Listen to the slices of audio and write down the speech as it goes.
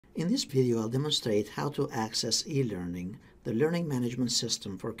In this video, I'll demonstrate how to access e-learning, the learning management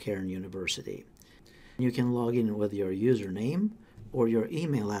system for Cairn University. You can log in with your username or your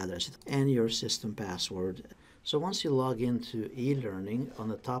email address and your system password. So once you log into e-learning, on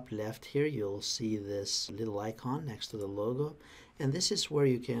the top left here, you'll see this little icon next to the logo. And this is where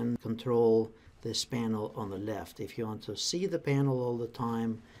you can control this panel on the left. If you want to see the panel all the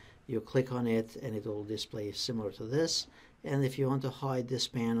time, you click on it and it will display similar to this. And if you want to hide this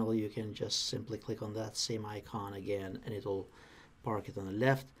panel, you can just simply click on that same icon again and it will park it on the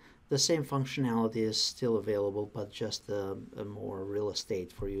left. The same functionality is still available, but just a more real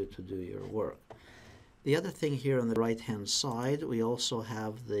estate for you to do your work. The other thing here on the right-hand side, we also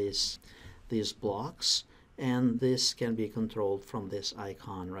have these blocks, and this can be controlled from this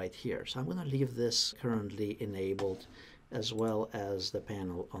icon right here. So I'm going to leave this currently enabled as well as the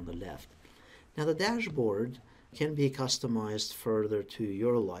panel on the left. Now the dashboard can be customized further to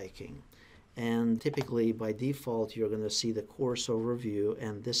your liking. And typically by default you're going to see the course overview,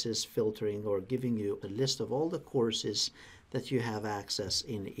 and this is filtering or giving you a list of all the courses that you have access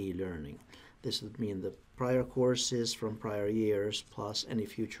in e-learning. This would mean the prior courses from prior years plus any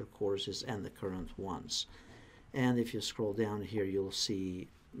future courses and the current ones. And if you scroll down here, you'll see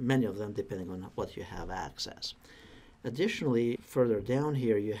many of them depending on what you have access. Additionally, further down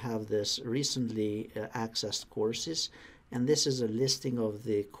here you have this recently accessed courses, and this is a listing of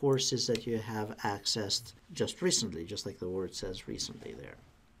the courses that you have accessed just recently, just like the word says recently there.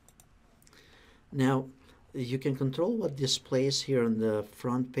 Now, you can control what displays here on the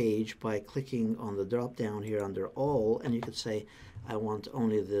front page by clicking on the drop down here under all, and you could say I want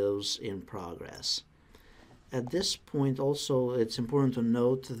only those in progress. At this point also it's important to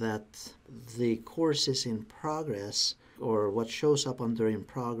note that the courses in progress, or what shows up under in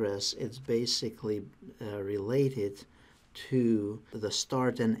progress, it's basically related to the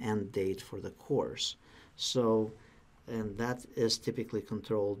start and end date for the course. So, and that is typically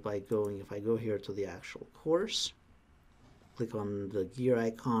controlled by going, if I go here to the actual course, click on the gear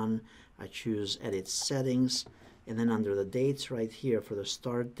icon, I choose Edit Settings, and then under the dates right here for the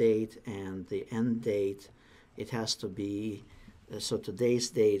start date and the end date, it has to be, so today's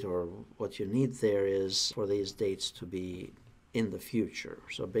date, or what you need there is for these dates to be in the future.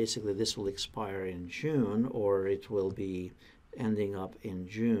 So basically this will expire in June, or it will be ending up in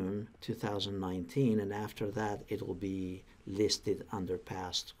June 2019, and after that it will be listed under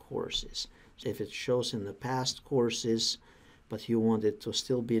past courses. So if it shows in the past courses but you want it to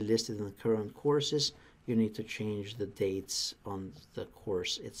still be listed in the current courses, you need to change the dates on the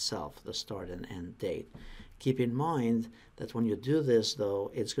course itself, the start and end date. Keep in mind that when you do this though,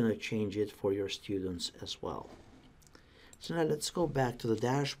 it's going to change it for your students as well. So now let's go back to the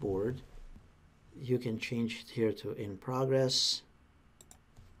dashboard. You can change it here to in progress.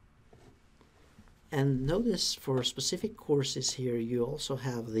 And notice for specific courses here, you also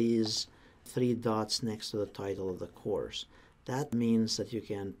have these three dots next to the title of the course. That means that you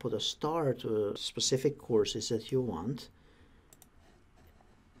can put a star to specific courses that you want,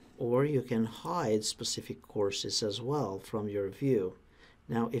 or you can hide specific courses as well from your view.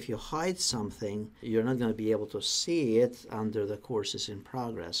 Now, if you hide something, you're not going to be able to see it under the courses in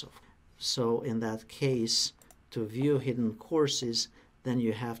progress. So in that case, to view hidden courses, then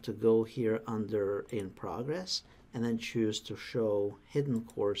you have to go here under in progress and then choose to show hidden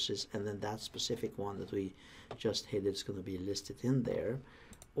courses, and then that specific one that we just hid is going to be listed in there.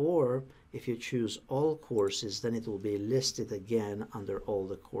 Or if you choose all courses, then it will be listed again under all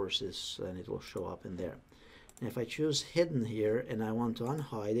the courses and it will show up in there. And if I choose hidden here and I want to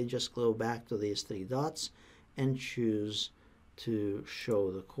unhide it, just go back to these three dots and choose to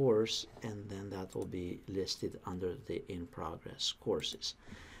show the course, and then that will be listed under the in progress courses.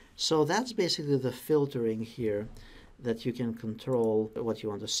 So that's basically the filtering here, that you can control what you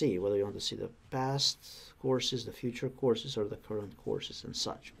want to see, whether you want to see the past courses, the future courses, or the current courses and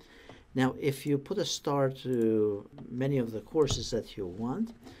such. Now, if you put a star to many of the courses that you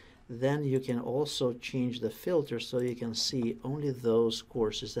want, then you can also change the filter so you can see only those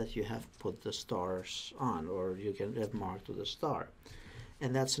courses that you have put the stars on, or you can have marked with a star.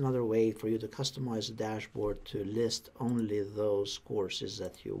 And that's another way for you to customize the dashboard to list only those courses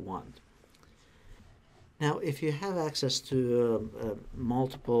that you want. Now, if you have access to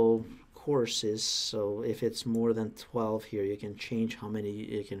multiple courses, so if it's more than 12 here, you can change how many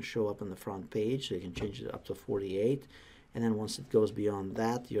you can show up on the front page. So you can change it up to 48. And then once it goes beyond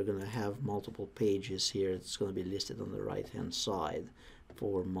that, you're going to have multiple pages here. It's going to be listed on the right-hand side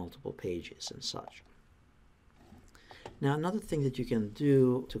for multiple pages and such. Now, another thing that you can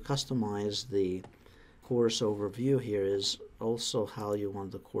do to customize the course overview here is also how you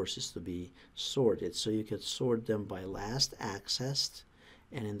want the courses to be sorted. So you could sort them by last accessed,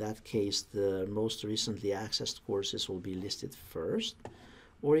 and in that case the most recently accessed courses will be listed first,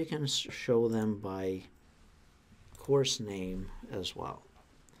 or you can show them by course name as well.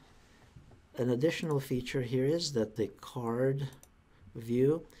 An additional feature here is that the card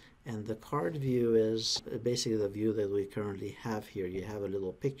view, and the card view is basically the view that we currently have here. You have a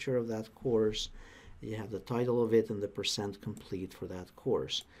little picture of that course, you have the title of it, and the percent complete for that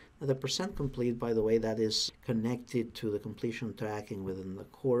course. Now the percent complete, by the way, that is connected to the completion tracking within the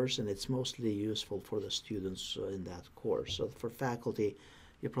course, and it's mostly useful for the students in that course. So for faculty,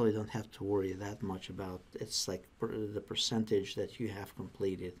 you probably don't have to worry that much about it. It's like the percentage that you have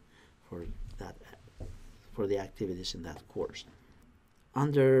completed for that, for the activities in that course.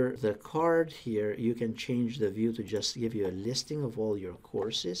 Under the card here, you can change the view to just give you a listing of all your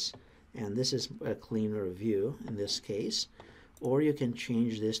courses, and this is a cleaner view in this case. Or you can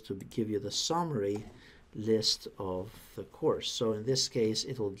change this to give you the summary list of the course. So in this case,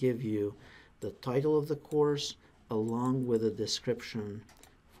 it will give you the title of the course along with a description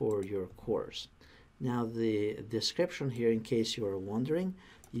for your course. Now the description here, in case you are wondering,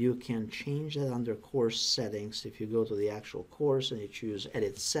 you can change that under course settings. If you go to the actual course and you choose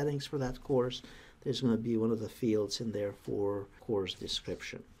edit settings for that course, there's going to be one of the fields in there for course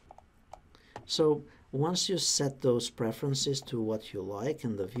description. So once you set those preferences to what you like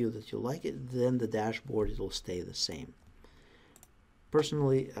and the view that you like, then the dashboard, it will stay the same.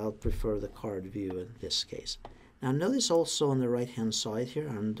 Personally, I'll prefer the card view in this case. Now notice also on the right hand side here,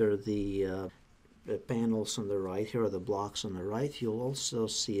 under the panels on the right here, or the blocks on the right, you'll also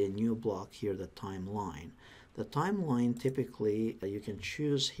see a new block here, the timeline. The timeline, typically you can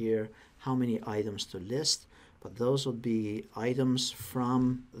choose here how many items to list, but those would be items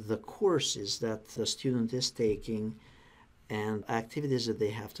from the courses that the student is taking and activities that they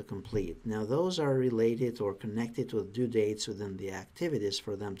have to complete. Now those are related or connected with due dates within the activities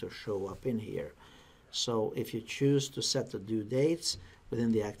for them to show up in here. So if you choose to set the due dates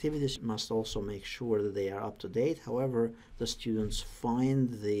within the activities, you must also make sure that they are up to date. However, the students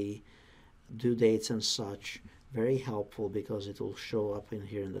find the due dates and such very helpful, because it will show up in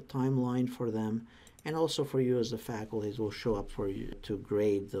here in the timeline for them, and also for you as the faculty, it will show up for you to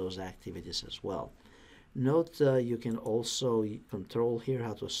grade those activities as well. Note you can also control here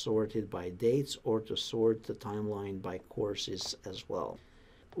how to sort it by dates or to sort the timeline by courses as well.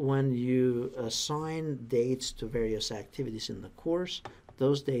 When you assign dates to various activities in the course,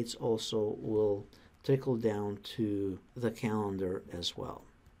 those dates also will trickle down to the calendar as well.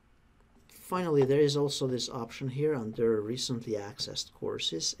 Finally, there is also this option here under recently accessed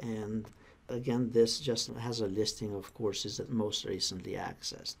courses, and again, this just has a listing of courses that most recently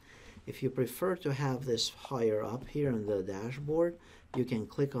accessed. If you prefer to have this higher up here in the dashboard, you can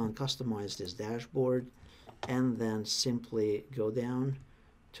click on Customize this dashboard and then simply go down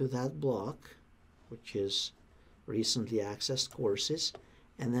to that block, which is recently accessed courses,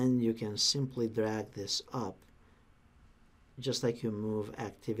 and then you can simply drag this up just like you move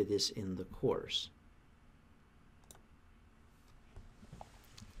activities in the course.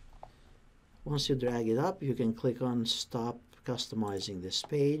 Once you drag it up, you can click on Stop Customizing this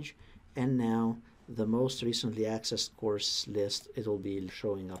page, and now the most recently accessed course list, it will be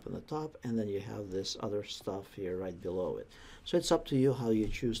showing up on the top, and then you have this other stuff here right below it. So it's up to you how you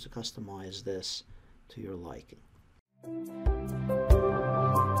choose to customize this to your liking.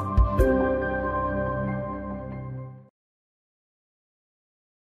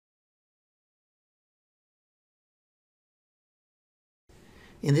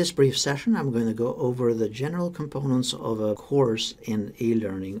 In this brief session, I'm going to go over the general components of a course in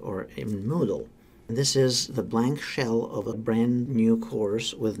e-learning or in Moodle. And this is the blank shell of a brand new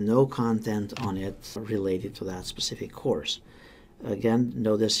course with no content on it related to that specific course. Again,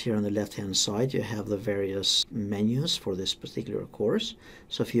 notice here on the left-hand side, you have the various menus for this particular course.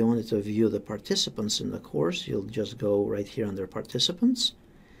 So if you wanted to view the participants in the course, you'll just go right here under Participants,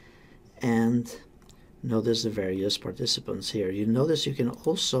 and notice the various participants here. You notice you can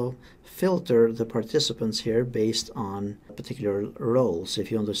also filter the participants here based on particular roles.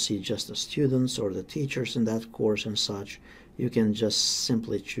 If you want to see just the students or the teachers in that course and such, you can just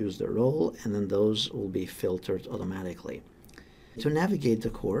simply choose the role, and then those will be filtered automatically. To navigate the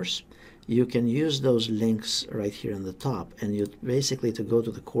course, you can use those links right here on the top, and you basically, to go to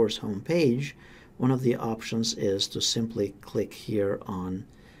the course homepage, one of the options is to simply click here on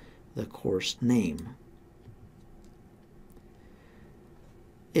the course name.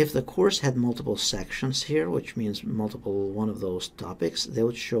 If the course had multiple sections here, which means multiple one of those topics, they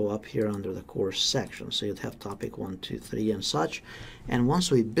would show up here under the course section. So you'd have topic 1, 2, 3 and such. And once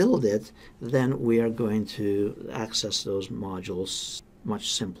we build it, then we are going to access those modules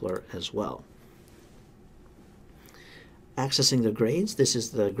much simpler as well. Accessing the grades, this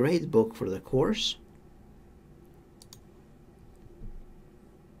is the gradebook for the course.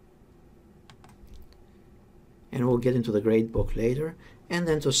 And we'll get into the gradebook later. And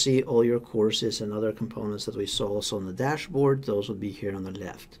then to see all your courses and other components that we saw also on the dashboard, those would be here on the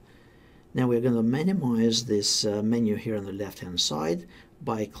left. Now we're going to minimize this menu here on the left-hand side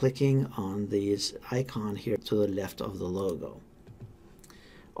by clicking on this icon here to the left of the logo.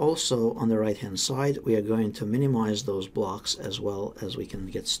 Also on the right-hand side, we are going to minimize those blocks as well as we can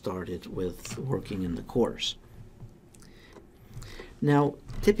get started with working in the course. Now,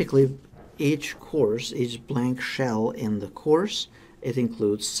 typically, each course, each blank shell in the course, it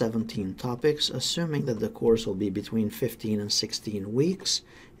includes 17 topics, assuming that the course will be between 15 and 16 weeks,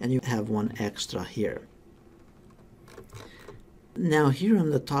 and you have one extra here. Now here on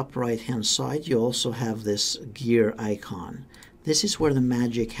the top right-hand side, you also have this gear icon. This is where the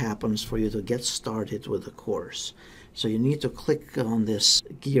magic happens for you to get started with the course. So you need to click on this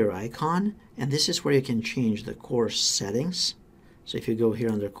gear icon, and this is where you can change the course settings. So if you go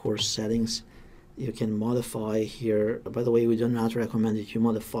here under course settings, you can modify here. By the way, we do not recommend that you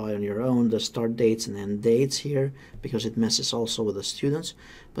modify on your own the start dates and end dates here, because it messes also with the students.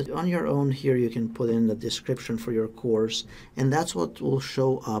 But on your own here, you can put in the description for your course, and that's what will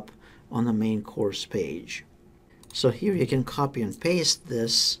show up on the main course page. So here you can copy and paste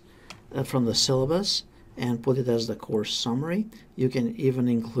this from the syllabus and put it as the course summary. You can even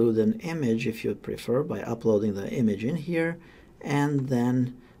include an image if you prefer by uploading the image in here, and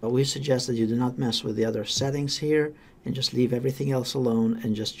then we suggest that you do not mess with the other settings here and just leave everything else alone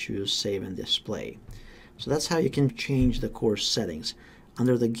and just choose Save and Display. So that's how you can change the course settings.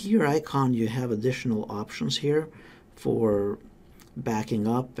 Under the gear icon, you have additional options here for backing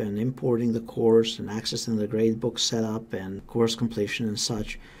up and importing the course and accessing the gradebook setup and course completion and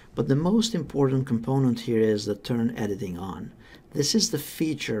such. But the most important component here is the Turn Editing On. This is the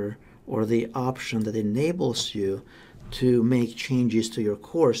feature or the option that enables you to make changes to your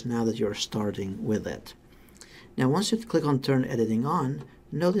course now that you're starting with it. Now once you click on Turn Editing On,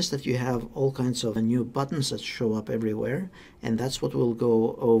 notice that you have all kinds of new buttons that show up everywhere, and that's what we'll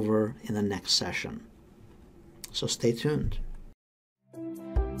go over in the next session. So stay tuned.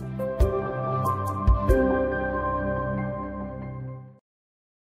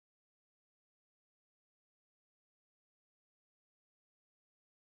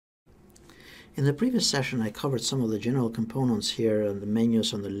 In the previous session, I covered some of the general components here and the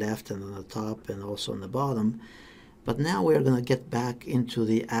menus on the left and on the top and also on the bottom. But now we're going to get back into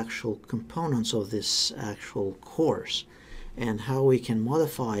the actual components of this actual course and how we can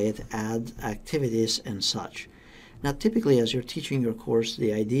modify it, add activities and such. Now typically as you're teaching your course,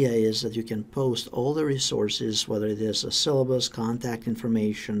 the idea is that you can post all the resources, whether it is a syllabus, contact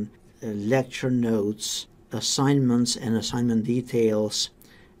information, lecture notes, assignments and assignment details,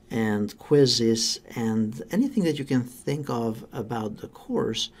 and quizzes, and anything that you can think of about the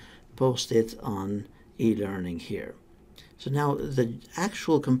course, post it on e-learning here. So now the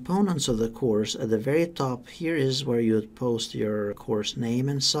actual components of the course at the very top here is where you would post your course name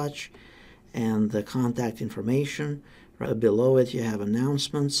and such, and the contact information. Right below it you have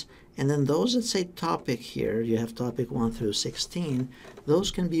announcements, and then those that say topic here, you have topic 1 through 16, those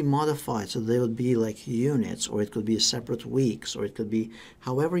can be modified so they would be like units, or it could be separate weeks, or it could be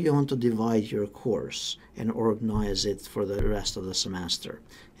however you want to divide your course and organize it for the rest of the semester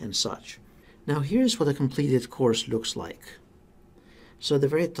and such. Now here's what a completed course looks like. So at the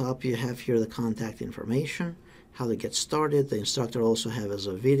very top you have here the contact information, how to get started. The instructor also has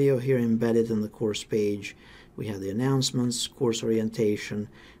a video here embedded in the course page. We have the announcements, course orientation.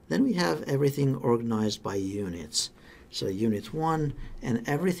 Then we have everything organized by units. So Unit 1 and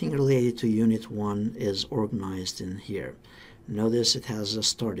everything related to Unit 1 is organized in here. Notice it has a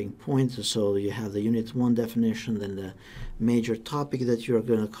starting point, so you have the Unit 1 definition, then the major topic that you're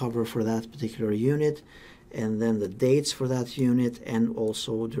going to cover for that particular unit, and then the dates for that unit, and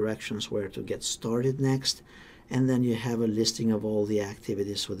also directions where to get started next. And then you have a listing of all the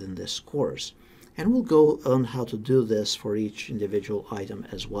activities within this course. And we'll go on how to do this for each individual item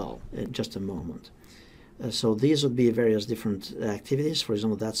as well in just a moment. So these would be various different activities. For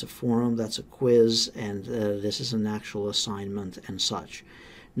example, that's a forum, that's a quiz, and this is an actual assignment and such.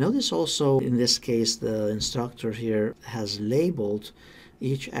 Notice also in this case the instructor here has labeled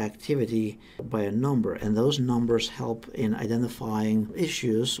each activity by a number, and those numbers help in identifying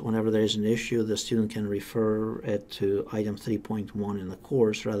issues. Whenever there is an issue, the student can refer it to item 3.1 in the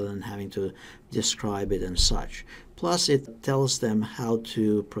course rather than having to describe it and such. Plus, it tells them how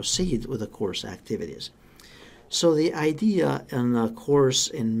to proceed with the course activities. So the idea in a course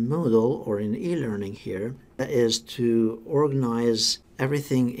in Moodle or in e-learning here is to organize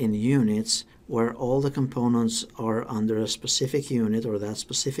everything in units where all the components are under a specific unit or that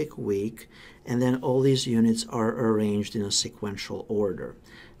specific week, and then all these units are arranged in a sequential order.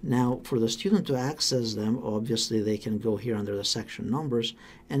 Now, for the student to access them, obviously they can go here under the section numbers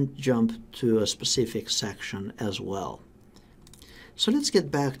and jump to a specific section as well. So let's get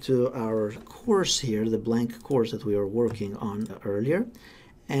back to our course here, the blank course that we were working on earlier,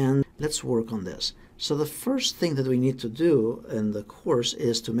 and let's work on this. So the first thing that we need to do in the course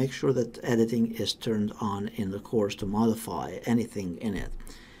is to make sure that editing is turned on in the course to modify anything in it.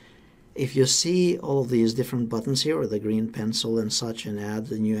 If you see all these different buttons here, or the green pencil and such, and add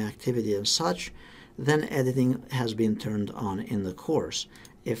the new activity and such, then editing has been turned on in the course.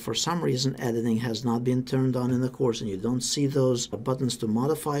 If for some reason editing has not been turned on in the course and you don't see those buttons to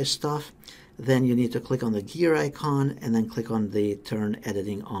modify stuff, then you need to click on the gear icon and then click on the Turn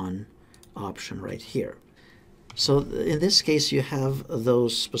Editing On option right here. So in this case, you have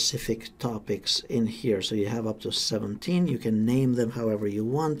those specific topics in here. So you have up to 17. You can name them however you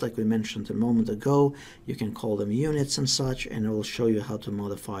want. Like we mentioned a moment ago, you can call them units and such, and it will show you how to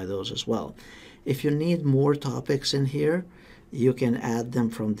modify those as well. If you need more topics in here, you can add them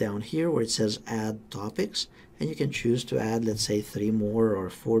from down here where it says Add Topics, and you can choose to add, let's say, 3 more or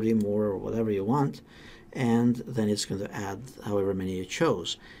 40 more or whatever you want, and then it's going to add however many you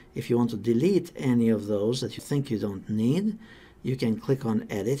chose. If you want to delete any of those that you think you don't need, you can click on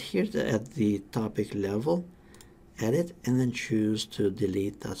Edit here at the topic level, Edit, and then choose to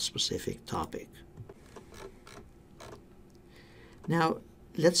delete that specific topic. Now,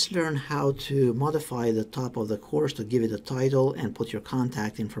 let's learn how to modify the top of the course to give it a title and put your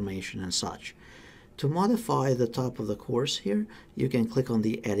contact information and such. To modify the top of the course here, you can click on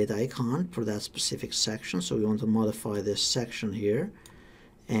the Edit icon for that specific section. So we want to modify this section here,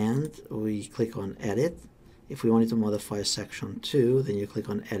 and we click on Edit. If we wanted to modify section 2, then you click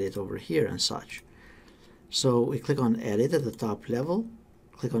on Edit over here and such. So we click on Edit at the top level,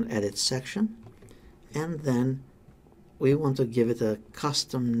 click on Edit Section, and then we want to give it a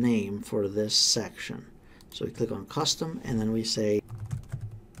custom name for this section. So we click on Custom, and then we say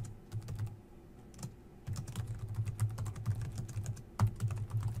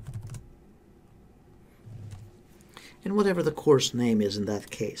and whatever the course name is in that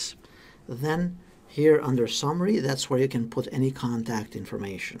case. Then here under Summary, that's where you can put any contact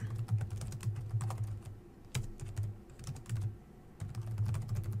information.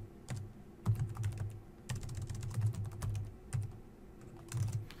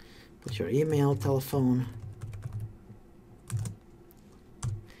 Put your email, telephone,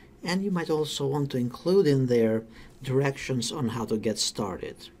 and you might also want to include in there directions on how to get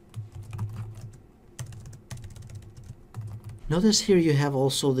started. Notice here you have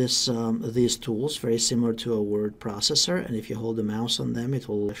also these tools, very similar to a word processor, and if you hold the mouse on them, it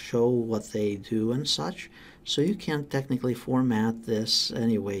will show what they do and such. So you can technically format this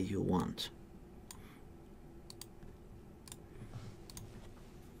any way you want.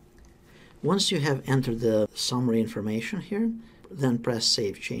 Once you have entered the summary information here, then press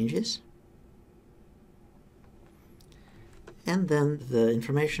Save Changes. And then the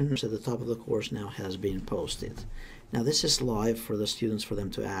information at the top of the course now has been posted. Now this is live for the students for them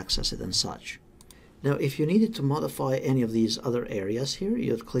to access it and such. Now if you needed to modify any of these other areas here,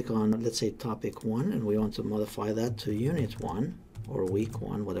 you'd click on, let's say, Topic 1, and we want to modify that to Unit 1 or Week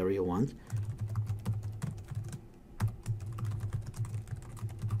 1, whatever you want.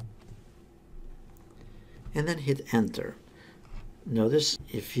 And then hit Enter. Notice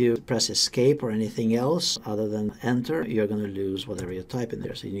if you press Escape or anything else other than Enter, you're going to lose whatever you type in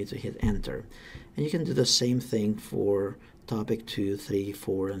there, so you need to hit Enter. And you can do the same thing for Topic 2, 3,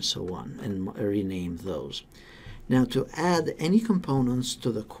 4, and so on, and rename those. Now to add any components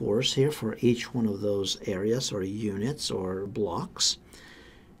to the course here for each one of those areas or units or blocks,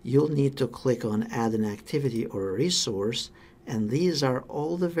 you'll need to click on Add an Activity or a Resource, and these are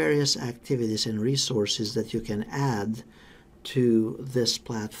all the various activities and resources that you can add to this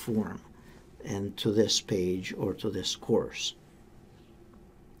platform and to this page or to this course.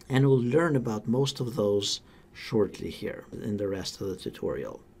 And we'll learn about most of those shortly here in the rest of the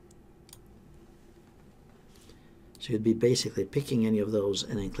tutorial. So you'd be basically picking any of those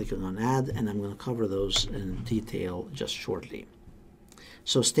and then clicking on Add, and I'm going to cover those in detail just shortly.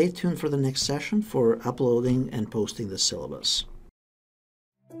 So stay tuned for the next session for uploading and posting the syllabus.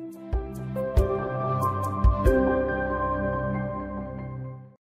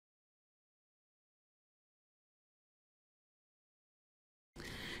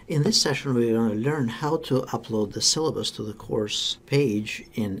 In this session, we're going to learn how to upload the syllabus to the course page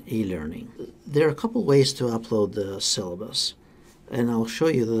in e-learning. There are a couple ways to upload the syllabus, and I'll show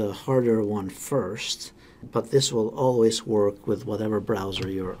you the harder one first, but this will always work with whatever browser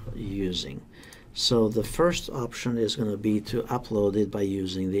you're using. So the first option is going to be to upload it by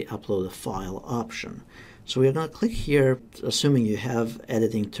using the Upload a File option. So we're going to click here, assuming you have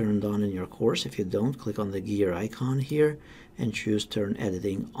editing turned on in your course. If you don't, click on the gear icon here and choose Turn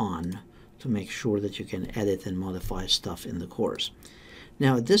Editing On to make sure that you can edit and modify stuff in the course.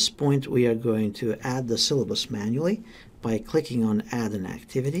 Now at this point we are going to add the syllabus manually by clicking on Add an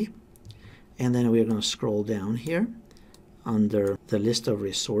Activity, and then we're going to scroll down here under the list of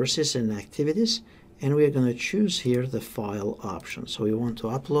resources and activities, and we're going to choose here the File option. So we want to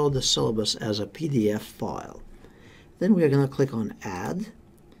upload the syllabus as a PDF file. Then we're going to click on Add,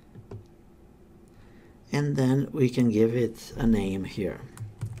 and then we can give it a name here.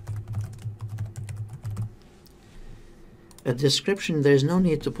 A description, there's no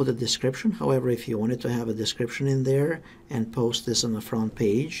need to put a description. However, if you wanted to have a description in there and post this on the front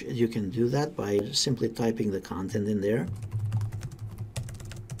page, you can do that by simply typing the content in there.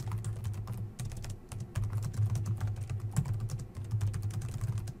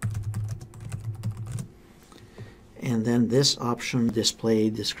 And then this option, Display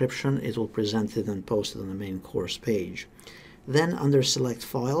Description, it will present it and post it on the main course page. Then under Select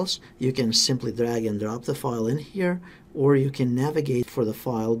Files, you can simply drag and drop the file in here, or you can navigate for the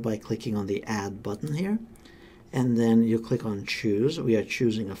file by clicking on the Add button here. And then you click on Choose. We are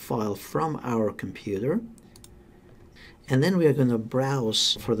choosing a file from our computer. And then we are going to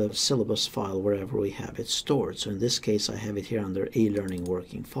browse for the syllabus file wherever we have it stored. So in this case, I have it here under e-learning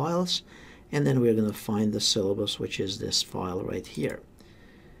working files. And then we're going to find the syllabus, which is this file right here.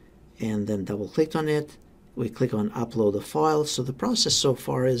 And then double click on it. We click on Upload a File. So the process so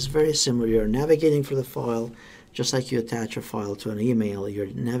far is very similar. You're navigating for the file, just like you attach a file to an email. You're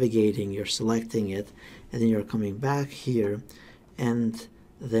navigating, you're selecting it, and then you're coming back here, and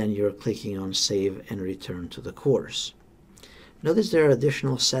then you're clicking on Save and Return to the course. Notice there are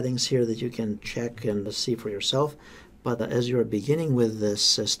additional settings here that you can check and see for yourself. But as you're beginning with this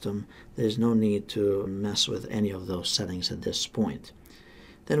system, there's no need to mess with any of those settings at this point.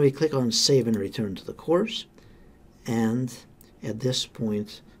 Then we click on Save and Return to the course, and at this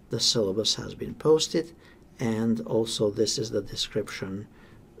point the syllabus has been posted, and also this is the description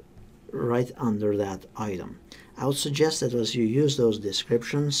right under that item. I would suggest that as you use those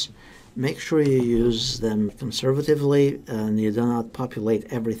descriptions, make sure you use them conservatively and you do not populate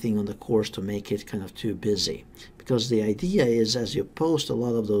everything on the course to make it kind of too busy. Because the idea is, as you post a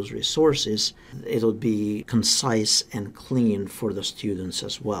lot of those resources, it'll be concise and clean for the students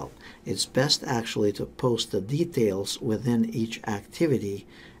as well. It's best actually to post the details within each activity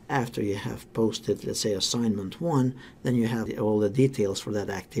after you have posted, let's say, assignment 1, then you have all the details for that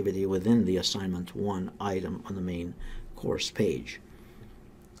activity within the assignment 1 item on the main course page.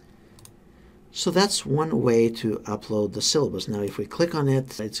 So that's one way to upload the syllabus. Now if we click on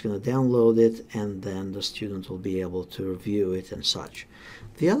it, it's going to download it, and then the student will be able to review it and such.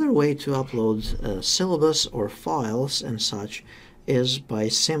 The other way to upload syllabus or files and such is by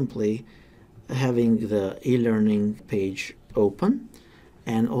simply having the e-learning page open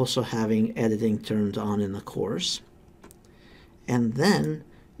and also having editing turned on in the course. And then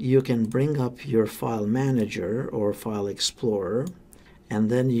you can bring up your file manager or file explorer, and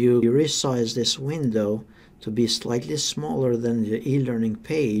then you resize this window to be slightly smaller than the e-learning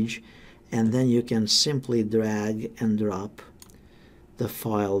page, and then you can simply drag and drop the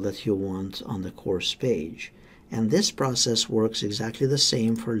file that you want on the course page. And this process works exactly the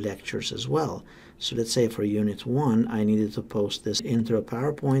same for lectures as well. So let's say for Unit 1, I needed to post this into a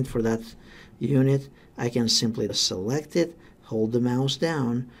PowerPoint for that unit. I can simply select it, hold the mouse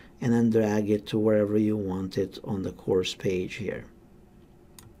down, and then drag it to wherever you want it on the course page here.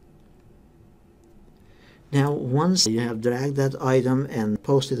 Now, once you have dragged that item and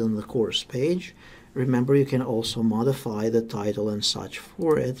posted on the course page, remember you can also modify the title and such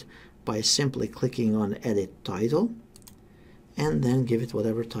for it by simply clicking on Edit Title, and then give it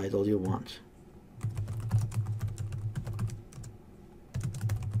whatever title you want.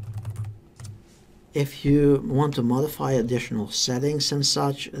 If you want to modify additional settings and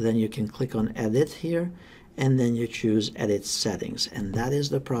such, then you can click on Edit here, and then you choose Edit Settings, and that is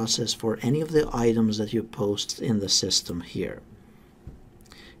the process for any of the items that you post in the system here.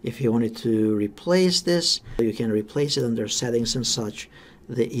 If you wanted to replace this, you can replace it under settings and such.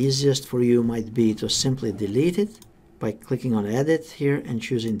 The easiest for you might be to simply delete it by clicking on edit here and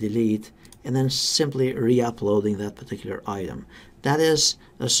choosing delete, and then simply re-uploading that particular item. That is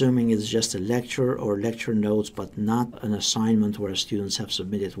assuming it's just a lecture or lecture notes, but not an assignment where students have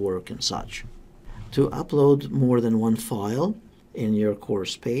submitted work and such. To upload more than one file in your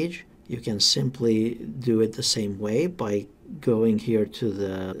course page, you can simply do it the same way by going here to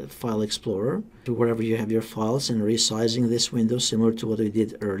the File Explorer, to wherever you have your files, and resizing this window similar to what we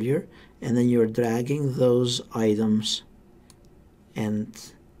did earlier. And then you're dragging those items and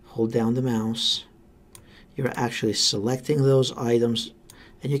hold down the mouse. You're actually selecting those items,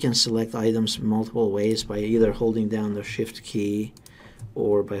 and you can select items multiple ways by either holding down the Shift key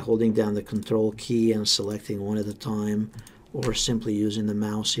or by holding down the Control key and selecting one at a time, or simply using the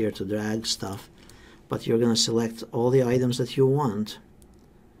mouse here to drag stuff. But you're going to select all the items that you want,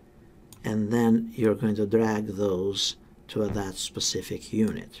 and then you're going to drag those to that specific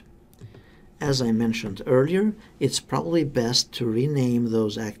unit. As I mentioned earlier, it's probably best to rename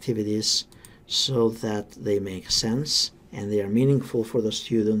those activities so that they make sense and they are meaningful for the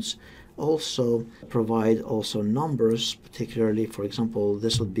students. Also provide also numbers, particularly, for example,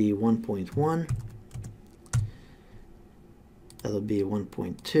 this would be 1.1, that would be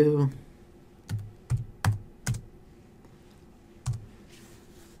 1.2,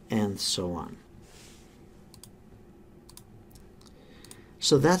 and so on.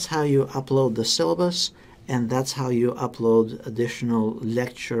 So that's how you upload the syllabus, and that's how you upload additional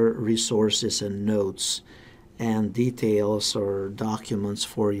lecture resources and notes and details or documents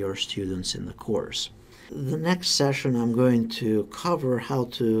for your students in the course. The next session I'm going to cover how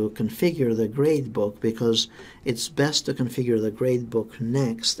to configure the gradebook, because it's best to configure the gradebook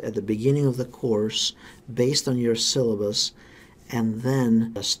next at the beginning of the course based on your syllabus, and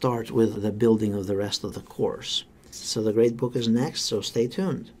then start with the building of the rest of the course. So the gradebook is next, so stay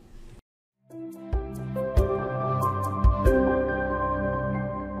tuned.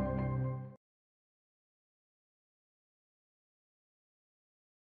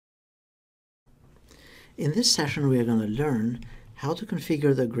 In this session, we are going to learn how to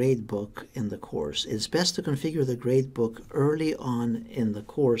configure the gradebook in the course. It's best to configure the gradebook early on in the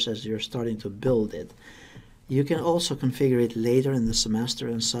course as you're starting to build it. You can also configure it later in the semester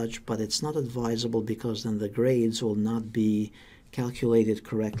and such, but it's not advisable because then the grades will not be calculated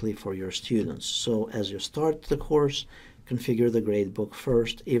correctly for your students. So as you start the course, configure the gradebook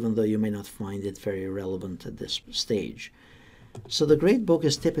first, even though you may not find it very relevant at this stage. So the gradebook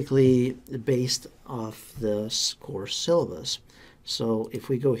is typically based off the course syllabus. So if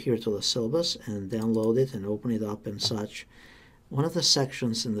we go here to the syllabus and download it and open it up and such, one of the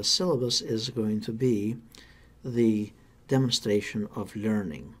sections in the syllabus is going to be the demonstration of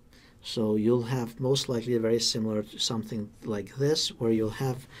learning. So you'll have most likely very similar to something like this, where you'll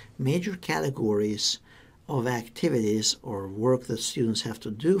have major categories of activities or work that students have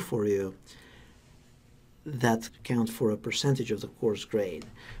to do for you that count for a percentage of the course grade.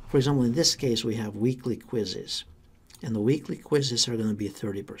 For example, in this case, we have weekly quizzes, and the weekly quizzes are going to be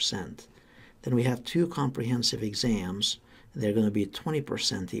 30%. Then we have 2 comprehensive exams, and they're going to be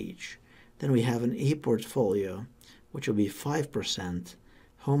 20% each. Then we have an e-portfolio, which will be 5%,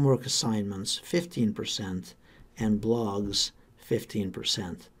 homework assignments 15%, and blogs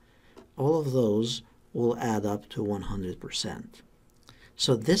 15%. All of those will add up to 100%.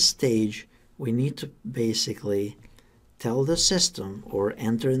 So at this stage, we need to basically tell the system or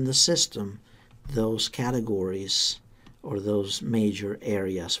enter in the system those categories or those major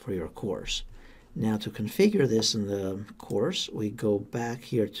areas for your course. Now to configure this in the course, we go back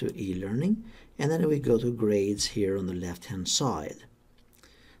here to e-learning, and then we go to grades here on the left-hand side.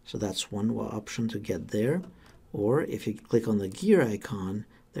 So that's one option to get there. Or if you click on the gear icon,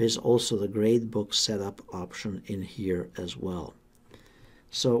 there is also the gradebook setup option in here as well.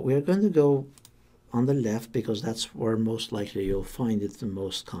 So we are going to go on the left because that's where most likely you'll find it the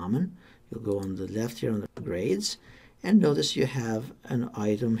most common. You'll go on the left here on the grades, and notice you have an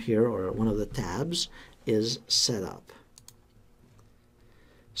item here, or one of the tabs is setup.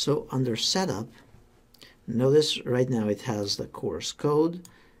 So under setup, notice right now it has the course code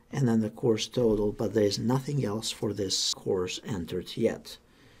and then the course total, but there is nothing else for this course entered yet.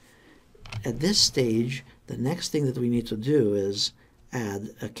 At this stage, the next thing that we need to do is add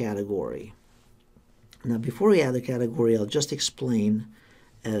a category. Now before we add a category, I'll just explain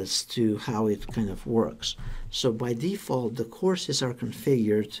as to how it kind of works. So by default, the courses are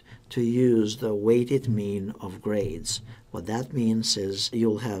configured to use the weighted mean of grades. What that means is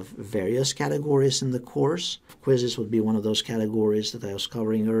you'll have various categories in the course. Quizzes would be one of those categories that I was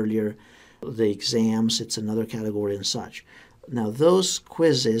covering earlier. The exams, it's another category and such. Now those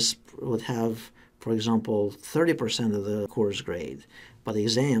quizzes would have, for example, 30% of the course grade, but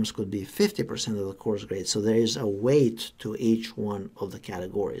exams could be 50% of the course grade. So there is a weight to each one of the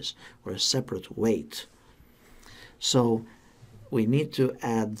categories, or a separate weight. So we need to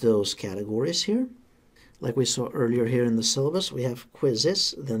add those categories here. Like we saw earlier here in the syllabus, we have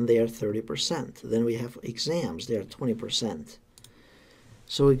quizzes, then they are 30%. Then we have exams, they are 20%.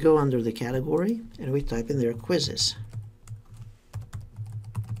 So we go under the category and we type in there quizzes.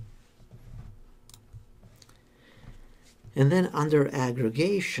 And then under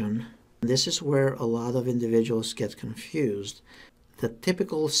aggregation, this is where a lot of individuals get confused. The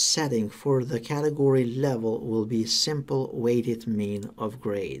typical setting for the category level will be simple weighted mean of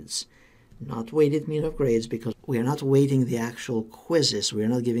grades. Not weighted mean of grades, because we are not weighting the actual quizzes. We are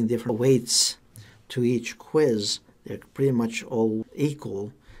not giving different weights to each quiz. They're pretty much all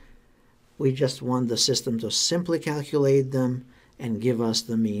equal. We just want the system to simply calculate them and give us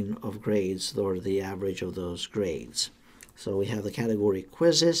the mean of grades, or the average of those grades. So we have the category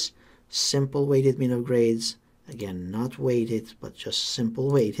quizzes, simple weighted mean of grades, again not weighted but just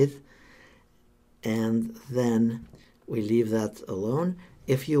simple weighted, and then we leave that alone.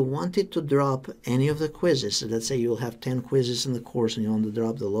 If you wanted to drop any of the quizzes, so let's say you'll have 10 quizzes in the course and you want to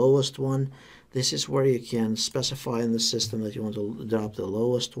drop the lowest one, this is where you can specify in the system that you want to drop the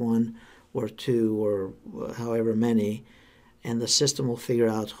lowest one or two or however many, and the system will figure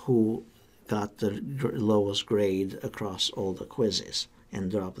out who got the lowest grade across all the quizzes and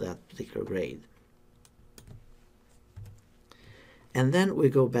drop that particular grade. And then we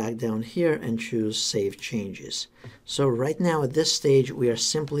go back down here and choose Save Changes. So right now at this stage we are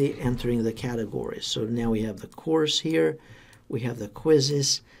simply entering the categories. So now we have the course here, we have the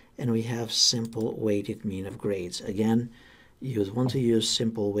quizzes, and we have simple weighted mean of grades. Again, you'd want to use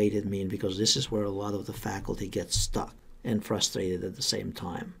simple weighted mean because this is where a lot of the faculty gets stuck and frustrated at the same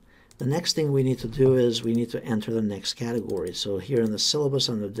time. The next thing we need to do is we need to enter the next category. So here in the syllabus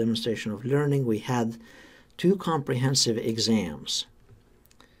under demonstration of learning, we had 2 comprehensive exams.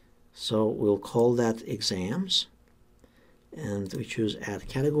 So we'll call that exams, and we choose add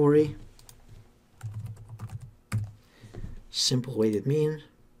category, simple weighted mean,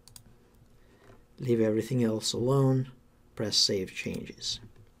 leave everything else alone, press Save Changes.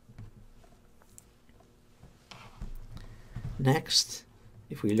 Next,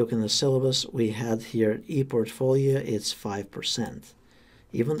 if we look in the syllabus, we had here e-portfolio, it's 5%.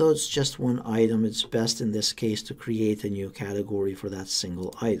 Even though it's just one item, it's best in this case to create a new category for that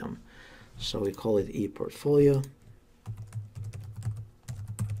single item. So we call it e-portfolio,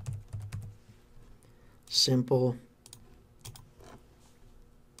 simple,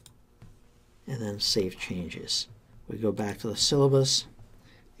 and then Save Changes. We go back to the syllabus,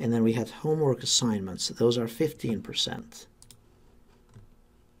 and then we had homework assignments. Those are 15%.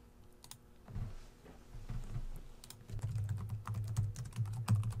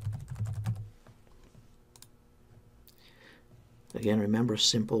 Again, remember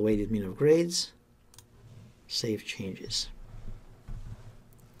simple weighted mean of grades, Save Changes.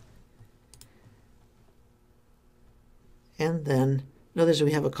 And then notice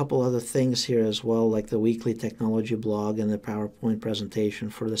we have a couple other things here as well, like the weekly technology blog and the PowerPoint presentation.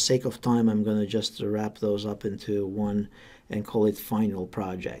 For the sake of time, I'm going to just wrap those up into one and call it final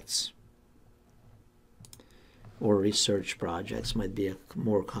projects. Or research projects might be a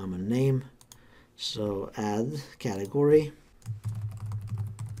more common name. So add category.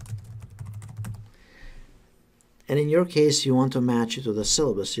 And in your case, you want to match it to the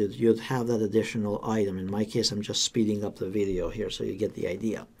syllabus. You'd have that additional item. In my case, I'm just speeding up the video here so you get the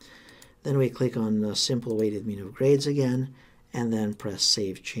idea. Then we click on simple weighted mean of grades again, and then press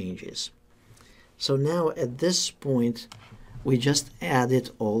Save Changes. So now at this point, we just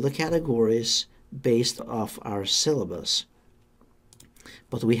added all the categories based off our syllabus.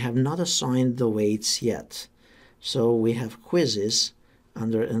 But we have not assigned the weights yet. So we have quizzes.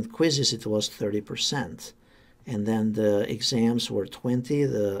 In quizzes, it was 30%. And then the exams were 20,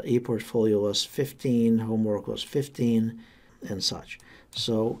 the e-portfolio was 15, homework was 15, and such.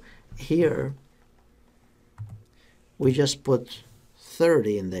 So here, we just put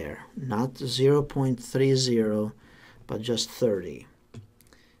 30 in there, not 0.30, but just 30.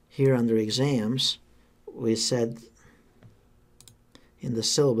 Here under exams, we said in the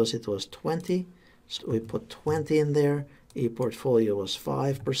syllabus it was 20, so we put 20 in there, E-portfolio was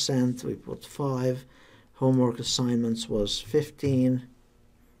 5%, we put 5. Homework assignments was 15.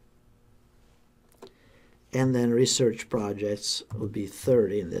 And then research projects would be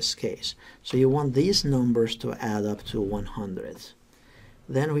 30 in this case. So you want these numbers to add up to 100.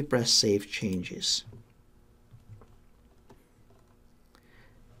 Then we press Save Changes.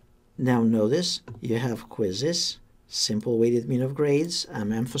 Now notice you have quizzes, simple weighted mean of grades.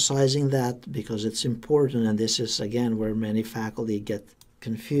 I'm emphasizing that because it's important, and this is again where many faculty get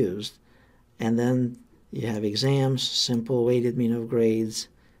confused. And then you have exams, simple weighted mean of grades,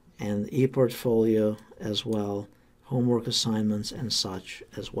 and e-portfolio as well, homework assignments and such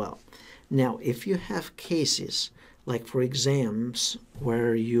as well. Now, if you have cases, like for exams,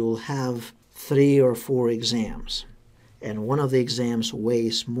 where you'll have 3 or 4 exams, and one of the exams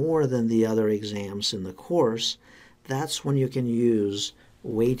weighs more than the other exams in the course, that's when you can use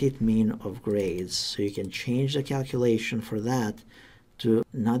weighted mean of grades. So you can change the calculation for that to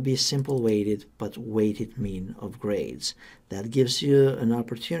not be simple weighted, but weighted mean of grades. That gives you an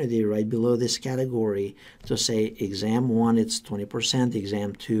opportunity right below this category to say exam 1 it's 20%,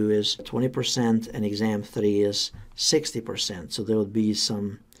 exam 2 is 20%, and exam 3 is 60%. So there will be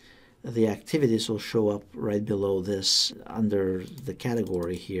the activities will show up right below this under the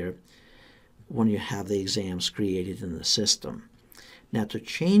category here when you have the exams created in the system. Now to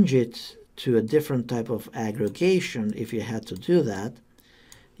change it to a different type of aggregation, if you had to do that,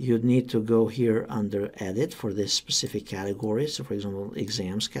 you'd need to go here under Edit for this specific category. So for example,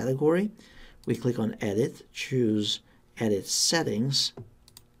 exams category. We click on Edit, choose Edit Settings,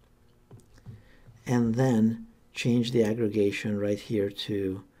 and then change the aggregation right here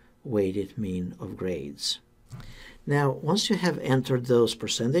to weighted mean of grades. Now, once you have entered those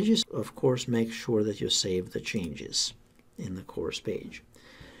percentages, of course, make sure that you save the changes in the course page.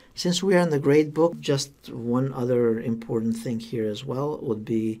 Since we are in the Gradebook, just one other important thing here as well would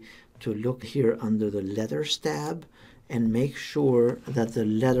be to look here under the Letters tab and make sure that the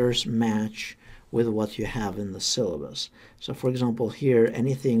letters match with what you have in the syllabus. So for example, here,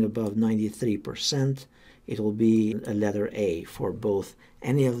 anything above 93%, it will be a letter A for both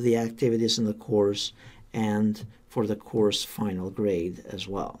any of the activities in the course and for the course final grade as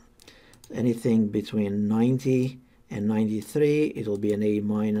well. Anything between 90 and 93, it will be an A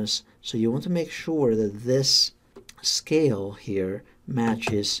minus. So you want to make sure that this scale here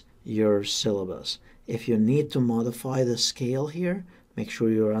matches your syllabus. If you need to modify the scale here, make sure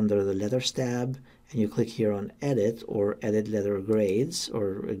you're under the Letters tab and you click here on Edit or Edit Letter Grades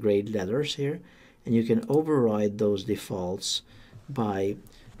or Grade Letters here, and you can override those defaults by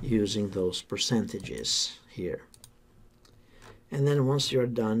using those percentages here. And then once you're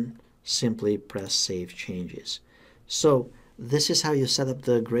done, simply press Save Changes. So this is how you set up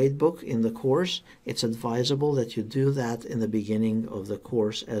the Gradebook in the course. It's advisable that you do that in the beginning of the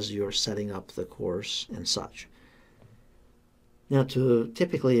course as you're setting up the course and such. Now to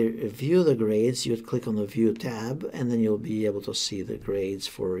typically view the grades, you'd click on the View tab, and then you'll be able to see the grades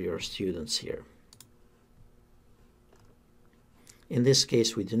for your students here. In this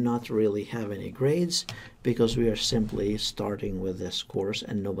case, we do not really have any grades because we are simply starting with this course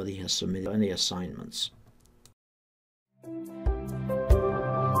and nobody has submitted any assignments.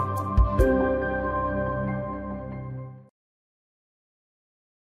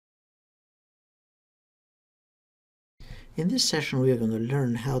 In this session, we are going to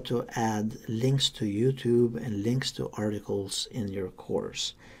learn how to add links to YouTube and links to articles in your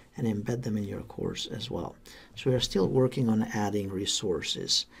course and embed them in your course as well. So we are still working on adding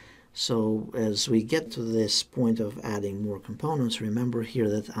resources. So as we get to this point of adding more components, remember here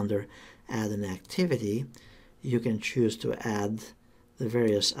that under Add an Activity, you can choose to add the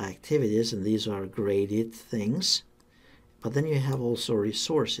various activities, and these are graded things. But then you have also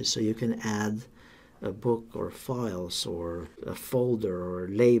resources, so you can add a book or files or a folder or a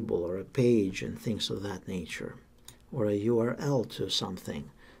label or a page and things of that nature, or a URL to something.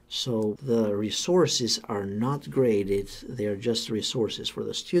 So the resources are not graded, they are just resources for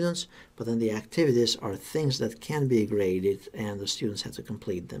the students, but then the activities are things that can be graded and the students have to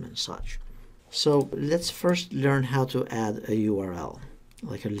complete them and such. So let's first learn how to add a URL,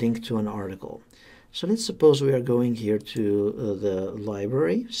 like a link to an article. So let's suppose we are going here to the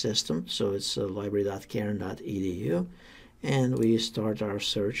library system, so it's library.cairn.edu, and we start our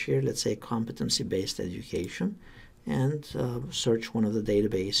search here, let's say competency-based education, and search one of the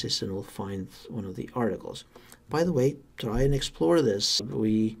databases and we'll find one of the articles. By the way, try and explore this.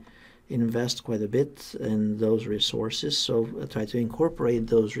 We invest quite a bit in those resources, so try to incorporate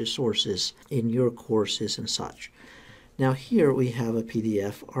those resources in your courses and such. Now here we have a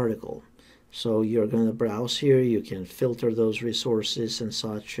PDF article. So you're going to browse here, you can filter those resources and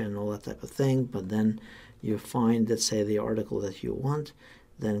such and all that type of thing, but then you find, let's say, the article that you want,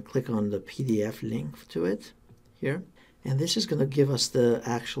 then click on the PDF link to it here, and this is going to give us the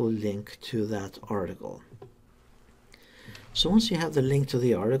actual link to that article. So once you have the link to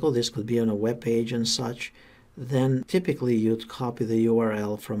the article, this could be on a web page and such, then typically you'd copy the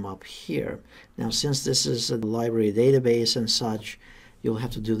URL from up here. Now, since this is a library database and such, you'll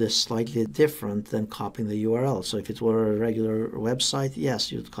have to do this slightly different than copying the URL. So if it were a regular website,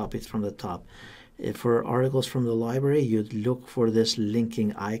 yes, you'd copy it from the top. If for articles from the library, you'd look for this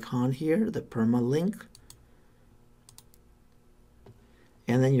linking icon here, the permalink,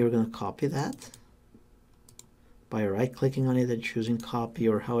 and then you're going to copy that by right-clicking on it and choosing copy,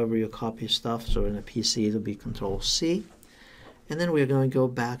 or however you copy stuff. So in a PC, it'll be Control-C. And then we're going to go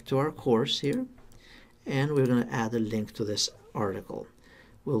back to our course here, and we're going to add a link to this article.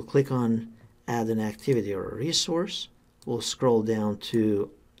 We'll click on Add an Activity or a Resource. We'll scroll down to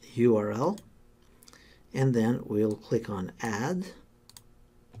URL, and then we'll click on Add,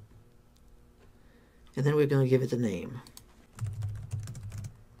 and then we're going to give it a name.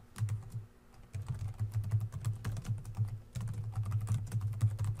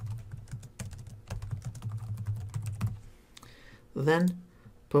 Then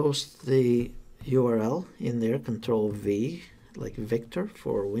post the URL in there, Control-V, like Victor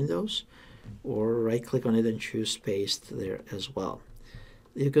for Windows, or right-click on it and choose Paste there as well.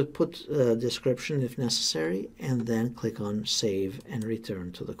 You could put a description if necessary, and then click on Save and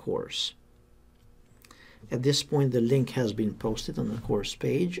Return to the course. At this point, the link has been posted on the course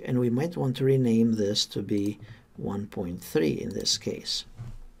page, and we might want to rename this to be 1.3 in this case.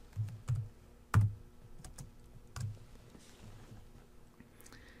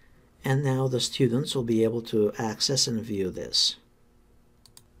 And now the students will be able to access and view this.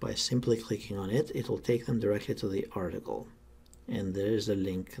 By simply clicking on it, it will take them directly to the article. And there is the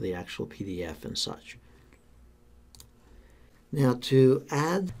link, the actual PDF and such. Now to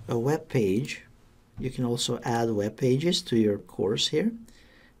add a web page, you can also add web pages to your course here.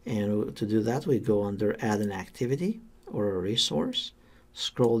 And to do that, we go under Add an Activity or a Resource.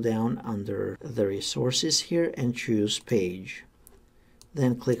 Scroll down under the resources here and choose Page.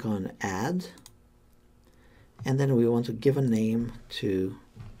 Then click on Add, and then we want to give a name to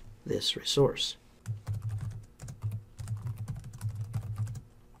this resource.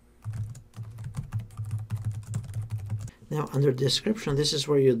 Now under description, this is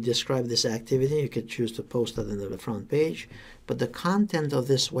where you describe this activity. You could choose to post that in the front page, but the content of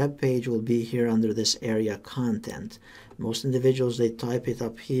this web page will be here under this area Content. Most individuals, they type it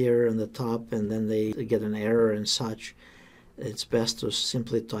up here on the top and then they get an error and such. It's best to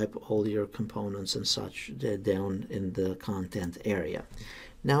simply type all your components and such down in the content area.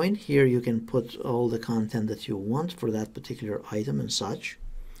 Now in here you can put all the content that you want for that particular item and such,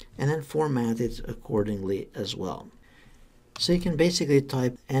 and then format it accordingly as well. So you can basically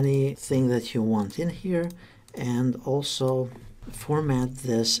type anything that you want in here, and also format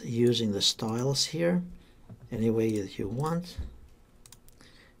this using the styles here any way that you want,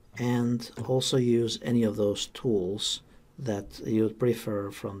 and also use any of those tools that you would prefer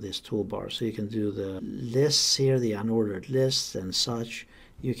from this toolbar. So you can do the lists here, the unordered lists and such.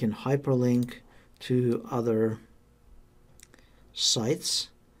 You can hyperlink to other sites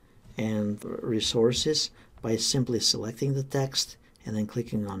and resources by simply selecting the text and then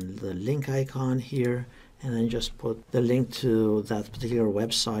clicking on the link icon here, and then just put the link to that particular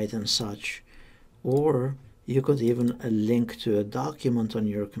website and such. Or you could even link to a document on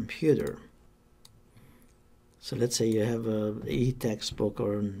your computer. So let's say you have a e-textbook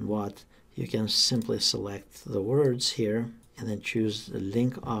or what, you can simply select the words here and then choose the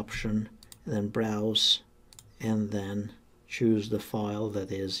link option and then browse and then choose the file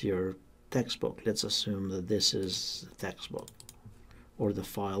that is your textbook. Let's assume that this is the textbook or the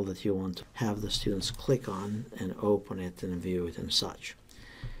file that you want to have the students click on and open it and view it and such.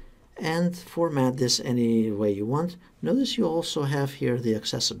 And format this any way you want. Notice you also have here the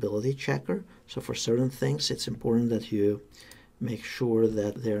accessibility checker. So for certain things, it's important that you make sure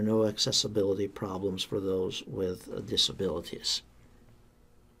that there are no accessibility problems for those with disabilities.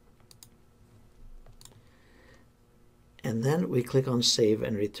 And then we click on Save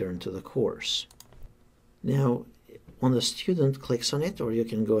and Return to the course. Now, when the student clicks on it, or you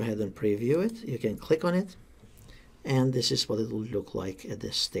can go ahead and preview it, you can click on it, and this is what it will look like at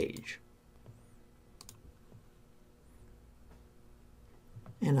this stage.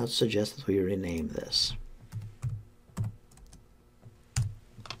 And I'd suggest that we rename this.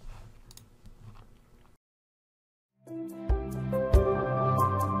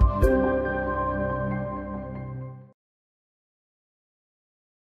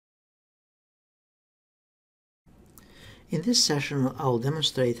 In this session, I'll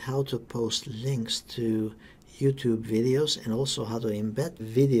demonstrate how to post links to YouTube videos and also how to embed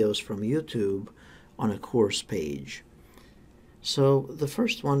videos from YouTube on a course page. So the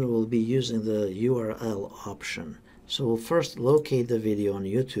first one will be using the URL option. So we'll first locate the video on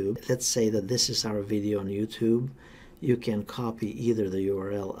YouTube. Let's say that this is our video on YouTube. You can copy either the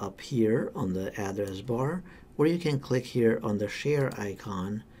URL up here on the address bar, or you can click here on the share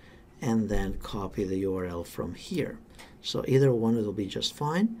icon and then copy the URL from here. So either one will be just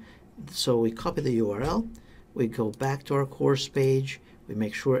fine. So we copy the URL, we go back to our course page, we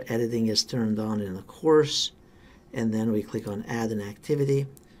make sure editing is turned on in the course, and then we click on Add an Activity,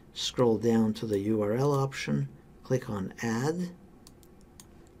 scroll down to the URL option, click on Add,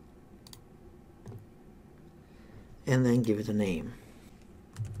 and then give it a name.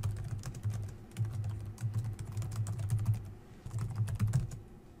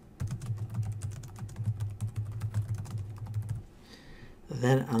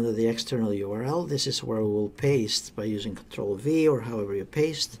 Then under the external URL, this is where we'll paste by using Ctrl-V or however you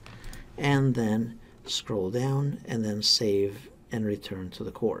paste, and then scroll down and then save and return to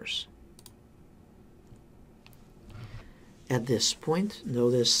the course. At this point,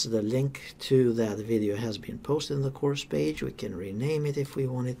 notice the link to that video has been posted in the course page. We can rename it if we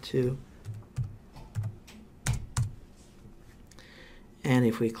wanted to. And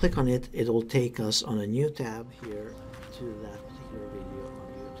if we click on it, it will take us on a new tab here to that particular video on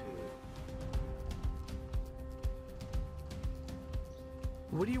YouTube.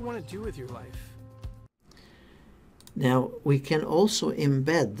 What do you want to do with your life? Now, we can also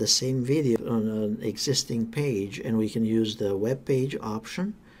embed the same video on an existing page, and we can use the web page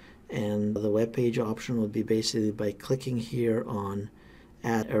option. And the web page option would be basically by clicking here on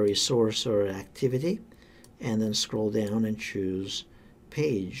Add a Resource or Activity, and then scroll down and choose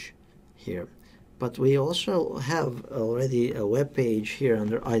Page here. But we also have already a web page here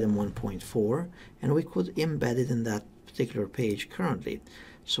under item 1.4, and we could embed it in that particular page currently.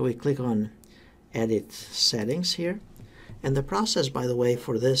 So we click on Edit Settings here, and the process, by the way,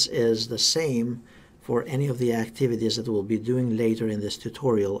 for this is the same for any of the activities that we'll be doing later in this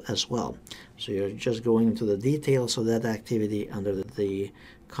tutorial as well. So you're just going into the details of that activity under the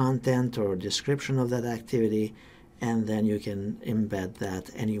content or description of that activity, and then you can embed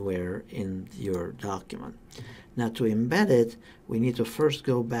that anywhere in your document. Now, to embed it, we need to first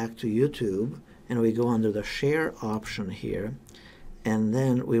go back to YouTube, and we go under the Share option here, and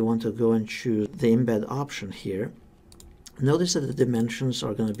then we want to go and choose the embed option here. Notice that the dimensions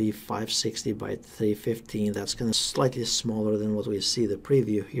are going to be 560 by 315. That's going to be slightly smaller than what we see the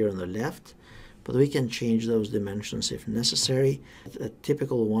preview here on the left, but we can change those dimensions if necessary. A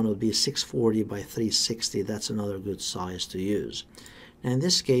typical one would be 640 by 360. That's another good size to use. Now in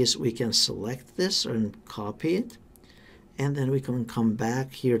this case, we can select this and copy it, and then we can come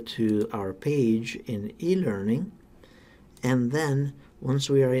back here to our page in e-learning. And then once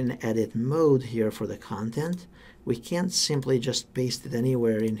we are in edit mode here for the content, we can't simply just paste it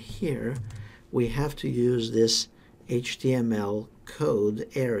anywhere in here. We have to use this HTML code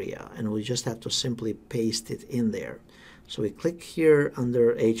area, and we just have to simply paste it in there. So we click here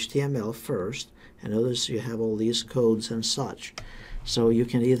under HTML first, and notice you have all these codes and such. So you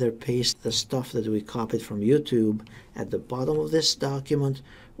can either paste the stuff that we copied from YouTube at the bottom of this document,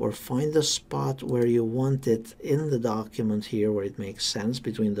 or find the spot where you want it in the document here where it makes sense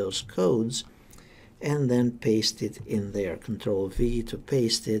between those codes, and then paste it in there. Ctrl-V to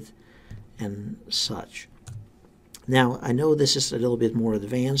paste it and such. Now, I know this is a little bit more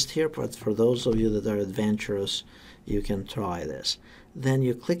advanced here, but for those of you that are adventurous, you can try this. Then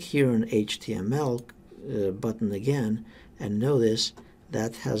you click here on HTML button again, and notice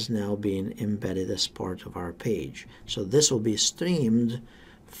that has now been embedded as part of our page. So this will be streamed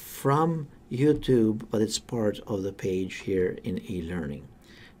from YouTube, but it's part of the page here in e-learning.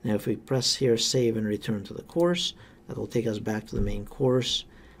 Now if we press here Save and Return to the course, that will take us back to the main course.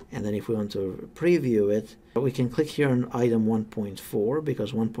 And then if we want to preview it, we can click here on item 1.4,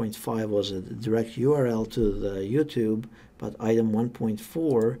 because 1.5 was a direct URL to the YouTube, but item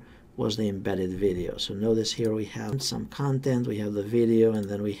 1.4 was the embedded video. So notice here we have some content, we have the video, and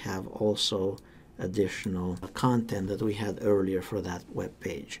then we have also additional content that we had earlier for that web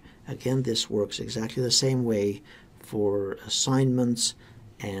page. Again, this works exactly the same way for assignments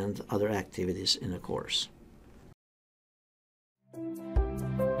and other activities in a course.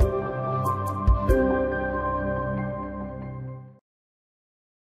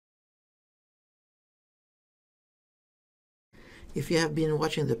 If you have been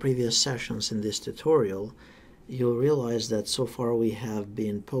watching the previous sessions in this tutorial, you'll realize that so far we have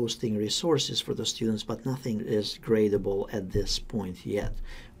been posting resources for the students, but nothing is gradable at this point yet.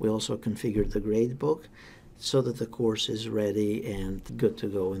 We also configured the gradebook so that the course is ready and good to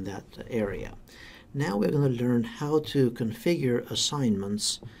go in that area. Now we're going to learn how to configure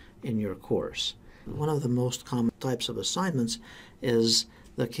assignments in your course. One of the most common types of assignments is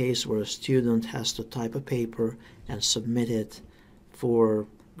the case where a student has to type a paper and submit it for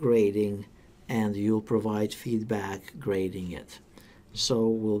grading, and you'll provide feedback grading it. So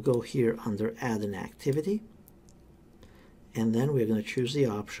we'll go here under Add an Activity, and then we're going to choose the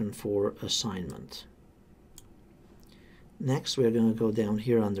option for Assignment. Next, we're going to go down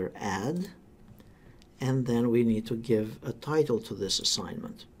here under Add, and then we need to give a title to this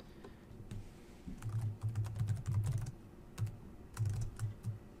assignment.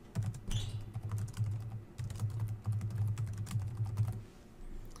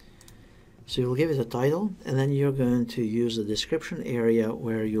 So you'll give it a title, and then you're going to use the description area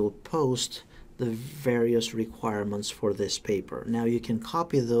where you'll post the various requirements for this paper. Now you can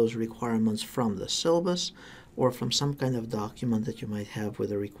copy those requirements from the syllabus or from some kind of document that you might have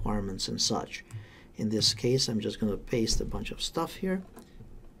with the requirements and such. In this case, I'm just going to paste a bunch of stuff here.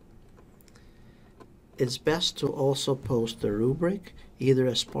 It's best to also post the rubric either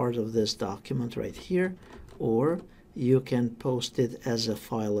as part of this document right here, or you can post it as a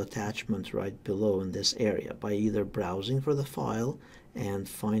file attachment right below in this area by either browsing for the file and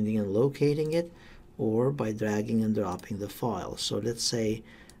finding and locating it, or by dragging and dropping the file. So let's say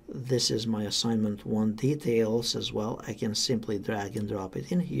this is my assignment 1 details as well. I can simply drag and drop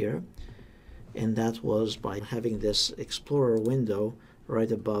it in here, and that was by having this Explorer window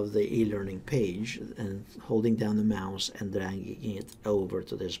right above the e-learning page and holding down the mouse and dragging it over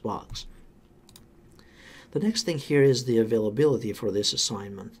to this box. The next thing here is the availability for this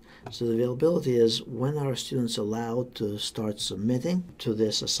assignment. So the availability is when are students allowed to start submitting to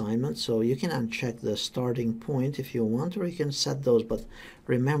this assignment. So you can uncheck the starting point if you want, or you can set those, but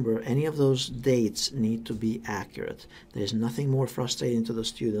remember, any of those dates need to be accurate. There's nothing more frustrating to the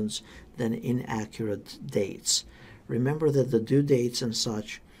students than inaccurate dates. Remember that the due dates and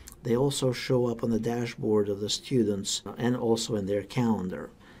such, they also show up on the dashboard of the students and also in their calendar.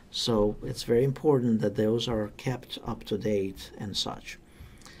 So it's very important that those are kept up to date and such.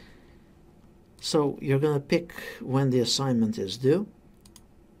 So you're going to pick when the assignment is due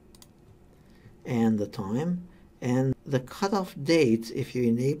and the time. And the cutoff date, if you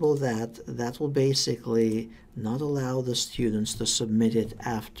enable that, that will basically not allow the students to submit it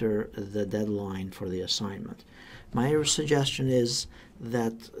after the deadline for the assignment. My suggestion is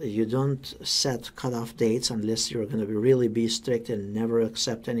that you don't set cutoff dates unless you're going to really be strict and never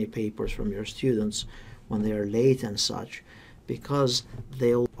accept any papers from your students when they are late and such, because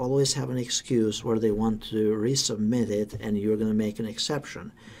they'll always have an excuse where they want to resubmit it and you're going to make an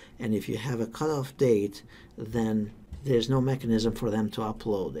exception. And if you have a cutoff date, then there's no mechanism for them to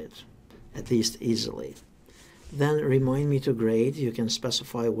upload it, at least easily. Then remind me to grade. You can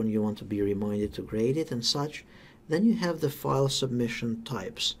specify when you want to be reminded to grade it and such. Then you have the file submission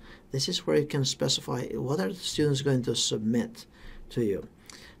types. This is where you can specify what are the students going to submit to you.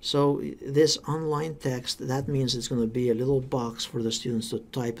 So this online text, that means it's going to be a little box for the students to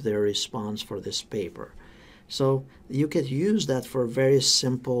type their response for this paper. So you could use that for very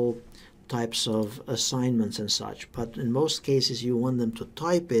simple types of assignments and such, but in most cases you want them to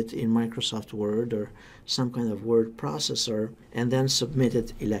type it in Microsoft Word or some kind of word processor and then submit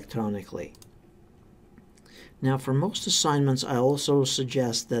it electronically. Now, for most assignments, I also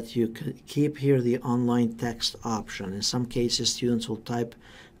suggest that you keep here the online text option. In some cases, students will type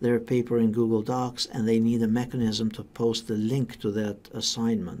their paper in Google Docs and they need a mechanism to post the link to that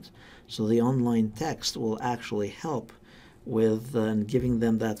assignment. So the online text will actually help with giving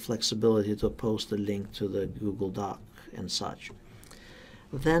them that flexibility to post a link to the Google Doc and such.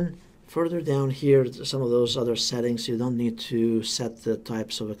 Then further down here, some of those other settings, you don't need to set the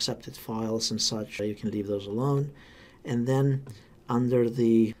types of accepted files and such. You can leave those alone. And then under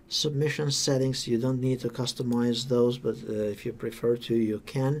the submission settings, you don't need to customize those, but if you prefer to, you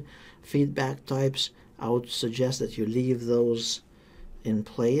can. Feedback types, I would suggest that you leave those in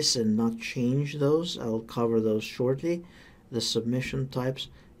place and not change those. I'll cover those shortly. The submission types,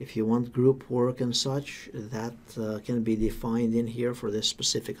 if you want group work and such, that can be defined in here for this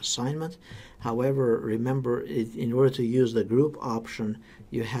specific assignment. However, remember, in order to use the group option,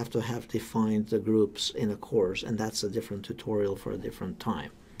 you have to have defined the groups in a course, and that's a different tutorial for a different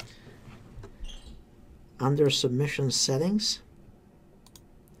time. Under submission settings,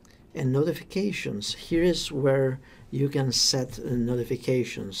 And notifications, here is where you can set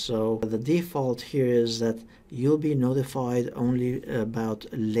notifications. So the default here is that you'll be notified only about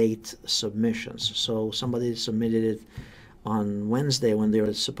late submissions. So somebody submitted it on Wednesday when they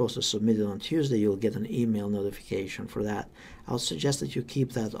were supposed to submit it on Tuesday, you'll get an email notification for that. I'll suggest that you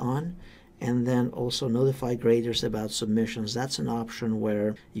keep that on, and then also notify graders about submissions. That's an option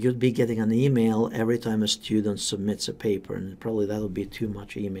where you'd be getting an email every time a student submits a paper, and probably that'll be too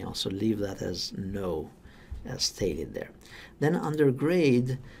much email, so leave that as no, as stated there. Then under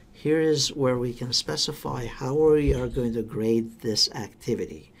grade, here is where we can specify how we are going to grade this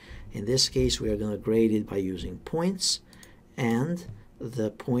activity. In this case, we are going to grade it by using points, and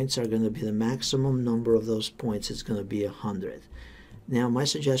the points are going to be the maximum number of those points. It's going to be 100. Now, my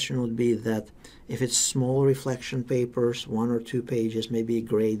suggestion would be that if it's small reflection papers, 1 or 2 pages, maybe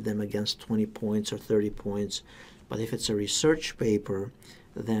grade them against 20 points or 30 points. But if it's a research paper,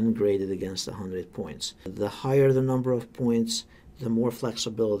 then grade it against 100 points. The higher the number of points, the more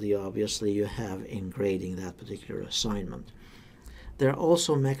flexibility, obviously, you have in grading that particular assignment. There are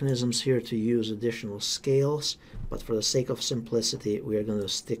also mechanisms here to use additional scales, but for the sake of simplicity, we are going to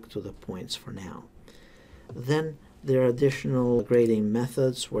stick to the points for now. Then there are additional grading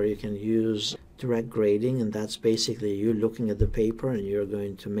methods where you can use direct grading, and that's basically you looking at the paper and you're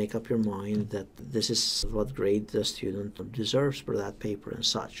going to make up your mind that this is what grade the student deserves for that paper and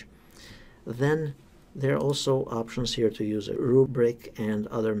such. Then there are also options here to use a rubric and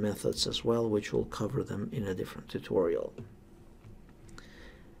other methods as well, which will cover them in a different tutorial.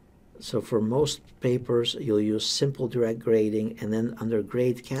 So for most papers, you'll use simple direct grading, and then under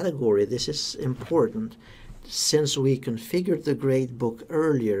grade category, this is important. Since we configured the Gradebook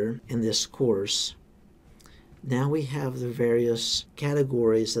earlier in this course, now we have the various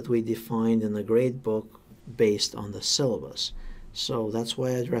categories that we defined in the Gradebook based on the syllabus. So that's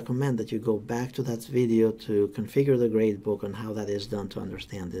why I'd recommend that you go back to that video to configure the Gradebook and how that is done to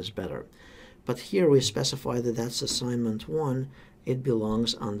understand this better. But here we specify that that's assignment 1. It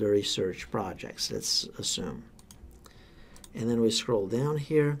belongs under research projects, let's assume. And then we scroll down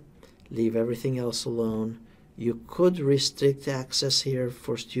here, leave everything else alone. You could restrict access here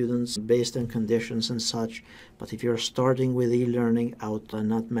for students based on conditions and such, but if you're starting with e-learning, I would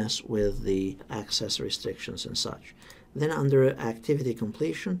not mess with the access restrictions and such. Then under activity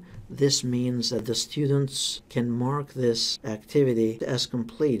completion, this means that the students can mark this activity as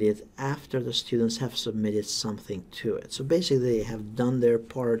completed after the students have submitted something to it. So basically they have done their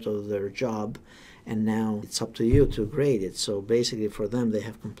part of their job, and now it's up to you to grade it. So basically for them, they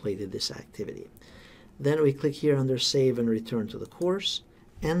have completed this activity. Then we click here under Save and Return to the course,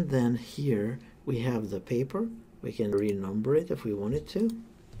 and then here we have the paper. We can renumber it if we wanted to.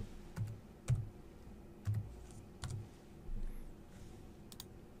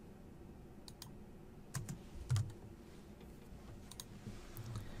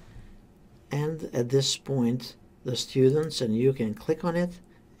 And at this point, the students and you can click on it,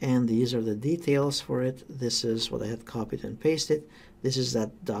 and these are the details for it. This is what I had copied and pasted. This is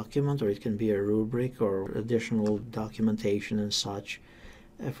that document, or it can be a rubric or additional documentation and such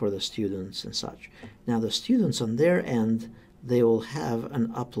for the students and such. Now the students on their end, they will have an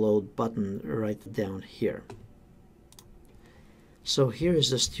upload button right down here. So here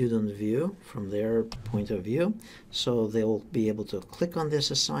is the student view from their point of view. So they will be able to click on this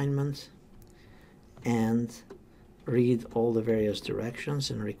assignment and read all the various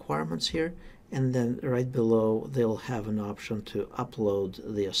directions and requirements here, and then right below they'll have an option to upload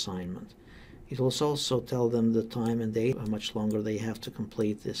the assignment. It will also tell them the time and date, how much longer they have to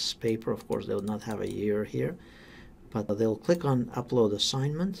complete this paper. Of course, they'll not have a year here, but they'll click on Upload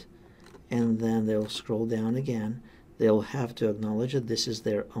Assignment, and then they'll scroll down again. They'll have to acknowledge that this is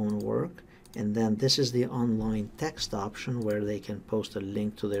their own work, and then this is the online text option where they can post a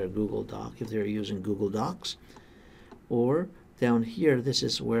link to their Google Doc if they're using Google Docs. Or down here, this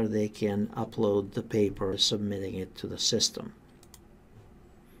is where they can upload the paper, submitting it to the system.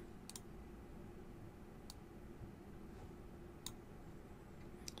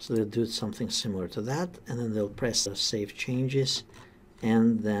 So they'll do something similar to that, and then they'll press the Save Changes,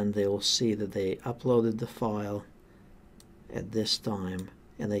 and then they will see that they uploaded the file at this time,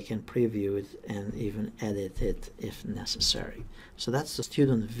 and they can preview it and even edit it if necessary. So that's the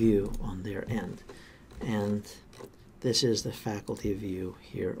student view on their end. And this is the faculty view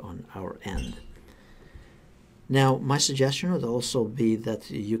here on our end. Now, my suggestion would also be that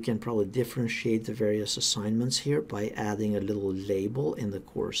you can probably differentiate the various assignments here by adding a little label in the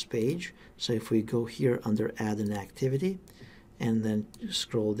course page. So if we go here under Add an Activity, and then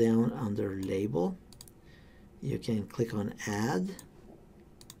scroll down under Label, you can click on Add,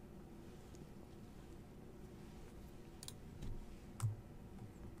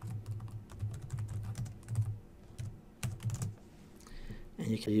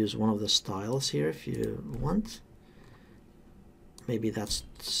 you can use one of the styles here if you want. Maybe that's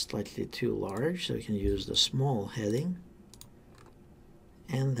slightly too large, so you can use the small heading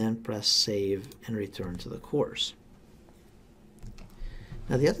and then press save and return to the course.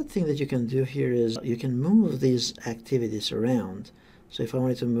 Now the other thing that you can do here is you can move these activities around. So if I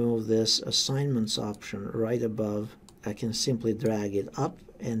wanted to move this assignments option right above, I can simply drag it up,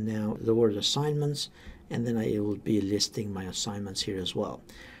 and now the word assignments, and then I will be listing my assignments here as well.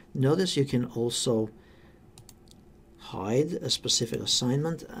 Notice you can also hide a specific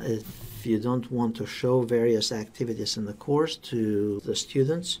assignment if you don't want to show various activities in the course to the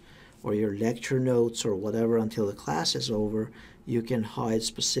students, or your lecture notes or whatever until the class is over. You can hide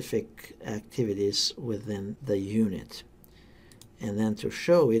specific activities within the unit. And then to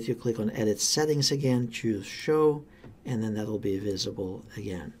show it, you click on Edit Settings again, choose Show, and then that will be visible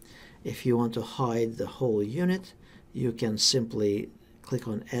again. If you want to hide the whole unit, you can simply click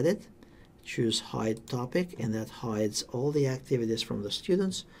on Edit, choose Hide Topic, and that hides all the activities from the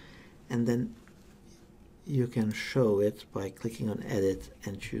students, and then you can show it by clicking on Edit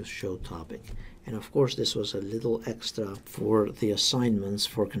and choose Show Topic. And of course this was a little extra for the assignments,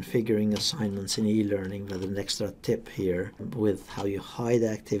 for configuring assignments in e-learning, with an extra tip here with how you hide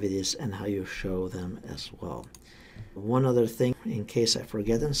activities and how you show them as well. One other thing, in case I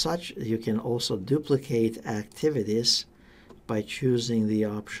forget and such, you can also duplicate activities by choosing the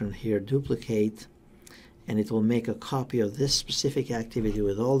option here, Duplicate, and it will make a copy of this specific activity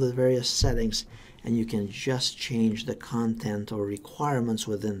with all the various settings, and you can just change the content or requirements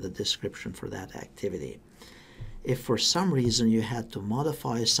within the description for that activity. If for some reason you had to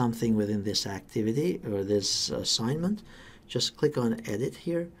modify something within this activity or this assignment, just click on Edit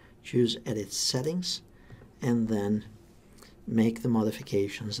here, choose Edit Settings, and then make the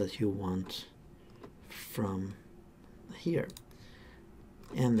modifications that you want from here.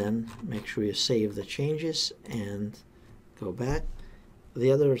 And then make sure you save the changes and go back. The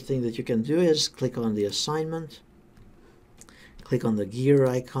other thing that you can do is click on the assignment, click on the gear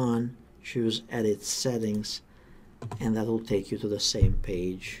icon, choose Edit Settings, and that will take you to the same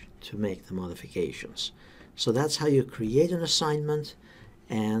page to make the modifications. So that's how you create an assignment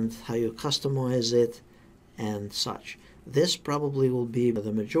and how you customize it and such. This probably will be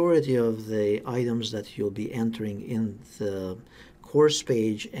the majority of the items that you'll be entering in the course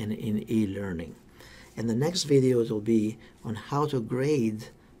page and in e-learning. In the next video, it will be on how to grade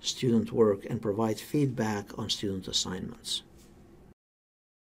student work and provide feedback on student assignments.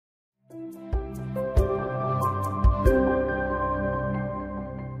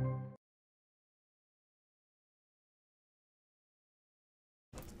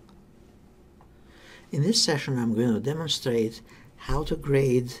 In this session, I'm going to demonstrate how to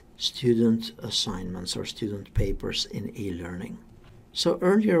grade student assignments or student papers in e-learning. So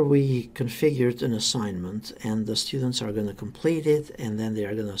earlier we configured an assignment, and the students are going to complete it, and then they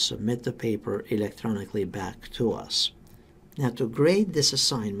are going to submit the paper electronically back to us. Now to grade this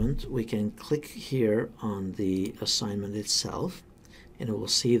assignment, we can click here on the assignment itself, and it will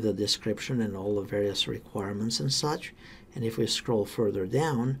see the description and all the various requirements and such. And if we scroll further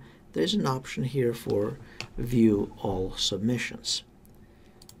down, there's an option here for View All Submissions.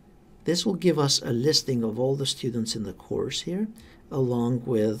 This will give us a listing of all the students in the course here, along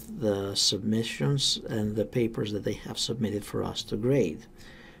with the submissions and the papers that they have submitted for us to grade.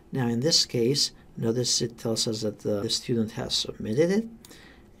 Now in this case, notice it tells us that the student has submitted it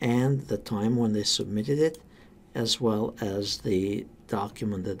and the time when they submitted it, as well as the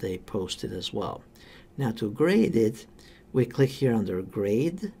document that they posted as well. Now to grade it, we click here under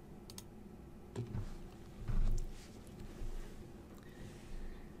Grade,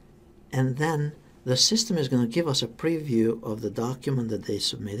 and then the system is going to give us a preview of the document that they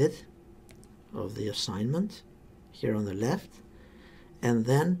submitted, of the assignment, here on the left. And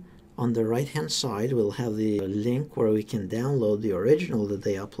then on the right hand side we'll have the link where we can download the original that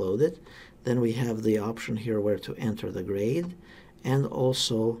they uploaded. Then we have the option here where to enter the grade, and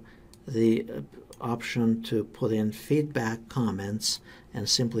also the option to put in feedback comments and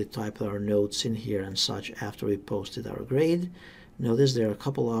simply type our notes in here and such after we posted our grade. Notice there are a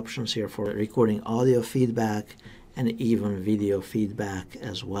couple options here for recording audio feedback and even video feedback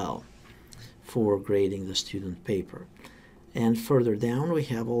as well for grading the student paper. And further down we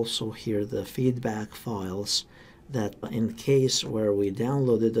have also here the feedback files that in case where we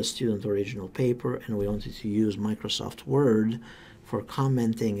downloaded the student original paper and we wanted to use Microsoft Word for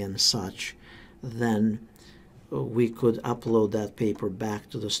commenting and such, then we could upload that paper back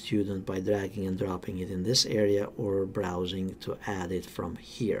to the student by dragging and dropping it in this area or browsing to add it from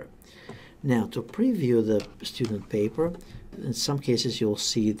here. Now to preview the student paper, In some cases you'll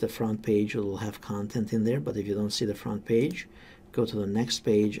see the front page will have content in there, but if you don't see the front page, go to the next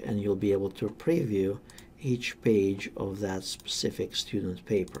page and you'll be able to preview each page of that specific student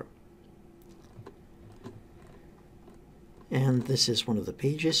paper. And this is one of the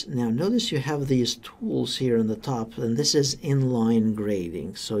pages. Now notice you have these tools here on the top, and this is inline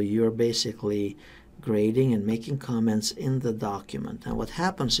grading. So you're basically grading and making comments in the document. Now what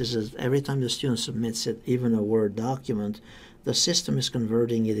happens is that every time the student submits it, even a Word document, the system is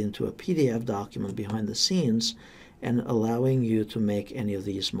converting it into a PDF document behind the scenes and allowing you to make any of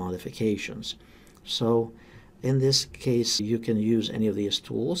these modifications. So in this case, you can use any of these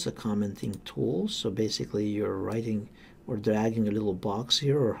tools, the commenting tools. So basically you're writing or dragging a little box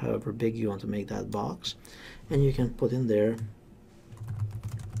here, or however big you want to make that box, and you can put in there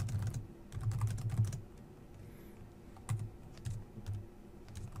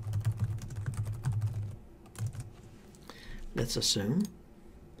let's assume,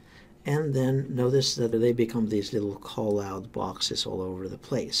 and then notice that they become these little call-out boxes all over the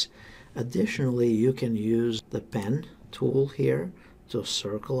place. Additionally, you can use the pen tool here to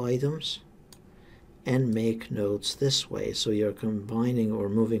circle items and make notes this way. So you're combining or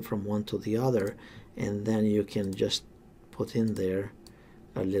moving from one to the other, and then you can just put in there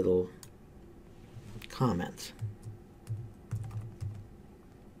a little comment.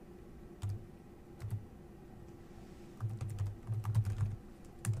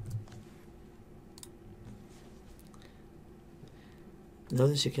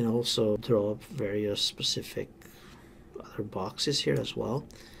 Notice you can also draw up various specific other boxes here as well,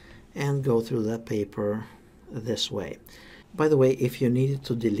 and go through that paper this way. By the way, if you needed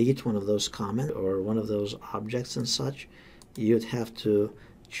to delete one of those comments or one of those objects and such, you'd have to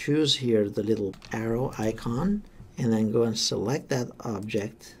choose here the little arrow icon and then go and select that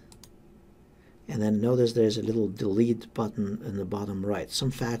object, and then notice there's a little delete button in the bottom right. Some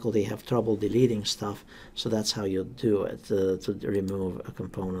faculty have trouble deleting stuff, so that's how you do it, to remove a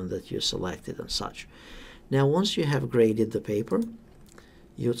component that you selected and such. Now once you have graded the paper,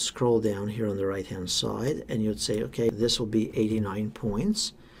 you'd scroll down here on the right hand side and you'd say, okay, this will be 89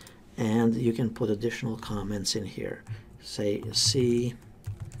 points, and you can put additional comments in here. Say C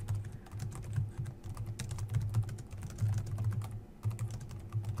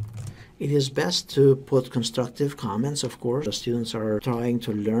It is best to put constructive comments, of course. The students are trying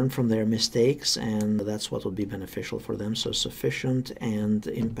to learn from their mistakes, and that's what will be beneficial for them. So sufficient and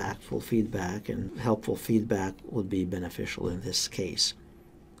impactful feedback and helpful feedback would be beneficial in this case.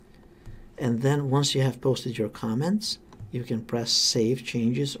 And then once you have posted your comments, you can press Save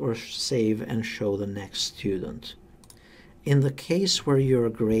Changes or Save and Show the next student. In the case where you're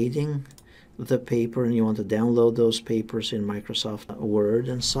grading the paper and you want to download those papers in Microsoft Word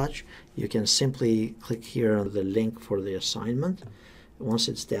and such, you can simply click here on the link for the assignment. Once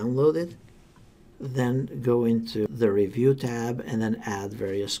it's downloaded, then go into the Review tab and then add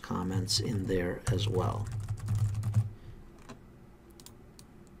various comments in there as well.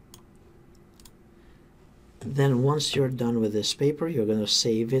 Then once you're done with this paper, you're going to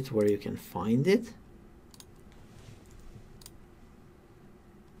save it where you can find it.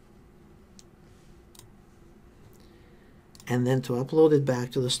 And then to upload it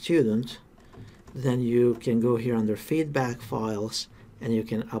back to the student, then you can go here under Feedback Files, and you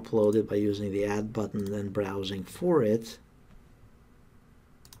can upload it by using the Add button and browsing for it.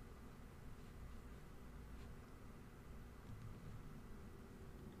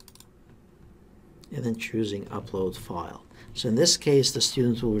 And then choosing Upload File. So in this case, the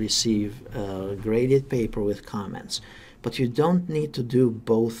student will receive a graded paper with comments. But you don't need to do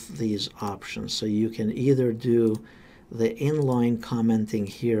both these options. So you can either do the inline commenting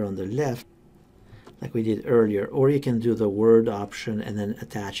here on the left, like we did earlier, or you can do the Word option and then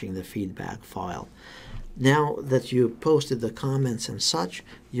attaching the feedback file. Now that you posted the comments and such,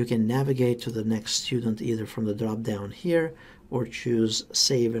 you can navigate to the next student either from the drop down here or choose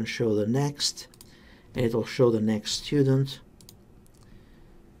Save and Show the Next, and it'll show the next student.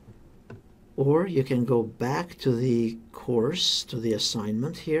 Or you can go back to the course, to the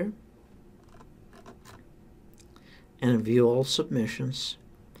assignment here, and view all submissions,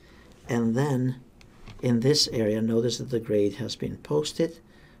 and then in this area notice that the grade has been posted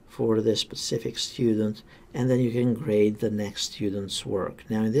for this specific student, and then you can grade the next student's work.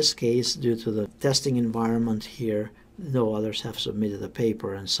 Now in this case, due to the testing environment here, no others have submitted a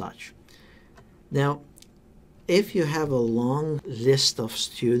paper and such. Now if you have a long list of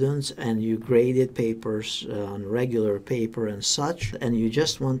students and you graded papers on regular paper and such, and you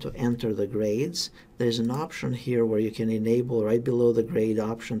just want to enter the grades, there's an option here where you can enable right below the grade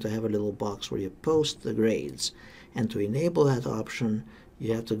option to have a little box where you post the grades. And to enable that option,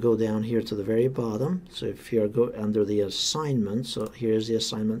 you have to go down here to the very bottom. So if you're under the assignment, so here's the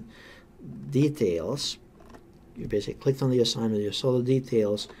assignment details. You basically clicked on the assignment, you saw the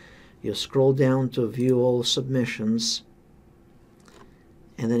details, you scroll down to view all submissions,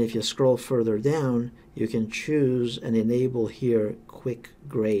 and then if you scroll further down, you can choose and enable here quick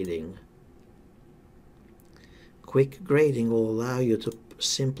grading. Quick grading will allow you to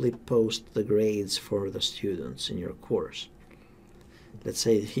simply post the grades for the students in your course. Let's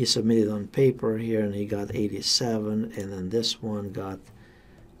say he submitted on paper here and he got 87, and then this one got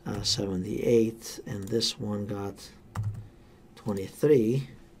 78, and this one got 23.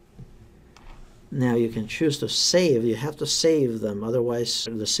 Now you can choose to save. You have to save them, otherwise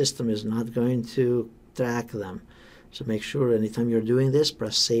the system is not going to track them. So make sure anytime you're doing this,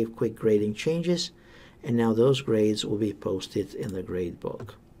 press Save Quick Grading Changes, and now those grades will be posted in the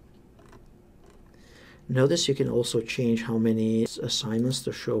gradebook. Notice you can also change how many assignments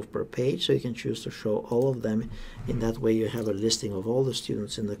to show per page, so you can choose to show all of them. In that way you have a listing of all the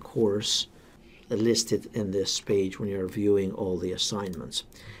students in the course listed in this page when you're viewing all the assignments.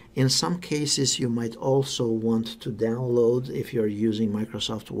 In some cases you might also want to download, if you're using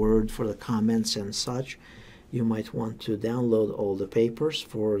Microsoft Word for the comments and such, you might want to download all the papers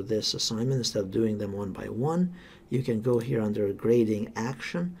for this assignment instead of doing them one by one. You can go here under Grading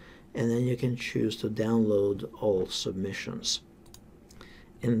Action, and then you can choose to download all submissions.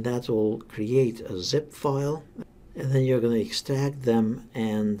 And that will create a zip file, and then you're going to extract them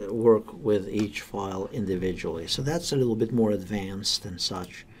and work with each file individually. So that's a little bit more advanced and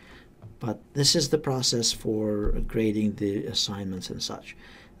such. But this is the process for grading the assignments and such.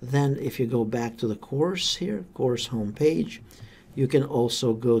 Then if you go back to the course here, course homepage, you can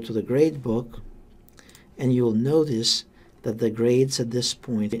also go to the gradebook, and you'll notice that the grades at this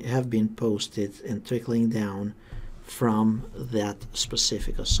point have been posted and trickling down from that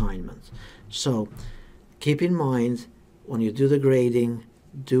specific assignment. So keep in mind, when you do the grading,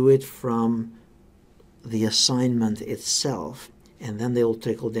 do it from the assignment itself, and then they will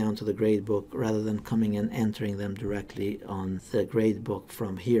trickle down to the gradebook rather than coming and entering them directly on the gradebook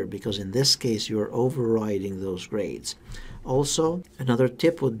from here, because in this case you're overriding those grades. Also, another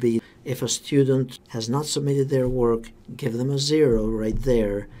tip would be, if a student has not submitted their work, give them a 0 right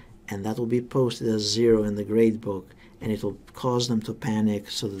there, and that will be posted as 0 in the gradebook, and it will cause them to panic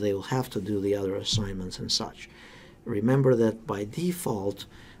so that they will have to do the other assignments and such. Remember that by default,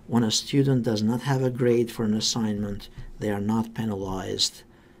 when a student does not have a grade for an assignment, they are not penalized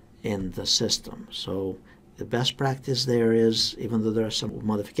in the system. So the best practice there is, even though there are some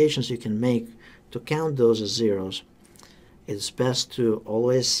modifications you can make to count those as zeros, it's best to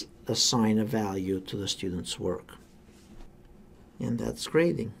always assign a value to the student's work. And that's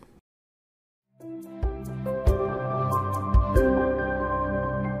grading.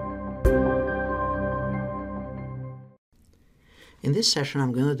 In this session,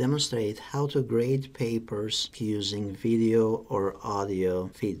 I'm going to demonstrate how to grade papers using video or audio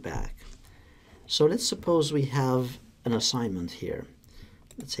feedback. So let's suppose we have an assignment here.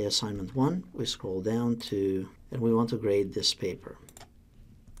 Let's say assignment 1. We scroll down to, and we want to grade this paper.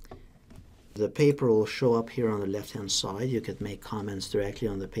 The paper will show up here on the left-hand side. You could make comments directly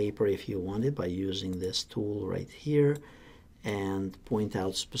on the paper if you wanted by using this tool right here, and point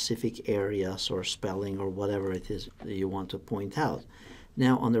out specific areas or spelling or whatever it is that you want to point out.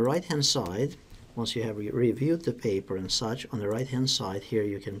 Now on the right hand side, once you have reviewed the paper and such, on the right hand side here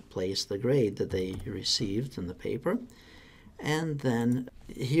you can place the grade that they received in the paper, and then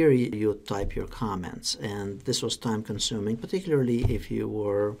here you type your comments. And this was time consuming, particularly if you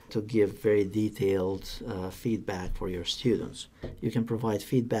were to give very detailed feedback for your students. You can provide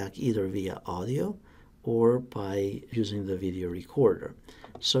feedback either via audio or by using the video recorder.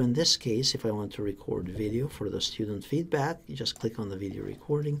 So in this case, if I want to record video for the student feedback, you just click on the video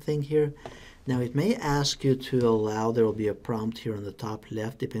recording thing here. Now it may ask you to allow, there will be a prompt here on the top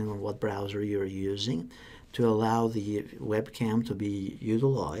left, depending on what browser you're using, to allow the webcam to be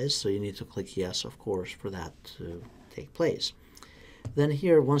utilized. So you need to click yes, of course, for that to take place. Then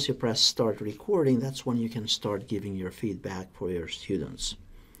here, once you press start recording, that's when you can start giving your feedback for your students.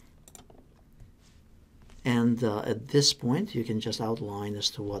 And at this point, you can just outline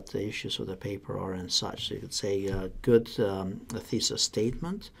as to what the issues of the paper are and such. So you could say a good thesis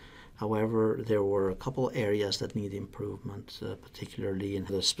statement. However, there were a couple areas that need improvement, particularly in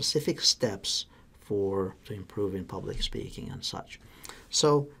the specific steps to improve in public speaking and such.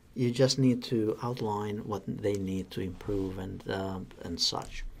 So you just need to outline what they need to improve and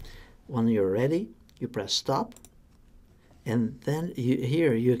such. When you're ready, you press stop. And then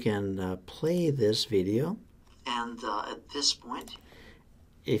here you can play this video, And at this point,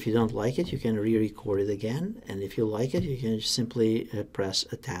 if you don't like it, you can re-record it again. And if you like it, you can simply press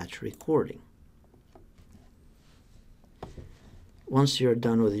Attach Recording. Once you're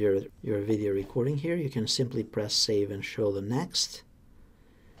done with your video recording here, you can simply press Save and show the next.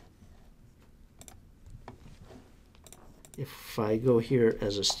 If I go here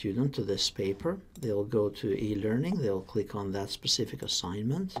as a student to this paper, they'll go to e-learning, they'll click on that specific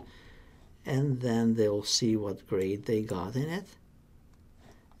assignment, and then they'll see what grade they got in it.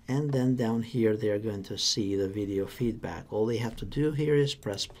 And then down here they're going to see the video feedback. All they have to do here is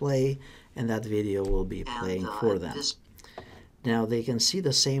press play, and that video will be playing for them. Now they can see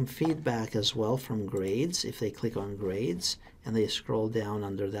the same feedback as well from grades. If they click on grades and they scroll down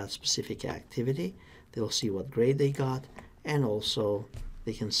under that specific activity, they'll see what grade they got, and also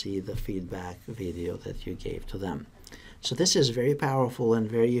they can see the feedback video that you gave to them. So this is very powerful and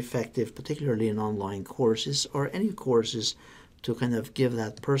very effective, particularly in online courses or any courses, to kind of give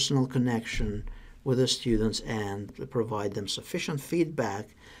that personal connection with the students and provide them sufficient feedback,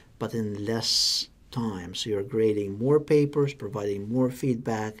 but in less time. So you're grading more papers, providing more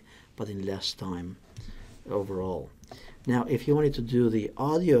feedback, but in less time overall. Now, if you wanted to do the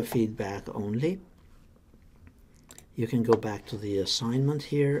audio feedback only, you can go back to the assignment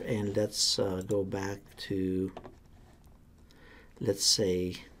here, and let's go back to, let's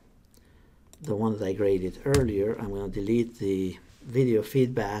say, the one that I graded earlier. I'm going to delete the video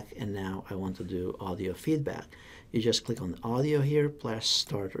feedback, and now I want to do audio feedback. You just click on audio here, press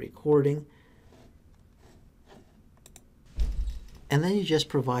Start Recording, and then you just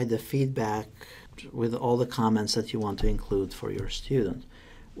provide the feedback with all the comments that you want to include for your student.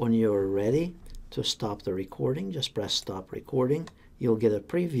 When you're ready to stop the recording, just press Stop Recording. You'll get a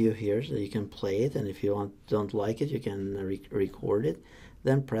preview here so you can play it, and if you don't like it, you can record it.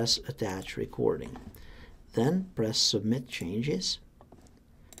 Then press Attach Recording. Then press Submit Changes.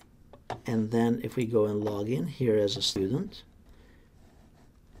 And then if we go and log in here as a student,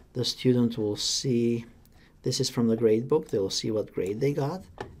 the student will see, this is from the Gradebook, they'll see what grade they got,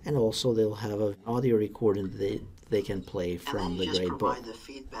 and also they'll have an audio recording that they can play from the Gradebook. Provide the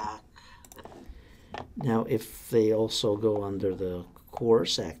feedback. Now if they also go under the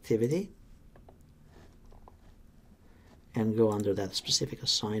course activity and go under that specific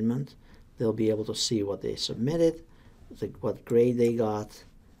assignment, they'll be able to see what they submitted, what grade they got,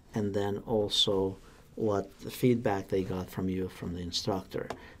 and then also what the feedback they got from you, from the instructor.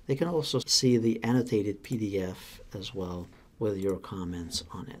 They can also see the annotated PDF as well with your comments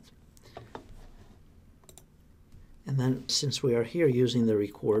on it. And then since we are here using the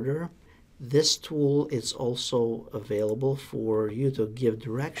recorder, this tool is also available for you to give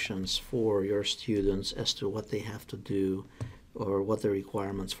directions for your students as to what they have to do or what the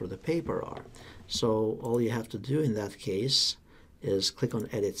requirements for the paper are. So all you have to do in that case is click on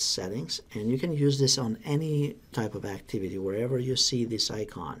Edit Settings, and you can use this on any type of activity, wherever you see this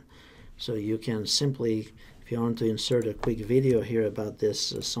icon. So you can simply, if you want to insert a quick video here about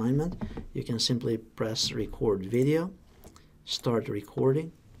this assignment, you can simply press Record Video, start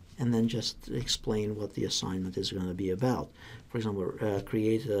recording, and then just explain what the assignment is going to be about. For example,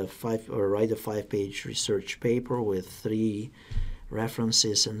 write a 5-page research paper with 3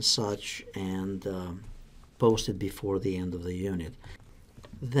 references and such, and post it before the end of the unit.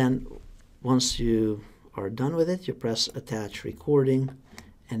 Then once you are done with it, you press Attach Recording,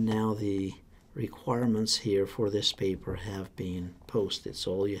 and now the requirements here for this paper have been posted.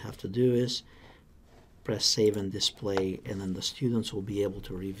 So all you have to do is press Save and Display, and then the students will be able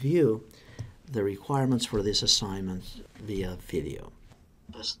to review the requirements for this assignment via video.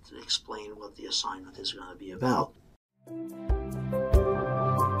 Just explain what the assignment is going to be about.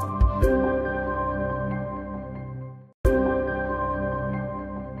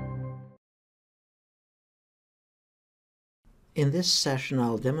 In this session,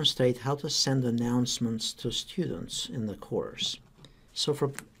 I'll demonstrate how to send announcements to students in the course. So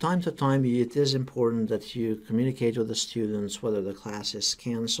from time to time, it is important that you communicate with the students whether the class is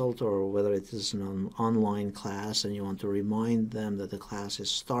canceled or whether it is an online class and you want to remind them that the class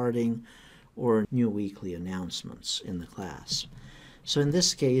is starting, or new weekly announcements in the class. So in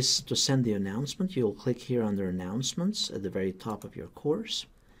this case, to send the announcement, you'll click here under Announcements at the very top of your course,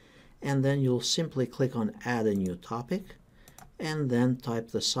 and then you'll simply click on Add a New Topic, and then type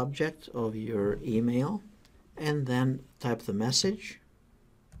the subject of your email, and then type the message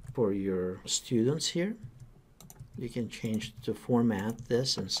for your students here. You can change to format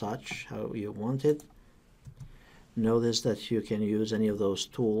this and such, how you want it. Notice that you can use any of those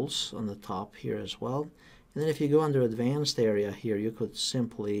tools on the top here as well. And then if you go under advanced area here, you could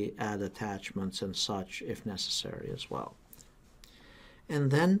simply add attachments and such if necessary as well.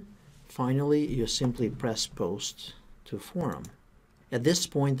 And then finally, you simply press post to forum. At this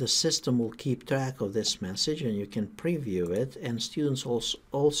point, the system will keep track of this message and you can preview it, and students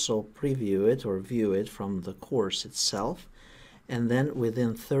also preview it or view it from the course itself. And then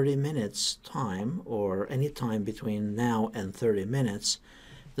within 30 minutes time, or any time between now and 30 minutes,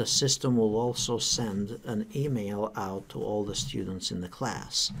 the system will also send an email out to all the students in the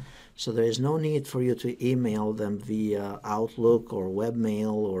class. So there is no need for you to email them via Outlook or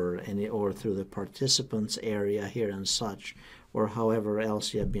webmail or through the participants area here and such, or however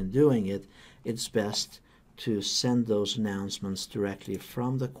else you have been doing it. It's best to send those announcements directly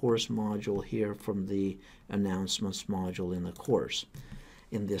from the course module here, from the announcements module in the course.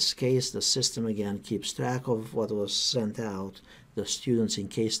 In this case, the system again keeps track of what was sent out. The students, in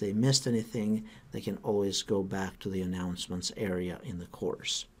case they missed anything, they can always go back to the announcements area in the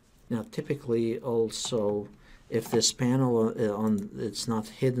course. Now, typically also, if this panel it's not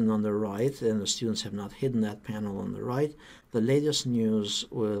hidden on the right, and the students have not hidden that panel on the right, the latest news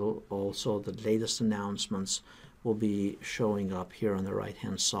will also, the latest announcements will be showing up here on the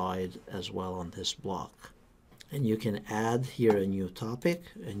right-hand side as well on this block. And you can add here a new topic,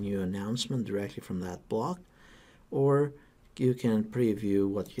 a new announcement directly from that block, or you can preview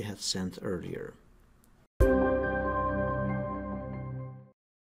what you had sent earlier.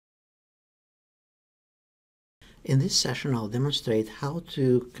 In this session, I'll demonstrate how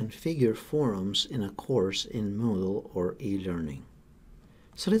to configure forums in a course in Moodle or e-learning.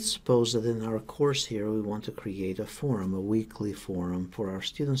 So let's suppose that in our course here we want to create a forum, a weekly forum for our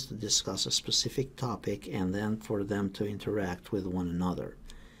students to discuss a specific topic and then for them to interact with one another.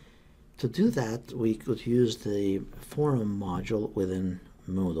 To do that, we could use the forum module within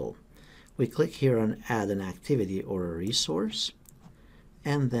Moodle. We click here on Add an Activity or a Resource,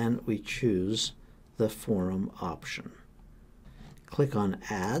 and then we choose the forum option. Click on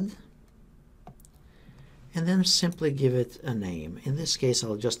Add, and then simply give it a name. In this case,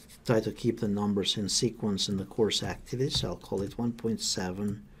 I'll just try to keep the numbers in sequence in the course activity, so I'll call it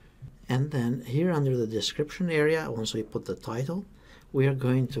 1.7. And then here under the description area, once we put the title, we are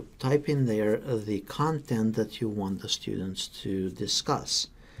going to type in there the content that you want the students to discuss.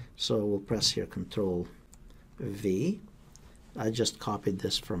 So we'll press here Control V. I just copied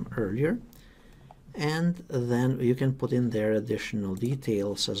this from earlier. And then you can put in there additional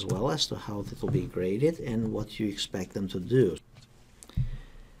details as well as to how it will be graded and what you expect them to do.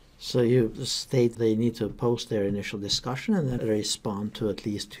 So you state they need to post their initial discussion and then respond to at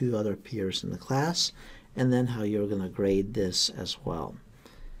least 2 other peers in the class, and then how you're going to grade this as well.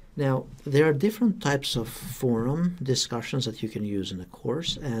 Now, there are different types of forum discussions that you can use in a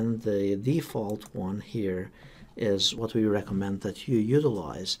course, and the default one here is what we recommend that you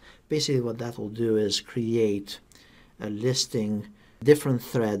utilize. Basically what that will do is create a listing, different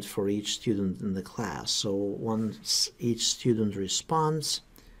thread for each student in the class. So once each student responds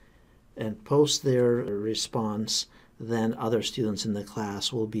and posts their response, then other students in the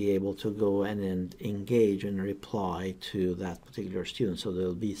class will be able to go and engage and reply to that particular student. So there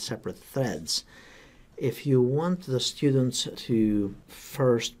will be separate threads. If you want the students to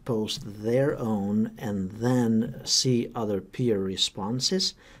first post their own and then see other peer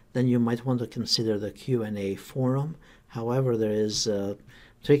responses, then you might want to consider the Q&A forum. However, there is a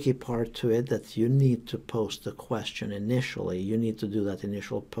tricky part to it that you need to post the question initially. You need to do that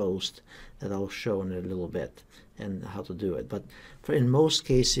initial post that I'll show in a little bit and how to do it. But in most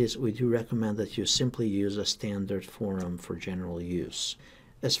cases, we do recommend that you simply use a standard forum for general use.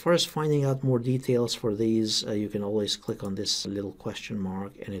 As far as finding out more details for these, you can always click on this little question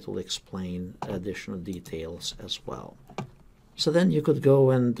mark and it will explain additional details as well. So then you could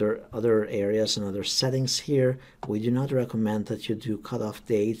go under other areas and other settings here. We do not recommend that you do cutoff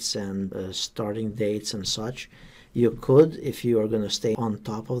dates and starting dates and such. You could if you are going to stay on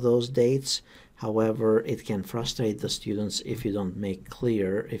top of those dates. However, it can frustrate the students if you don't make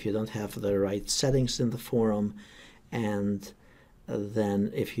clear, if you don't have the right settings in the forum, and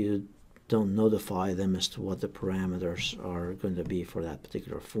then if you don't notify them as to what the parameters are going to be for that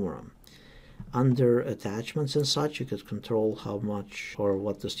particular forum. Under attachments and such, you could control how much or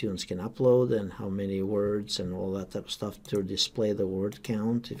what the students can upload and how many words and all that type of stuff to display the word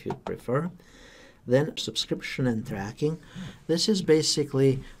count if you prefer. Then subscription and tracking. This is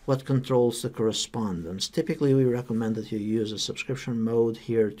basically what controls the correspondence. Typically, we recommend that you use a subscription mode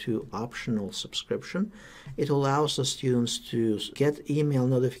here to optional subscription. It allows the students to get email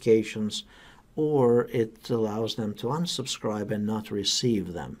notifications or it allows them to unsubscribe and not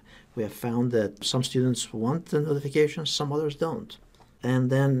receive them. We have found that some students want the notifications, some others don't. And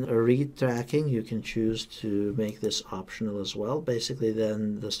then read tracking, you can choose to make this optional as well. Basically,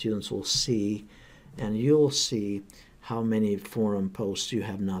 then the students will see, and you'll see how many forum posts you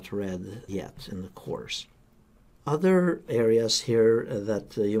have not read yet in the course. Other areas here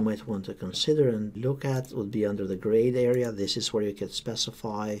that you might want to consider and look at would be under the grade area. This is where you can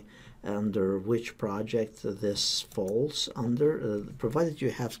specify under which project this falls under, provided you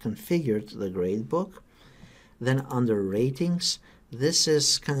have configured the gradebook. Then under ratings, this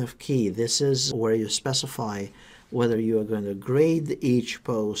is kind of key. This is where you specify whether you are going to grade each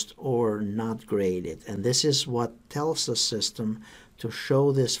post or not grade it. And this is what tells the system to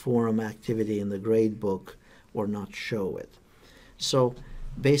show this forum activity in the gradebook or not show it. So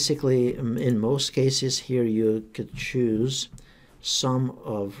basically, in most cases here, you could choose sum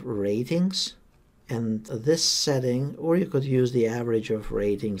of ratings and this setting, or you could use the average of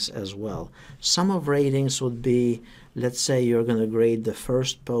ratings as well. Sum of ratings would be, let's say you're going to grade the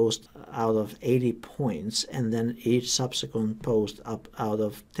first post out of 80 points and then each subsequent post up out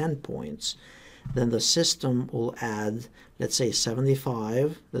of 10 points. Then the system will add, let's say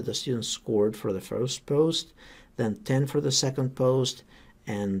 75 that the student scored for the first post, then 10 for the second post,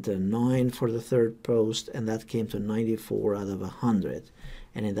 and 9 for the third post, and that came to 94 out of 100.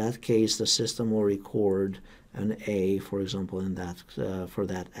 And in that case, the system will record an A, for example, in that for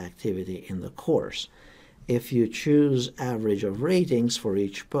that activity in the course. If you choose average of ratings for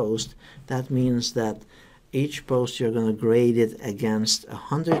each post, that means that each post you're going to grade it against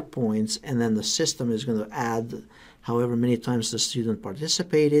 100 points, and then the system is going to add however many times the student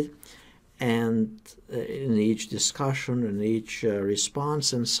participated, and in each discussion, in each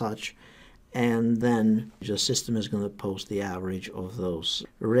response and such, and then the system is going to post the average of those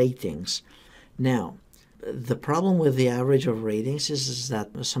ratings. Now, the problem with the average of ratings is that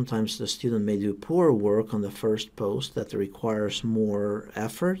sometimes the student may do poor work on the first post that requires more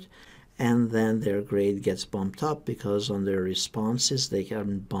effort, and then their grade gets bumped up because on their responses they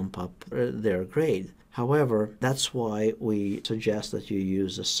can bump up their grade. However, that's why we suggest that you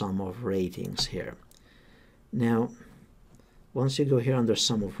use the sum of ratings here. Now, once you go here under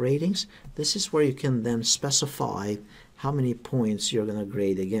sum of ratings, this is where you can then specify how many points you're going to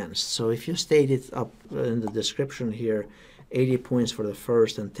grade against. So if you state it up in the description here, 80 points for the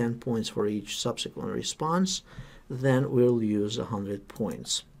first and 10 points for each subsequent response, then we'll use 100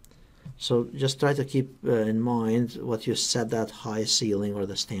 points. So just try to keep in mind what you set that high ceiling or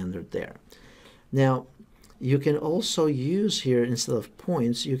the standard there. Now, you can also use here, instead of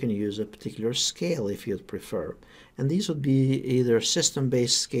points, you can use a particular scale if you'd prefer. And these would be either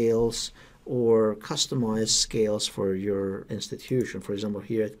system-based scales or customized scales for your institution. For example,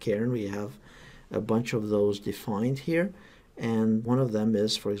 here at Cairn, we have a bunch of those defined here. And one of them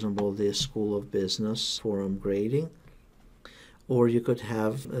is, for example, the School of Business forum grading. Or you could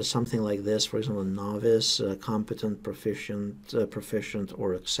have something like this, for example, novice, competent, proficient,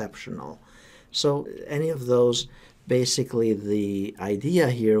 or exceptional. So any of those, basically the idea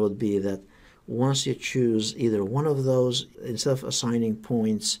here would be that once you choose either one of those, instead of assigning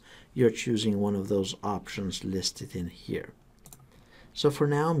points, you're choosing one of those options listed in here. So for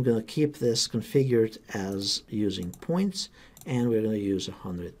now, I'm going to keep this configured as using points, and we're going to use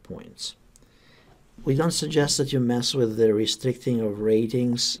 100 points. We don't suggest that you mess with the restricting of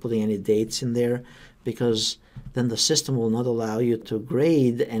ratings, putting any dates in there, because then the system will not allow you to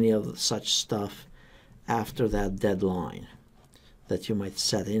grade any of such stuff after that deadline that you might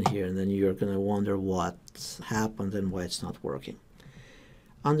set in here, and then you're going to wonder what happened and why it's not working.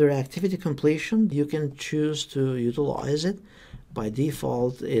 Under activity completion, you can choose to utilize it. By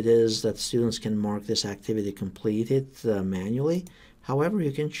default, it is that students can mark this activity completed manually. However,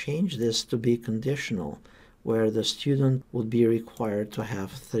 you can change this to be conditional, where the student would be required to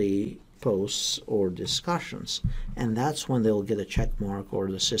have 3 posts or discussions, and that's when they'll get a check mark or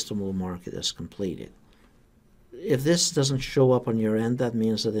the system will mark it as completed. If this doesn't show up on your end, that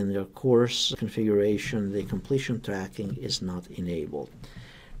means that in your course configuration, the completion tracking is not enabled.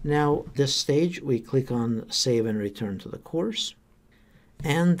 Now, this stage, we click on Save and Return to the course,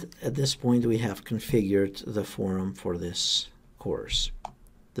 and at this point, we have configured the forum for this course.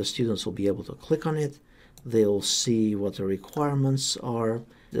 The students will be able to click on it. They'll see what the requirements are,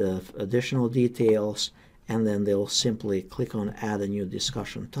 the additional details, and then they'll simply click on Add a new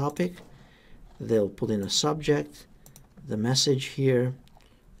discussion topic. They'll put in a subject, the message here,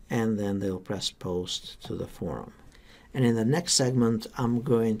 and then they'll press Post to the forum. And in the next segment, I'm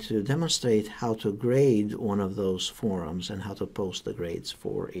going to demonstrate how to grade one of those forums and how to post the grades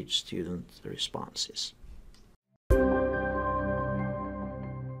for each student responses.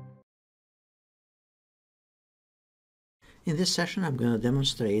 In this session, I'm going to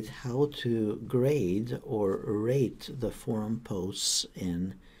demonstrate how to grade or rate the forum posts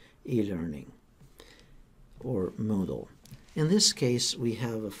in e-learning or Moodle. In this case, we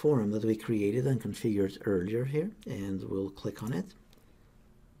have a forum that we created and configured earlier here, and we'll click on it.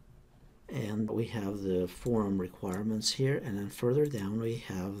 And we have the forum requirements here, and then further down we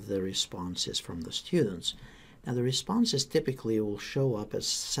have the responses from the students. Now the responses typically will show up as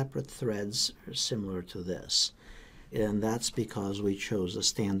separate threads similar to this. And that's because we chose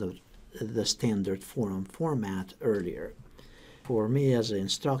the standard forum format earlier. For me as an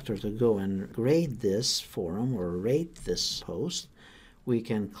instructor to go and grade this forum or rate this post, we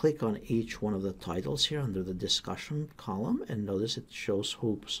can click on each one of the titles here under the discussion column, and notice it shows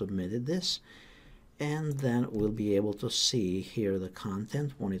who submitted this. And then we'll be able to see here the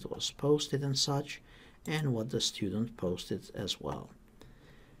content when it was posted and such, and what the student posted as well.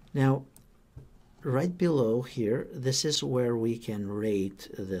 Now, right below here, this is where we can rate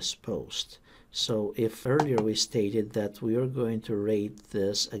this post. So if earlier we stated that we are going to rate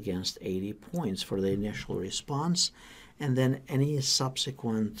this against 80 points for the initial response, and then any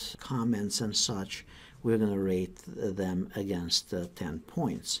subsequent comments and such, we're going to rate them against 10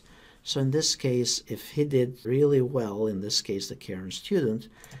 points. So in this case, if he did really well, in this case the Karen student,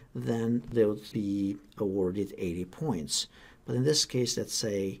 then they would be awarded 80 points. But in this case, let's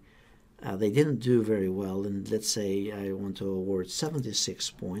say they didn't do very well, and let's say I want to award 76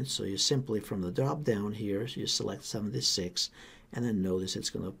 points. So you simply, from the drop down here, you select 76, and then notice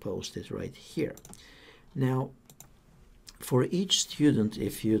it's going to post it right here. Now, for each student,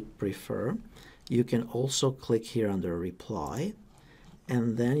 if you prefer, you can also click here under reply,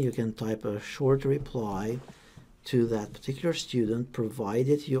 and then you can type a short reply to that particular student,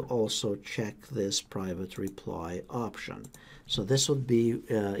 provided you also check this private reply option. So this would be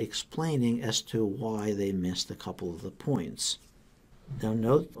explaining as to why they missed a couple of the points. Now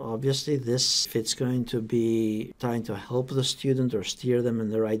note, obviously this, if it's going to be trying to help the student or steer them in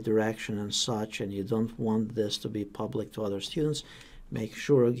the right direction and such, and you don't want this to be public to other students, make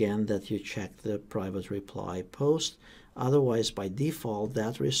sure again that you check the private reply post. Otherwise, by default,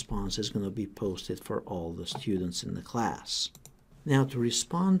 that response is going to be posted for all the students in the class. Now, to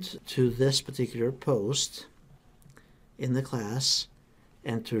respond to this particular post in the class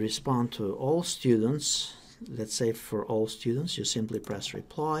and to respond to all students, let's say for all students, you simply press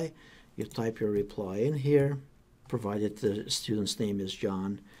reply, you type your reply in here, provided the student's name is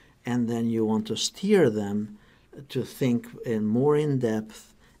John, and then you want to steer them to think more in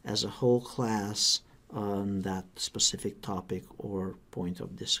depth as a whole class on that specific topic or point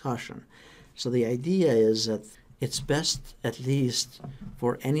of discussion. So the idea is that it's best, at least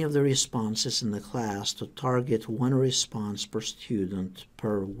for any of the responses in the class, to target one response per student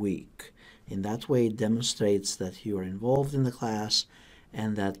per week. In that way, it demonstrates that you are involved in the class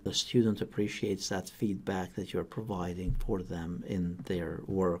and that the student appreciates that feedback that you're providing for them in their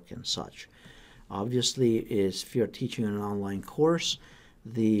work and such. Obviously, if you're teaching an online course,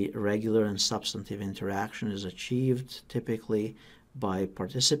 the regular and substantive interaction is achieved typically by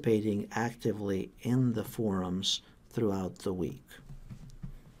participating actively in the forums throughout the week.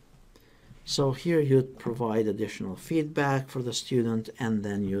 So here you'd provide additional feedback for the student, and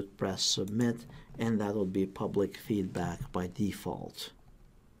then you'd press submit, and that will be public feedback by default.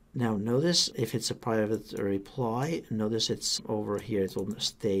 Now notice if it's a private reply, notice it's over here, it will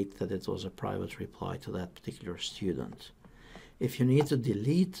state that it was a private reply to that particular student. If you need to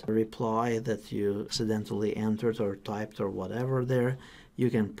delete a reply that you accidentally entered or typed or whatever there,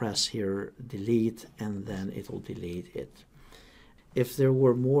 you can press here delete, and then it will delete it. If there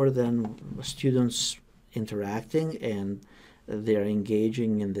were more than students interacting and they're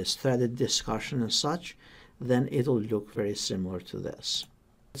engaging in this threaded discussion and such, then it'll look very similar to this.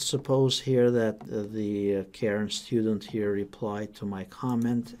 Suppose here that the Karen student here replied to my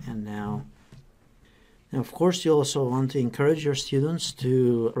comment, and now of course, you also want to encourage your students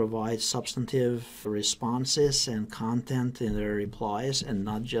to provide substantive responses and content in their replies, and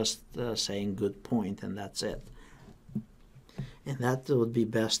not just saying good point and that's it. And that would be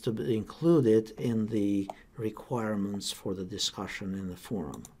best to be included in the requirements for the discussion in the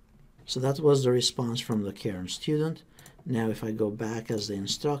forum. So that was the response from the Karen student. Now if I go back as the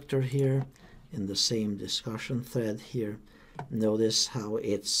instructor here in the same discussion thread here, notice how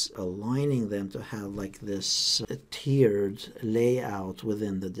it's aligning them to have like this tiered layout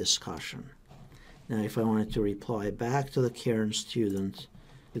within the discussion. Now, if I wanted to reply back to the current student,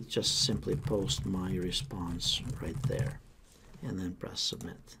 it just simply post my response right there and then press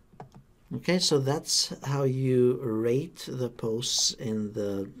submit. Okay, so that's how you rate the posts in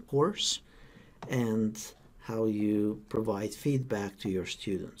the course and how you provide feedback to your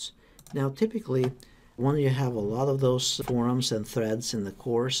students. Now, typically, when you have a lot of those forums and threads in the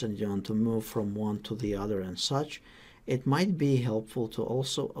course and you want to move from one to the other and such, it might be helpful to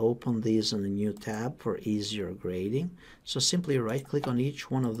also open these in a new tab for easier grading. So simply right-click on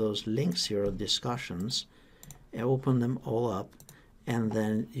each one of those links here or discussions, and open them all up, and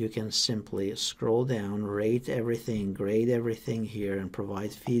then you can simply scroll down, rate everything, grade everything here, and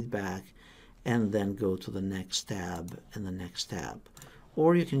provide feedback, and then go to the next tab and the next tab.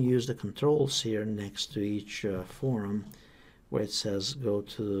 Or you can use the controls here next to each forum where it says go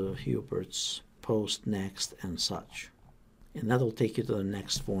to Hubert's post next and such. And that'll take you to the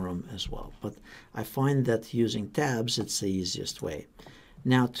next forum as well. But I find that using tabs, it's the easiest way.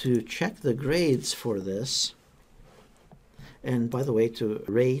 Now, to check the grades for this, and by the way, to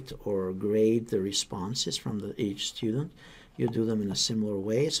rate or grade the responses from each student, you do them in a similar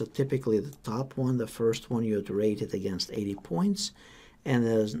way. So typically the top one, the first one, you would rate it against 80 points. And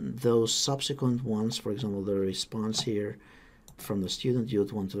those subsequent ones, for example, the response here from the student, you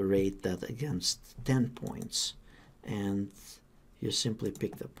would want to rate that against 10 points. And you simply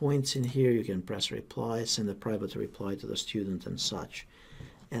pick the points in here. You can press reply, send a private reply to the student and such.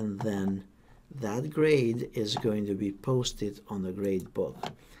 And then that grade is going to be posted on the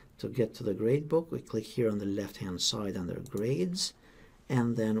Gradebook. To get to the Gradebook, we click here on the left-hand side under Grades,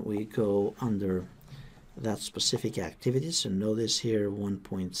 and then we go under that specific activity. So notice here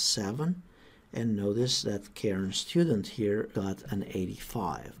 1.7, and notice that Karen's student here got an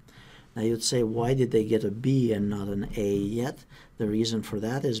 85. Now you'd say, why did they get a B and not an A yet? The reason for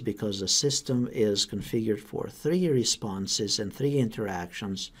that is because the system is configured for 3 responses and 3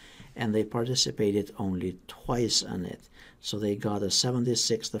 interactions, and they participated only twice on it. So they got a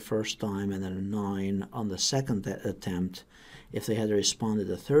 76 the first time and then a 9 on the second attempt. If they had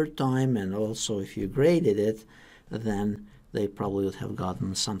responded a third time, and also if you graded it, then they probably would have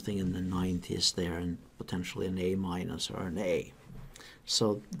gotten something in the 90s there and potentially an A minus or an A.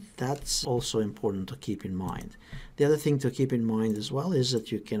 So that's also important to keep in mind. The other thing to keep in mind as well is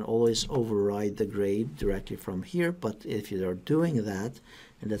that you can always override the grade directly from here, but if you are doing that,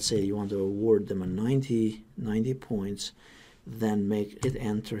 and let's say you want to award them a 90 points, then hit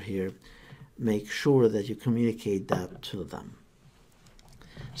enter here. Make sure that you communicate that to them.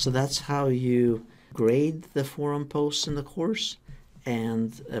 So that's how you grade the forum posts in the course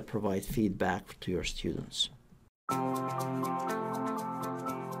and provide feedback to your students.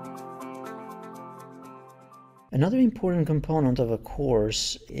 Another important component of a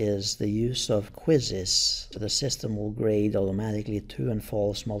course is the use of quizzes. The system will grade automatically true and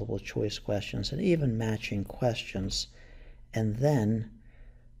false multiple choice questions and even matching questions. And then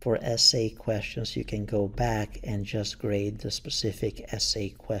for essay questions, you can go back and just grade the specific essay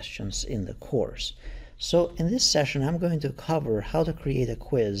questions in the course. So in this session, I'm going to cover how to create a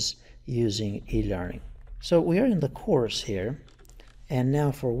quiz using e-learning. So we are in the course here. And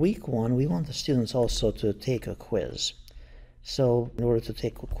now for week 1, we want the students also to take a quiz. So in order to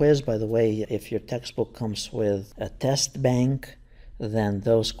take a quiz, by the way, if your textbook comes with a test bank, then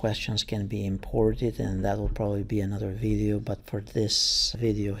those questions can be imported, and that will probably be another video. But for this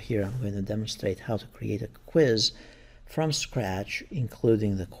video here, I'm going to demonstrate how to create a quiz from scratch,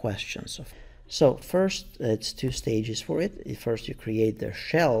 including the questions. So first, it's 2 stages for it. First, you create the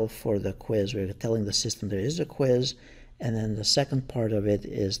shell for the quiz. We're telling the system there is a quiz. And then the second part of it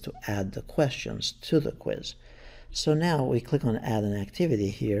is to add the questions to the quiz. So now we click on Add an Activity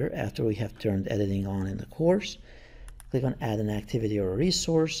here after we have turned editing on in the course. Click on Add an Activity or a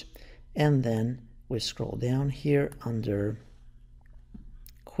Resource, and then we scroll down here under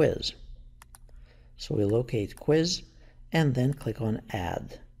Quiz. So we locate Quiz and then click on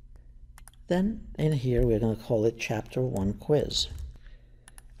Add. Then in here we're going to call it Chapter 1 Quiz.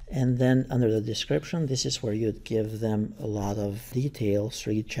 And then under the description, this is where you'd give them a lot of details.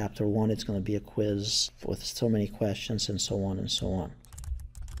 Read Chapter 1, it's going to be a quiz with so many questions and so on and so on.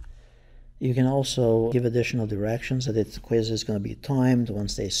 You can also give additional directions that the quiz is going to be timed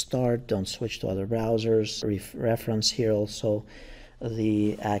once they start. Don't switch to other browsers. Reference here also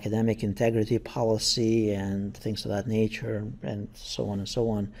the academic integrity policy and things of that nature and so on and so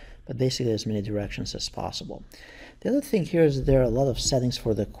on. But basically as many directions as possible. The other thing here is that there are a lot of settings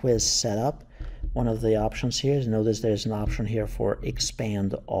for the quiz setup. One of the options here is, notice there's an option here for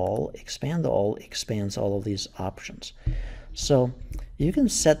expand all. Expand all expands all of these options. So you can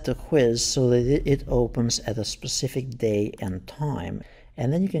set the quiz so that it opens at a specific day and time.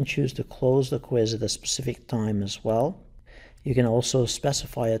 And then you can choose to close the quiz at a specific time as well. You can also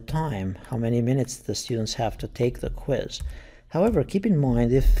specify a time, how many minutes the students have to take the quiz. However, keep in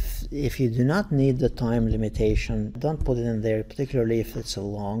mind, if you do not need the time limitation, don't put it in there, particularly if it's a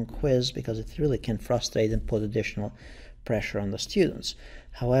long quiz, because it really can frustrate and put additional pressure on the students.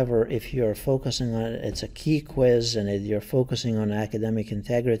 However, if you're focusing on it's a key quiz and you're focusing on academic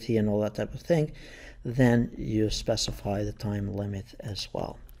integrity and all that type of thing, then you specify the time limit as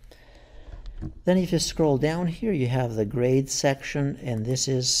well. Then if you scroll down here, you have the grade section, and this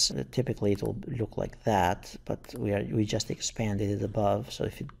is typically it will look like that, but we just expanded it above, so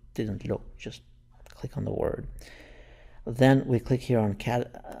if it didn't look, just click on the word. Then we click here on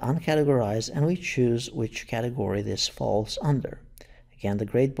categorize, and we choose which category this falls under. Again, the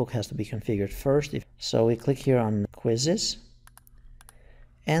gradebook has to be configured first, so we click here on quizzes,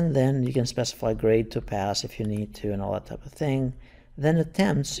 and then you can specify grade to pass if you need to and all that type of thing. Then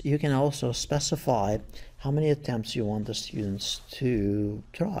attempts, you can also specify how many attempts you want the students to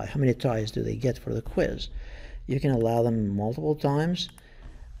try. How many tries do they get for the quiz? You can allow them multiple times.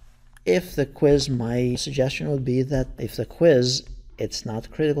 If the quiz, my suggestion would be that if the quiz, it's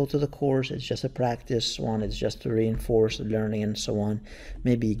not critical to the course, it's just a practice one, it's just to reinforce the learning and so on,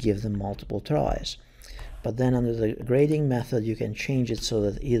 maybe give them multiple tries. But then under the grading method, you can change it so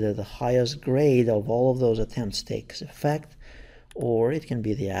that either the highest grade of all of those attempts takes effect, or it can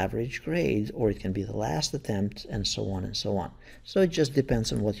be the average grade, or it can be the last attempt, and so on and so on. So it just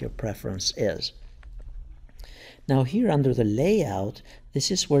depends on what your preference is. Now here under the layout,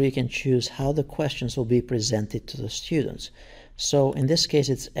 this is where you can choose how the questions will be presented to the students. So in this case,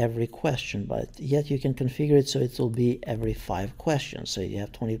 it's every question, but yet you can configure it so it will be every 5 questions. So you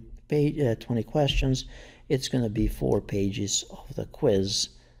have 20 questions, it's going to be 4 pages of the quiz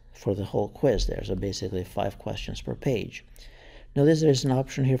for the whole quiz there. So basically 5 questions per page. Notice there's an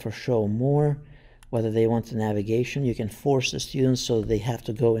option here for show more, whether they want the navigation. You can force the students so they have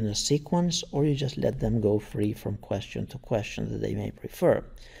to go in a sequence, or you just let them go free from question to question that they may prefer.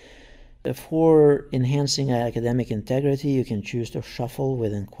 For enhancing academic integrity, you can choose to shuffle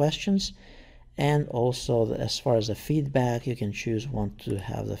within questions, and also as far as the feedback, you can choose to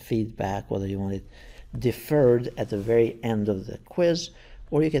have the feedback, whether you want it deferred at the very end of the quiz,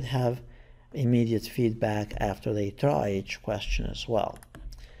 or you could have immediate feedback after they try each question as well.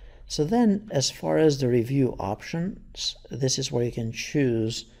 So then as far as the review options, this is where you can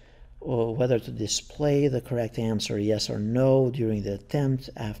choose whether to display the correct answer yes or no during the attempt,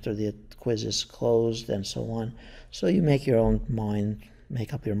 after the quiz is closed, and so on. So you make your own mind,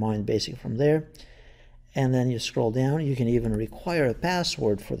 make up your mind basically from there. And then you scroll down, you can even require a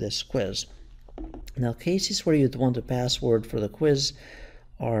password for this quiz. Now cases where you'd want a password for the quiz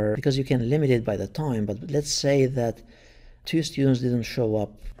are, because you can limit it by the time, but let's say that 2 students didn't show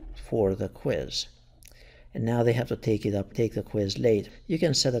up for the quiz, and now they have to take the quiz late. You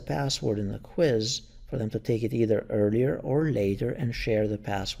can set a password in the quiz for them to take it either earlier or later and share the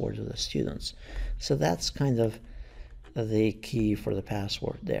password to the students. So that's kind of the key for the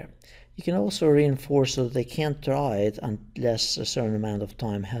password there. You can also reinforce so that they can't try it unless a certain amount of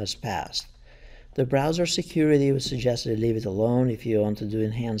time has passed. The browser security would suggest that you leave it alone. If you want to do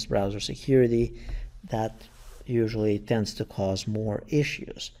enhanced browser security, that usually tends to cause more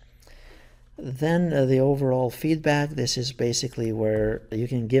issues. Then the overall feedback, this is basically where you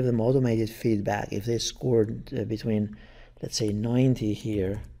can give them automated feedback. If they scored between, let's say, 90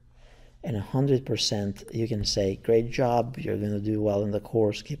 here and 100%, you can say, great job, you're going to do well in the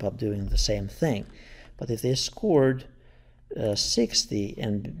course, keep up doing the same thing. But if they scored 60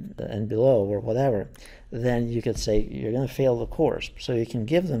 and below or whatever, then you could say you're going to fail the course. So you can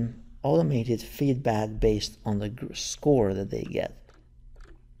give them automated feedback based on the score that they get.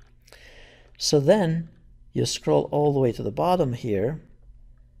 So then you scroll all the way to the bottom here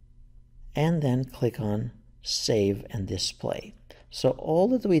and then click on Save and Display. So all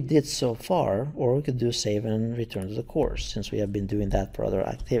that we did so far, or we could do save and return to the course, since we have been doing that for other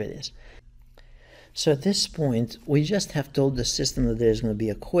activities. So at this point, we just have told the system that there's going to be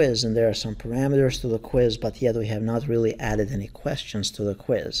a quiz and there are some parameters to the quiz, but yet we have not really added any questions to the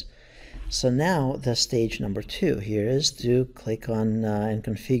quiz. So now the stage number 2 here is to click on and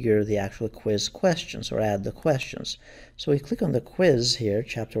configure the actual quiz questions, or add the questions. So we click on the quiz here,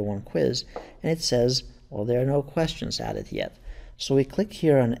 chapter 1 quiz, and it says, well, there are no questions added yet. So we click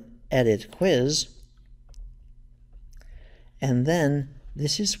here on Edit Quiz, and then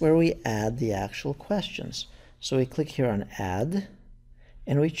this is where we add the actual questions. So we click here on Add,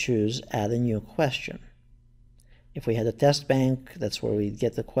 and we choose Add a New Question. If we had a test bank, that's where we'd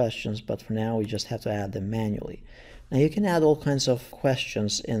get the questions, but for now we just have to add them manually. Now you can add all kinds of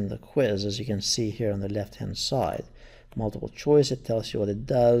questions in the quiz, as you can see here on the left-hand side. Multiple choice, it tells you what it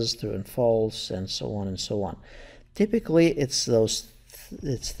does, true and false, and so on and so on. Typically, it's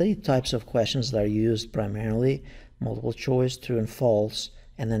 3 types of questions that are used primarily: multiple choice, true and false,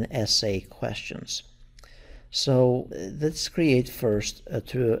 and then essay questions. So let's create first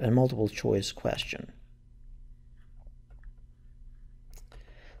a multiple choice question.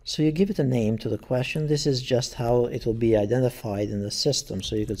 So you give it a name to the question. This is just how it will be identified in the system.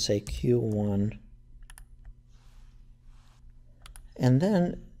 So you could say Q1. And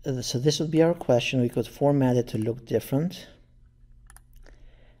then, so this would be our question. We could format it to look different.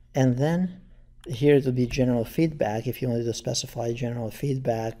 And then here it would be general feedback. If you wanted to specify general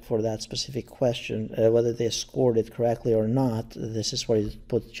feedback for that specific question, whether they scored it correctly or not, this is where you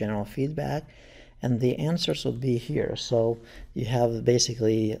put general feedback. And the answers would be here. So you have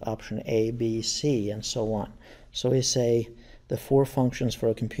basically option A, B, C, and so on. So we say the 4 functions for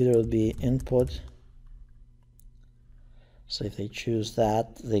a computer would be input. So if they choose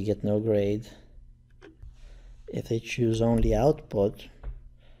that, they get no grade. If they choose only output,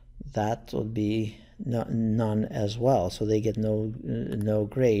 that would be none as well. So they get no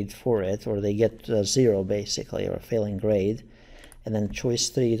grade for it, or they get 0 basically, or a failing grade. And then choice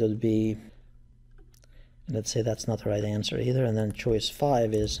 3, it would be, let's say that's not the right answer either. And then choice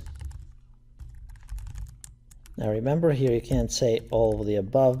 5 is, now remember here you can't say all of the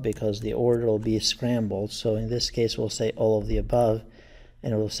above because the order will be scrambled. So in this case we'll say all of the above,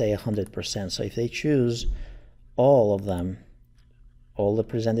 and it will say 100%. So if they choose all of them, all the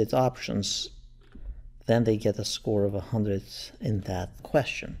presented options, then they get a score of 100 in that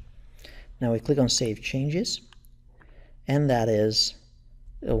question. Now we click on Save Changes, and that is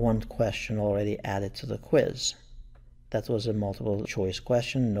one question already added to the quiz. That was a multiple choice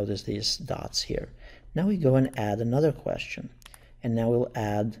question. Notice these dots here. Now we go and add another question, and now we'll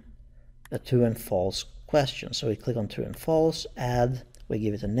add a true and false question. So we click on true and false, add, we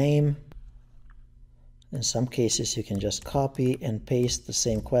give it a name. In some cases you can just copy and paste the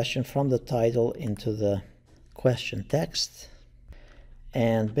same question from the title into the question text.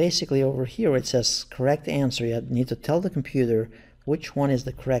 And basically over here it says correct answer. You need to tell the computer which one is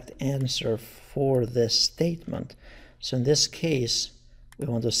the correct answer for this statement. So in this case, we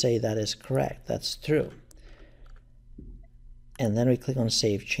want to say that is correct, that's true. And then we click on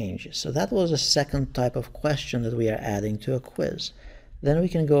Save Changes. So that was a second type of question that we are adding to a quiz. Then we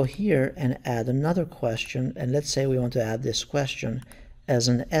can go here and add another question, and let's say we want to add this question as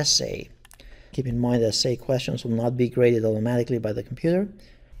an essay. Keep in mind that essay questions will not be graded automatically by the computer.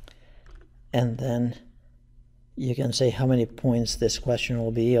 And then you can say how many points this question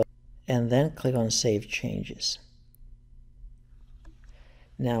will be, and then click on Save Changes.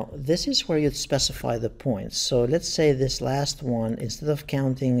 Now this is where you'd specify the points. So let's say this last one, instead of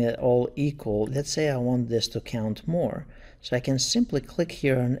counting it all equal, let's say I want this to count more. So I can simply click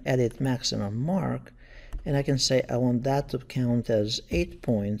here and edit maximum mark, and I can say I want that to count as 8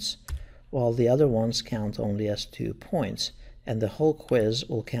 points, while the other ones count only as 2 points. And the whole quiz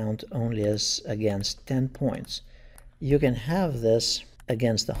will count only as against 10 points. You can have this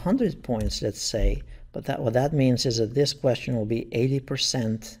against 100 points, let's say, but what that means is that this question will be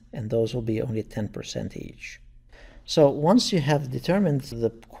 80% and those will be only 10% each. So once you have determined the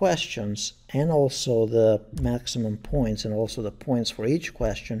questions and also the maximum points and also the points for each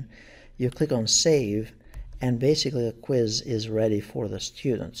question, you click on Save, and basically the quiz is ready for the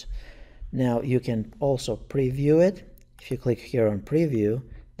students. Now you can also preview it. If you click here on Preview,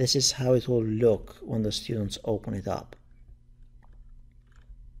 this is how it will look when the students open it up.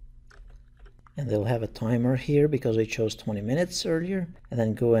 And they'll have a timer here because we chose 20 minutes earlier. And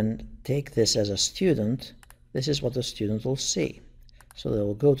then go and take this as a student. This is what the student will see. So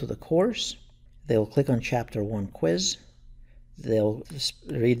they'll go to the course, they'll click on Chapter 1 Quiz, they'll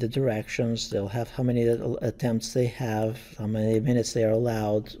read the directions, they'll have how many attempts they have, how many minutes they are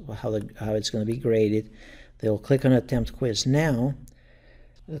allowed, how it's going to be graded. They'll click on Attempt Quiz Now.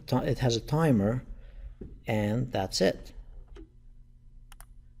 It has a timer, and that's it.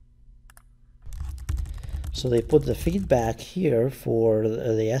 So they put the feedback here for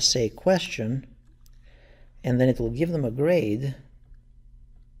the essay question, and then it will give them a grade.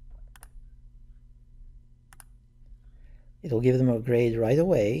 It will give them a grade right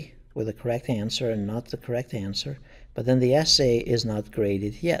away with the correct answer and not the correct answer, but then the essay is not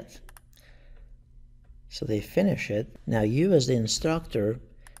graded yet. So they finish it. Now you as the instructor,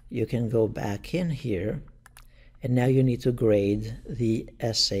 you can go back in here, and now you need to grade the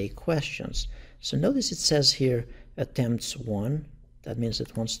essay questions. So notice it says here attempts 1. That means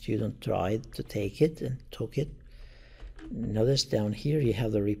that one student tried to take it and took it. Notice down here you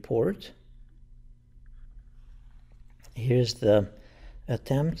have the report. Here's the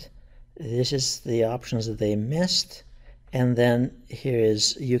attempt. This is the options that they missed. And then here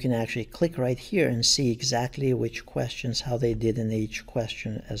is, you can actually click right here and see exactly which questions, how they did in each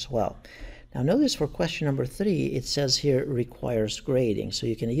question as well. Now notice for question number 3, it says here requires grading. So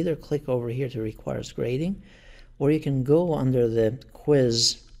you can either click over here to requires grading, or you can go under the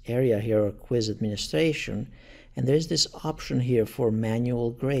quiz area here, or quiz administration, and there's this option here for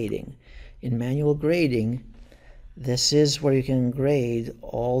manual grading. In manual grading, this is where you can grade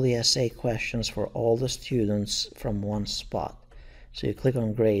all the essay questions for all the students from one spot. So you click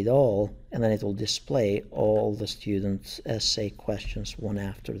on grade all, and then it will display all the students' essay questions one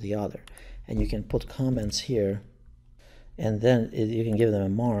after the other. And you can put comments here, and then you can give them a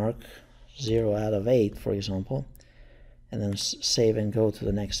mark, 0 out of 8, for example, and then save and go to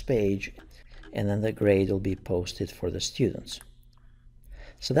the next page, and then the grade will be posted for the students.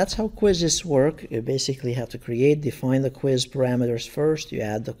 So that's how quizzes work. You basically have to define the quiz parameters first, you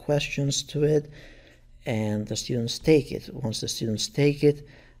add the questions to it, and the students take it. Once the students take it,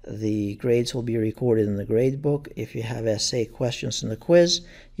 the grades will be recorded in the gradebook. If you have essay questions in the quiz,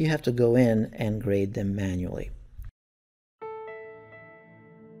 you have to go in and grade them manually.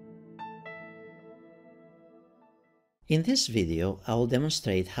 In this video, I will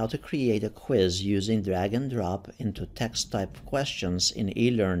demonstrate how to create a quiz using drag and drop into text type questions in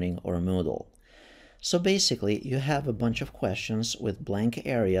e-learning or Moodle. So basically, you have a bunch of questions with blank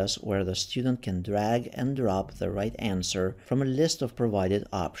areas where the student can drag and drop the right answer from a list of provided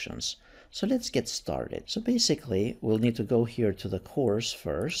options. So let's get started. So basically, we'll need to go here to the course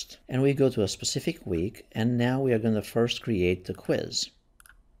first, and we go to a specific week, and now we are going to first create the quiz.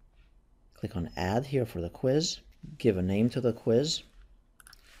 Click on Add here for the quiz. Give a name to the quiz,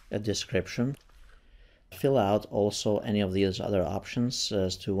 a description. Fill out also any of these other options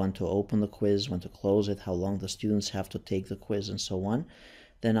as to when to open the quiz, when to close it, how long the students have to take the quiz, and so on.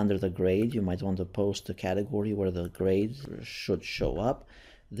 Then under the grade, you might want to post a category where the grade should show up.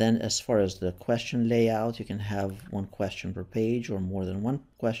 Then as far as the question layout, you can have one question per page or more than one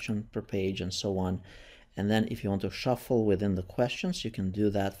question per page, and so on. And then if you want to shuffle within the questions, you can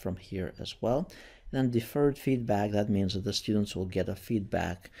do that from here as well. Then deferred feedback, that means that the students will get a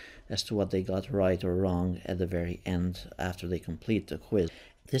feedback as to what they got right or wrong at the very end after they complete the quiz.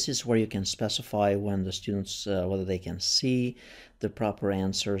 This is where you can specify when the students, whether they can see the proper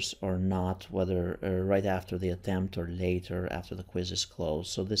answers or not, whether right after the attempt or later after the quiz is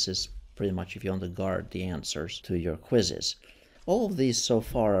closed. So this is pretty much if you want to guard the answers to your quizzes. All of these so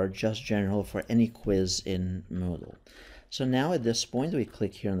far are just general for any quiz in Moodle. So now at this point, we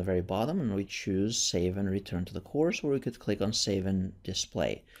click here on the very bottom and we choose Save and Return to the Course, or we could click on Save and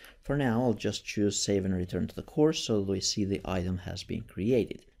Display. For now, I'll just choose Save and Return to the Course so that we see the item has been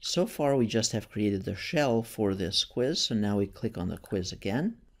created. So far, we just have created the shell for this quiz, so now we click on the quiz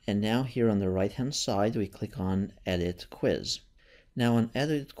again. And now here on the right-hand side, we click on Edit Quiz. Now on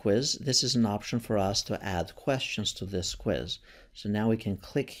Edit Quiz, this is an option for us to add questions to this quiz. So now we can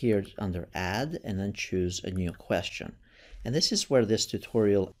click here under Add and then choose a new question. And this is where this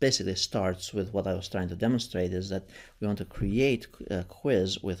tutorial basically starts with what I was trying to demonstrate, is that we want to create a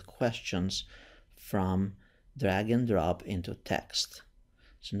quiz with questions from drag and drop into text.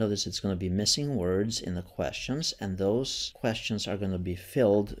 So notice it's going to be missing words in the questions, and those questions are going to be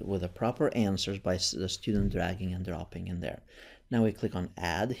filled with the proper answers by the student dragging and dropping in there. Now we click on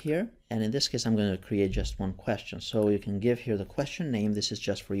Add here, and in this case I'm going to create just one question. So you can give here the question name. This is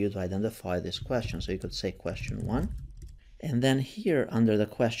just for you to identify this question. So you could say question 1. And then here under the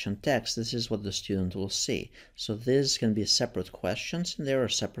question text, this is what the student will see. So this can be separate questions and there are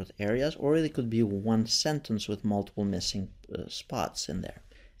separate areas, or it could be one sentence with multiple missing spots in there.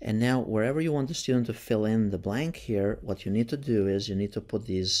 And now wherever you want the student to fill in the blank here, what you need to do is you need to put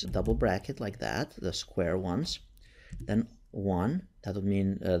these double bracket like that, the square ones, then 1, that would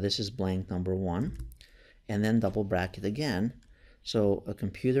mean this is blank number 1, and then double bracket again. So a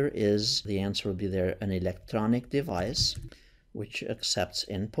computer is, the answer will be there, an electronic device which accepts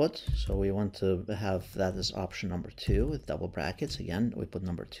input. So we want to have that as option number 2 with double brackets. Again, we put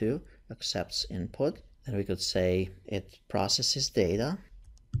number 2, accepts input. Then we could say it processes data.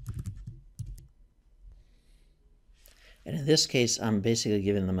 And in this case, I'm basically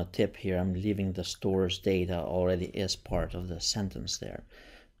giving them a tip here. I'm leaving the stores data already as part of the sentence there.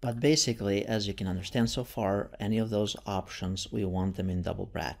 But basically, as you can understand so far, any of those options, we want them in double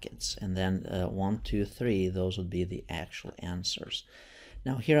brackets. And then 1, 2, 3, those would be the actual answers.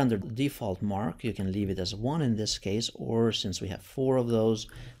 Now here under the default mark, you can leave it as 1 in this case, or since we have 4 of those,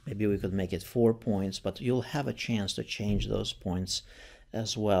 maybe we could make it 4 points, but you'll have a chance to change those points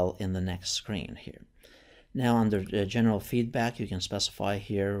as well in the next screen here. Now under general feedback, you can specify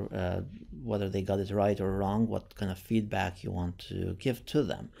here whether they got it right or wrong, what kind of feedback you want to give to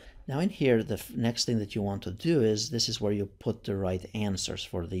them. Now in here, the next thing that you want to do is, this is where you put the right answers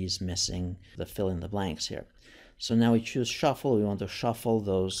for these missing, the fill in the blanks here. So now we choose shuffle. We want to shuffle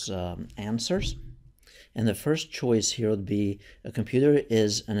those answers. And the first choice here would be a computer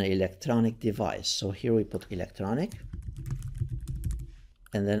is an electronic device. So here we put electronic.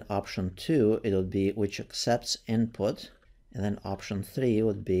 And then option 2, it would be which accepts input. And then option 3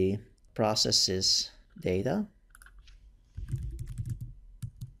 would be processes data.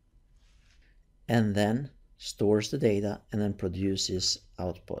 And then stores the data and then produces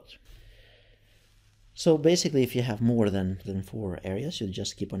output. So basically, if you have more than 4 areas, you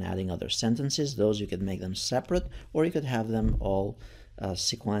just keep on adding other sentences. Those you could make them separate, or you could have them all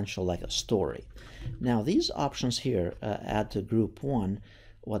sequential like a story. Now these options here, add to group 1,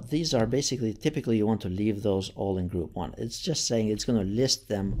 what these are basically, typically you want to leave those all in group 1. It's just saying it's going to list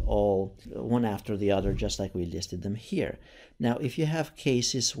them all one after the other, just like we listed them here. Now if you have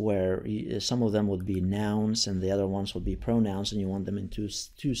cases where some of them would be nouns and the other ones would be pronouns, and you want them in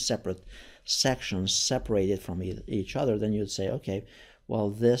two separate sections separated from each other, then you'd say, okay,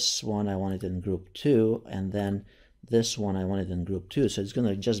 well, this one I want it in group 2, and then this one I want it in group 2. So it's going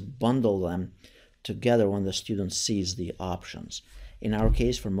to just bundle them together when the student sees the options. In our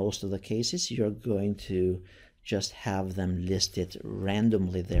case, for most of the cases, you're going to just have them listed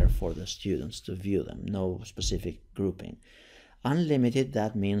randomly there for the students to view them, no specific grouping. Unlimited,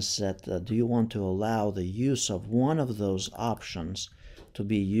 that means that do you want to allow the use of one of those options to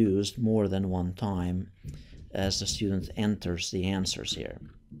be used more than one time as the student enters the answers here.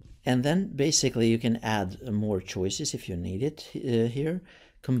 And then basically you can add more choices if you need it here.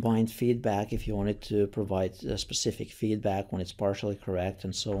 Combined feedback, if you wanted to provide specific feedback when it's partially correct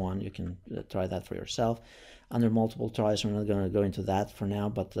and so on, you can try that for yourself. Under multiple tries, we're not going to go into that for now,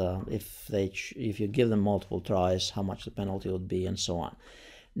 but if you give them multiple tries, how much the penalty would be and so on.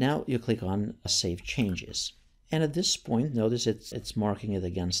 Now you click on Save Changes. And at this point, notice it's marking it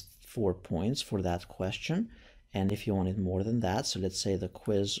against 4 points for that question. And if you wanted more than that, so let's say the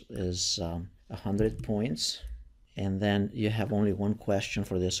quiz is 100 points, and then you have only one question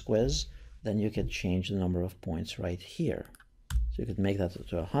for this quiz, then you could change the number of points right here. So you could make that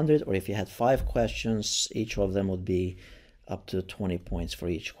to 100, or if you had 5 questions, each of them would be up to 20 points for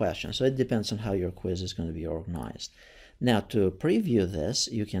each question. So it depends on how your quiz is going to be organized. Now to preview this,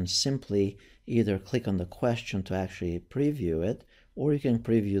 you can simply either click on the question to actually preview it, or you can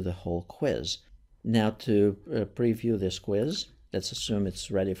preview the whole quiz. Now to preview this quiz, let's assume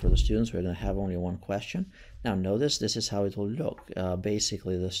it's ready for the students. We're going to have only one question. Now notice this is how it will look.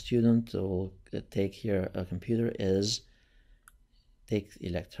 Basically the student will take here a computer is, take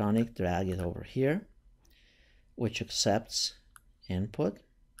electronic, drag it over here, which accepts input,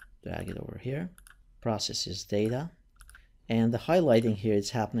 drag it over here, processes data. And the highlighting here is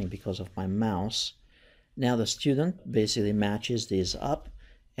happening because of my mouse. Now the student basically matches these up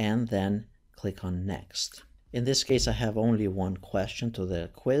and then click on Next. In this case, I have only one question to the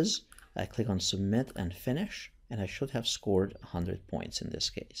quiz. I click on Submit and Finish, and I should have scored 100 points in this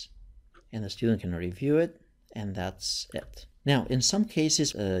case. And the student can review it, and that's it. Now, in some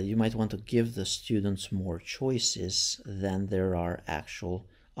cases, you might want to give the students more choices than there are actual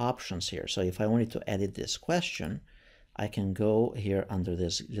options here. So if I wanted to edit this question, I can go here under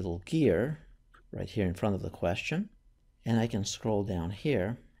this little gear right here in front of the question, and I can scroll down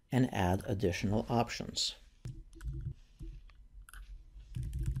here and add additional options.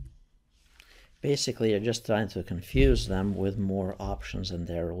 Basically, you're just trying to confuse them with more options, and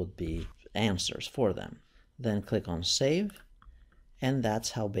there would be answers for them. Then click on Save, and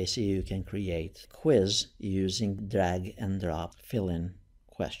that's how basically you can create a quiz using drag and drop fill-in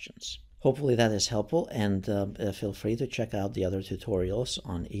questions. Hopefully that is helpful, and feel free to check out the other tutorials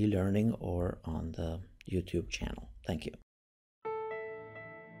on e-learning or on the YouTube channel. Thank you.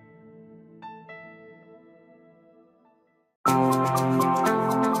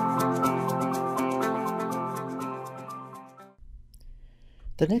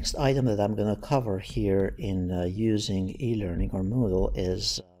 The next item that I'm going to cover here in using e-learning or Moodle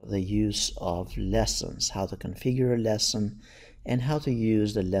is the use of lessons, how to configure a lesson, and how to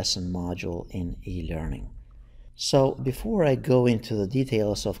use the lesson module in e-learning. So before I go into the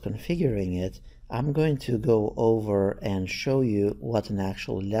details of configuring it, I'm going to go over and show you what an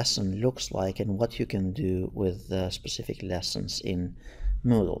actual lesson looks like and what you can do with specific lessons in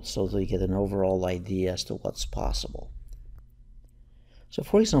Moodle, so they get an overall idea as to what's possible. So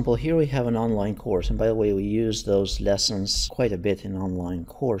for example, here we have an online course, and by the way, we use those lessons quite a bit in online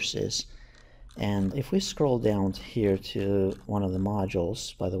courses. And if we scroll down here to one of the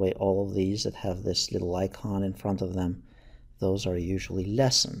modules, by the way, all of these that have this little icon in front of them, those are usually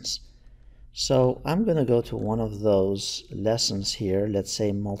lessons. So I'm going to go to one of those lessons here, let's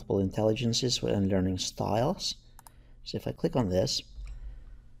say multiple intelligences and learning styles. So if I click on this,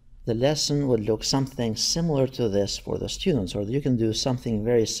 the lesson would look something similar to this for the students, or you can do something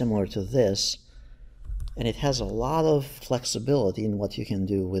very similar to this, and it has a lot of flexibility in what you can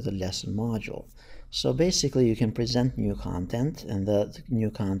do with the lesson module. So basically you can present new content, and the new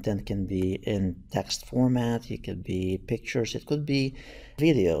content can be in text format, it could be pictures, it could be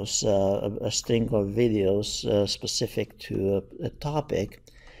videos, a string of videos specific to a topic,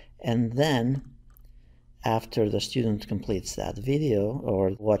 and then after the student completes that video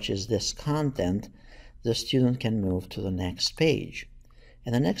or watches this content, the student can move to the next page.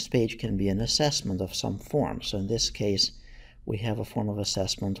 And the next page can be an assessment of some form. So in this case, we have a form of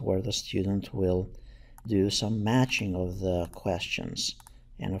assessment where the student will do some matching of the questions.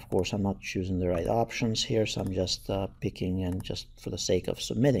 And of course, I'm not choosing the right options here, so I'm just picking and just for the sake of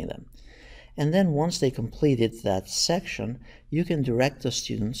submitting them. And then once they completed that section, you can direct the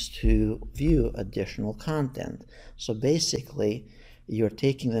students to view additional content. So basically, you're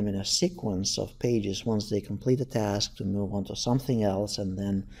taking them in a sequence of pages once they complete a task to move on to something else, and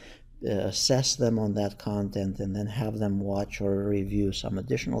then assess them on that content, and then have them watch or review some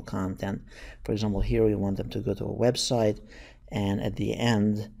additional content. For example, here we want them to go to a website, and at the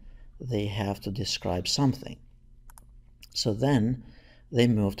end, they have to describe something. So then they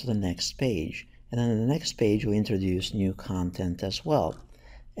move to the next page, and then in the next page we introduce new content as well,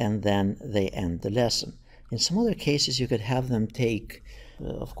 and then they end the lesson. In some other cases you could have them take,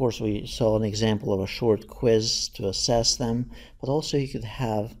 of course we saw an example of a short quiz to assess them, but also you could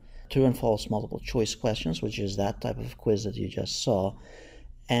have true and false multiple choice questions, which is that type of quiz that you just saw,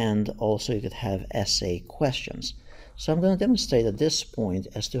 and also you could have essay questions. So I'm going to demonstrate at this point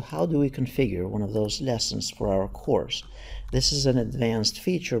as to how do we configure one of those lessons for our course. This is an advanced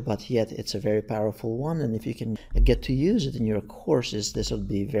feature, but yet it's a very powerful one, and if you can get to use it in your courses, this will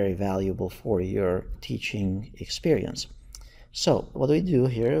be very valuable for your teaching experience. So what we do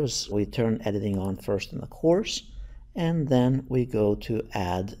here is we turn editing on first in the course, and then we go to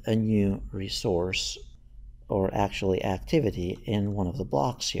add a new resource, or actually activity, in one of the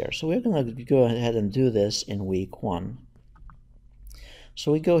blocks here. So we're going to go ahead and do this in week 1.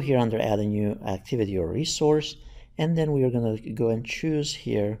 So we go here under add a new activity or resource, and then we are going to go and choose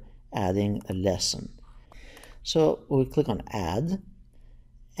here adding a lesson. So we'll click on add,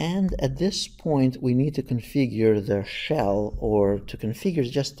 and at this point we need to configure the shell, or to configure,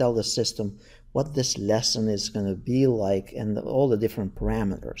 just tell the system what this lesson is going to be like and all the different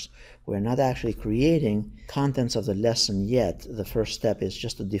parameters. We're not actually creating contents of the lesson yet. The first step is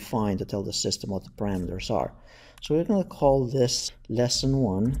just to define, to tell the system what the parameters are. So we're going to call this lesson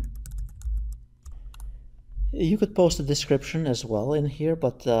 1. You could post a description as well in here,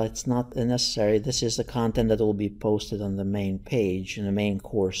 but it's not necessary. This is the content that will be posted on the main page, in the main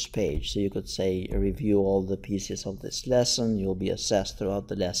course page. So you could say review all the pieces of this lesson, you'll be assessed throughout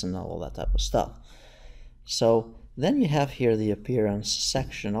the lesson, all that type of stuff. So then you have here the appearance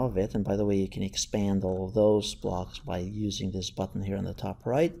section of it, and by the way, you can expand all of those blocks by using this button here on the top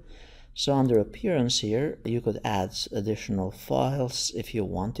right. So under appearance here, you could add additional files if you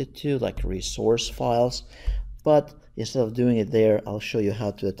wanted to, like resource files. But instead of doing it there, I'll show you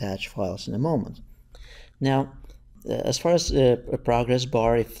how to attach files in a moment. Now, as far as a progress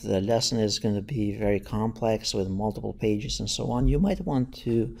bar, if the lesson is going to be very complex with multiple pages and so on, you might want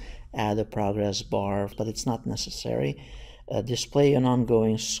to add a progress bar, but it's not necessary. Display an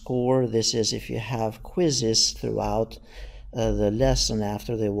ongoing score. This is if you have quizzes throughout the lesson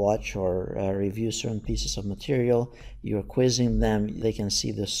after they watch or review certain pieces of material. You're quizzing them, they can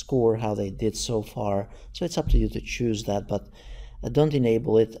see the score, how they did so far. So it's up to you to choose that, but don't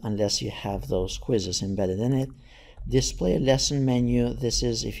enable it unless you have those quizzes embedded in it. Display a lesson menu. This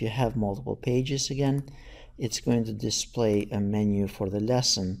is if you have multiple pages again, it's going to display a menu for the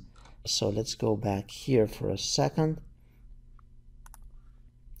lesson. So let's go back here for a second.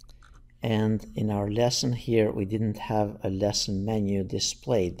 And in our lesson here, we didn't have a lesson menu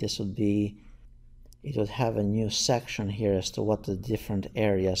displayed. This would be, it would have a new section here as to what the different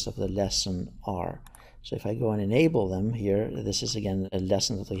areas of the lesson are. So if I go and enable them here, this is again a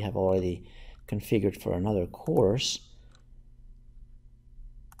lesson that we have already configured for another course.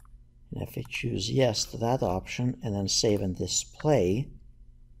 And if I choose yes to that option and then save and display,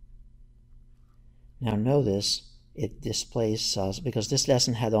 Now notice it displays us, because this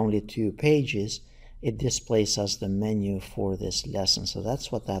lesson had only 2 pages, it displays us the menu for this lesson. So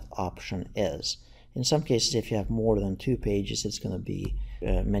that's what that option is. In some cases, if you have more than 2 pages, it's going to be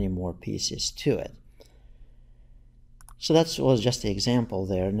many more pieces to it. So that was just the example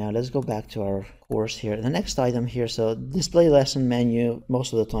there. Now let's go back to our course here. The next item here, so display lesson menu,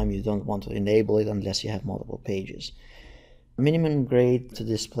 most of the time you don't want to enable it unless you have multiple pages. Minimum grade to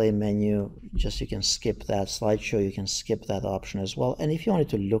display menu, just you can skip that. Slideshow, you can skip that option as well. And if you wanted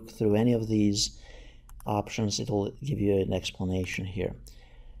to look through any of these options, it'll give you an explanation here.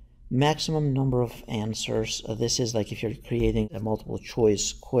 Maximum number of answers. This is like if you're creating a multiple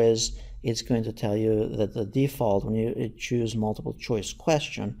choice quiz, it's going to tell you that the default, when you choose multiple choice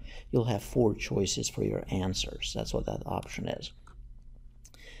question, you'll have 4 choices for your answers. That's what that option is.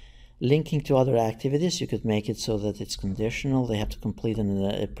 Linking to other activities, you could make it so that it's conditional. They have to complete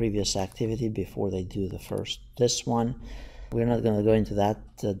a previous activity before they do this one. We're not going to go into that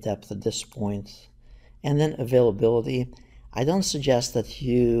depth at this point. And then availability. I don't suggest that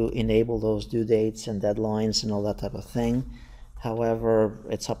you enable those due dates and deadlines and all that type of thing. However,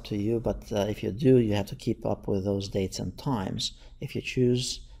 it's up to you, but if you do, you have to keep up with those dates and times. If you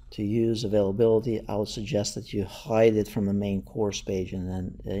choose to use availability, I would suggest that you hide it from the main course page and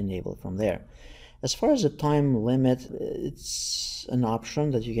then enable it from there. As far as the time limit, it's an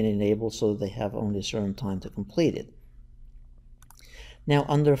option that you can enable so that they have only a certain time to complete it. Now,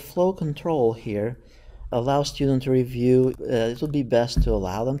 under flow control here, allow student to review. It would be best to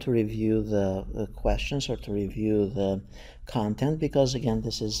allow them to review the questions or to review the content, because again,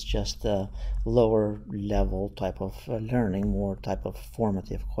 this is just a lower level type of learning, more type of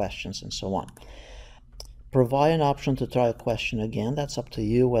formative questions and so on. Provide an option to try a question again. That's up to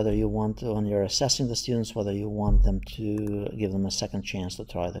you whether you want to, when you're assessing the students, whether you want them to give them a second chance to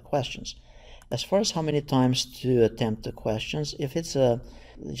try the questions. As far as how many times to attempt the questions, if it's a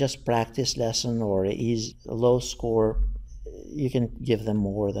just practice lesson or a low score, you can give them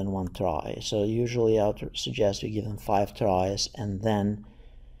more than 1 try. So usually I would suggest you give them 5 tries, and then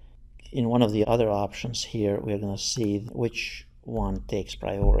in one of the other options here, we're going to see which one takes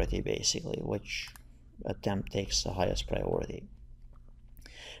priority, basically, which attempt takes the highest priority.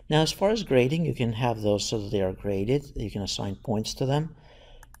 Now, as far as grading, you can have those so that they are graded. You can assign points to them.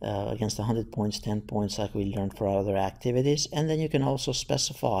 Against 100 points, 10 points, like we learned for other activities. And then you can also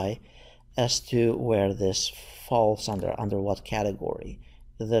specify as to where this falls under what category.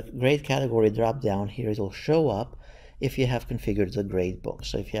 The grade category drop down here, it'll show up if you have configured the gradebook.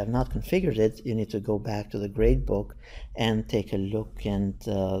 So if you have not configured it, you need to go back to the gradebook and take a look at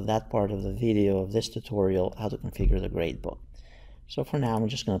that part of the video of this tutorial, how to configure the gradebook. So for now, I'm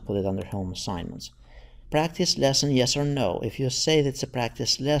just going to put it under home assignments. Practice lesson, yes or no. If you say that it's a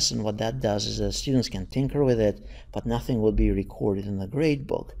practice lesson, what that does is the students can tinker with it, but nothing will be recorded in the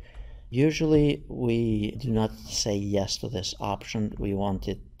gradebook. Usually we do not say yes to this option. We want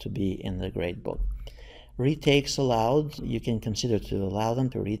it to be in the gradebook. Retakes allowed, you can consider to allow them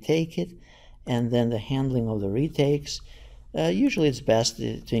to retake it, and then the handling of the retakes. Usually it's best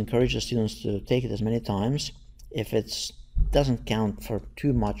to encourage the students to take it as many times if it doesn't count for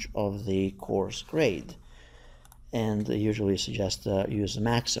too much of the course grade, and usually suggest use the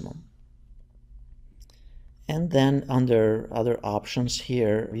maximum. And then under other options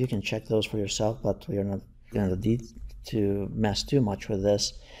here, you can check those for yourself, but we are not going to need to mess too much with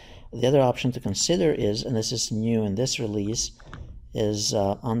this. The other option to consider is, and this is new in this release, is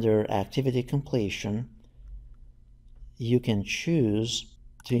under activity completion, you can choose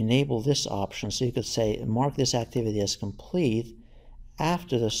to enable this option. So you could say, mark this activity as complete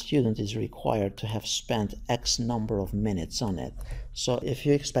after the student is required to have spent X number of minutes on it. So if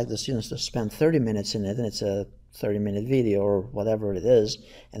you expect the students to spend 30 minutes in it, and it's a 30-minute video or whatever it is,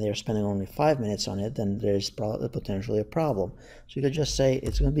 and they're spending only 5 minutes on it, then there's potentially a problem. So you could just say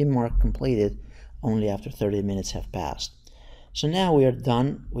it's going to be marked completed only after 30 minutes have passed. So now we are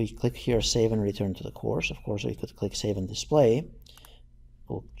done. We click here, save and return to the course. Of course, we could click save and display.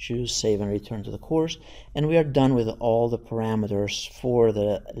 We'll choose save and return to the course, and we are done with all the parameters for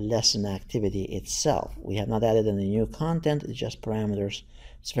the lesson activity itself. We have not added any new content, it's just parameters.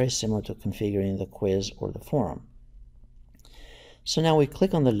 It's very similar to configuring the quiz or the forum. So now we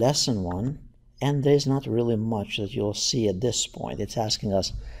click on the lesson one, and there's not really much that you'll see at this point. It's asking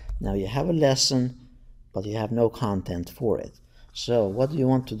us, now you have a lesson, but you have no content for it. So what do you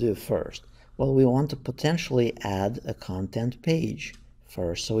want to do first? Well, we want to potentially add a content page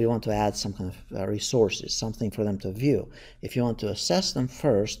first. So we want to add some kind of resources, something for them to view. If you want to assess them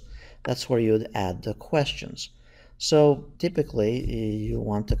first, that's where you would add the questions. So typically you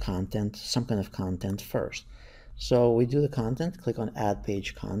want the content, some kind of content first. So we do the content, click on Add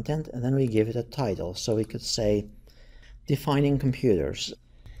Page Content, and then we give it a title. So we could say Defining Computers.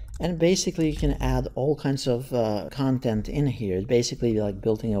 And basically you can add all kinds of content in here. It's basically like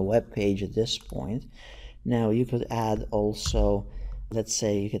building a web page at this point. Now you could add also, let's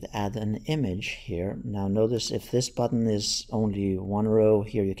say you could add an image here. Now notice if this button is only one row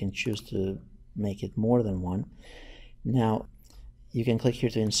here, you can choose to make it more than one. Now you can click here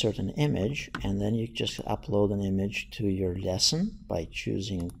to insert an image, and then you just upload an image to your lesson by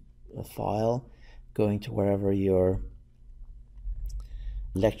choosing a file, going to wherever your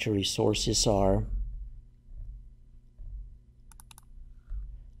lecture resources are,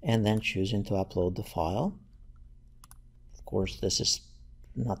 and then choosing to upload the file. Of course, this is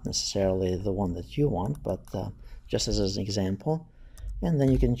not necessarily the one that you want, but just as an example. And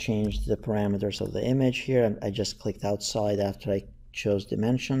then you can change the parameters of the image here. I just clicked outside after I chose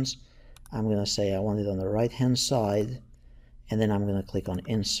dimensions. I'm going to say I want it on the right hand side, and then I'm going to click on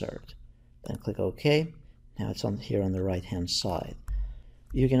Insert. Then click OK. Now it's on here on the right hand side.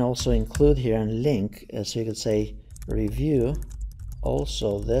 You can also include here a link, so you could say review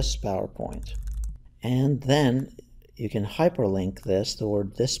also this PowerPoint. And then you can hyperlink this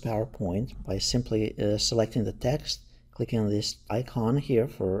toward this PowerPoint by simply selecting the text, clicking on this icon here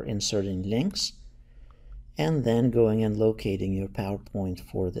for inserting links, and then going and locating your PowerPoint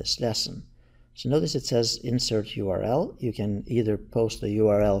for this lesson. So notice it says insert URL. You can either post a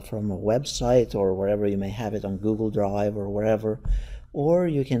URL from a website or wherever you may have it on Google Drive or wherever, or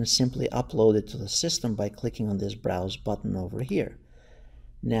you can simply upload it to the system by clicking on this browse button over here.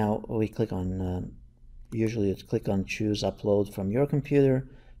 Now we click on, usually you click on choose upload from your computer,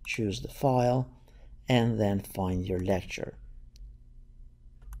 choose the file, and then find your lecture,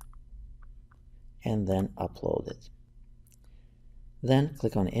 and then upload it. Then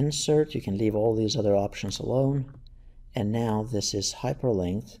click on insert. You can leave all these other options alone, and now this is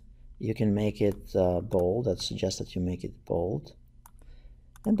hyperlinked. You can make it bold. That suggests that you make it bold.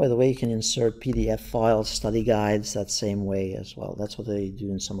 And by the way, you can insert PDF files, study guides that same way as well. That's what they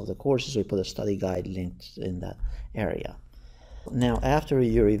do in some of the courses. We put a study guide linked in that area. Now after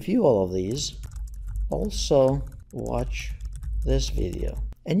you review all of these, also watch this video.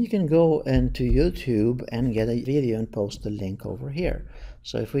 And you can go into YouTube and get a video and post the link over here.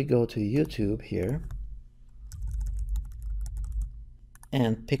 So if we go to YouTube here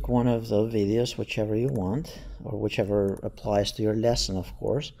and pick one of the videos, whichever you want, or whichever applies to your lesson, of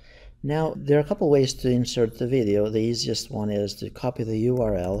course. Now, there are a couple ways to insert the video. The easiest one is to copy the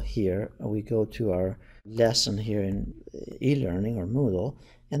URL here. We go to our lesson here in e-learning or Moodle,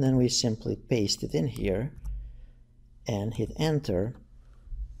 and then we simply paste it in here and hit enter.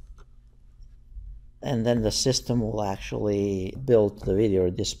 And then the system will actually build the video or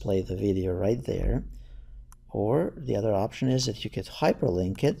display the video right there. Or the other option is that you could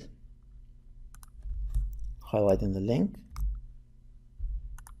hyperlink it, highlighting the link,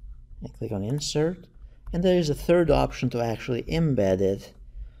 and click on insert. And there is a third option to actually embed it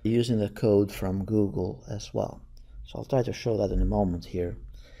using the code from Google as well. So I'll try to show that in a moment here.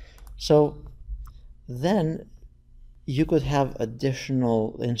 So then you could have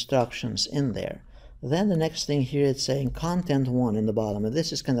additional instructions in there. Then the next thing here, it's saying content 1 in the bottom, and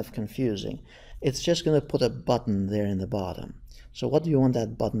this is kind of confusing. It's just going to put a button there in the bottom. So what do you want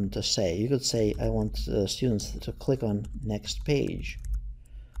that button to say? You could say, I want students to click on next page.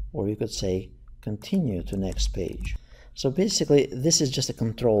 Or you could say, continue to next page. So basically, this is just a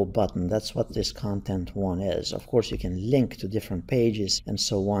control button. That's what this content 1 is. Of course, you can link to different pages and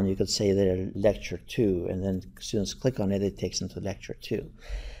so on. You could say there lecture 2, and then students click on it, it takes them to lecture 2.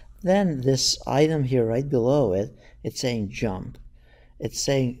 Then this item here right below it, it's saying jump. It's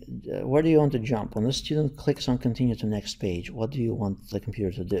saying, where do you want to jump? When the student clicks on continue to next page, what do you want the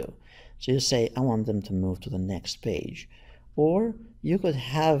computer to do? So you say, I want them to move to the next page. Or you could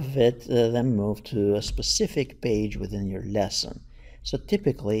have it them move to a specific page within your lesson. So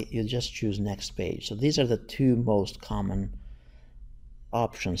typically, you just choose next page. So these are the two most common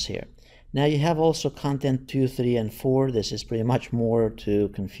options here. Now you have also content 2, 3, and 4. This is pretty much more to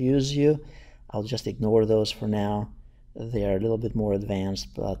confuse you. I'll just ignore those for now. They are a little bit more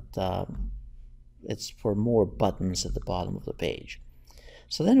advanced, but it's for more buttons at the bottom of the page.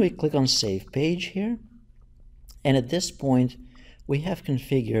 So then we click on Save Page here. And at this point, we have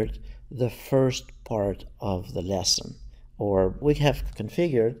configured the first part of the lesson. Or we have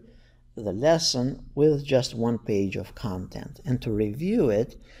configured the lesson with just one page of content. And to review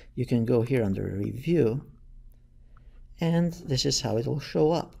it, you can go here under Review, and this is how it will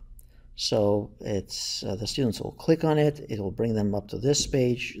show up. So it's the students will click on it, it will bring them up to this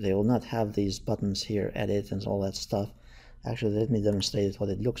page. They will not have these buttons here, edit and all that stuff. Actually, let me demonstrate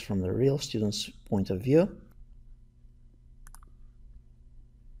what it looks from the real student's point of view.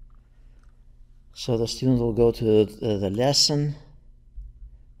 So the student will go to the lesson,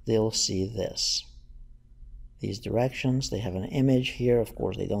 they'll see this. These directions, they have an image here. Of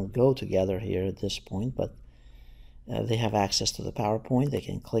course, they don't go together here at this point, but they have access to the PowerPoint. They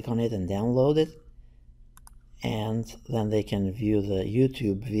can click on it and download it. And then they can view the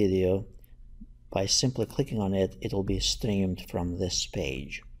YouTube video. By simply clicking on it, it will be streamed from this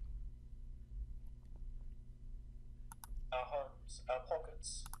page. Our homes, our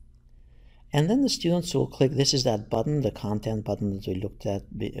pockets. And then the students will click, this is that button, the content button that we looked at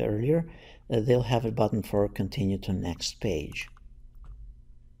earlier. They'll have a button for continue to next page.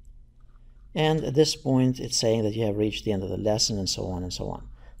 And at this point, it's saying that you have reached the end of the lesson and so on and so on.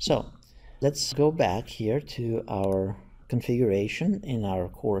 So let's go back here to our configuration in our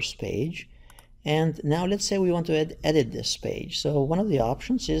course page. And now let's say we want to edit this page. So one of the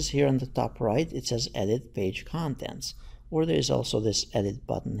options is here on the top right, it says edit page contents. Or there is also this edit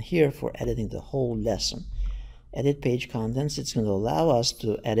button here for editing the whole lesson. Edit page contents, it's going to allow us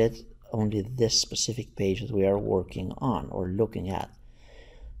to edit only this specific page that we are working on or looking at.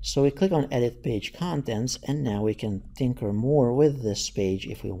 So we click on edit page contents, and now we can tinker more with this page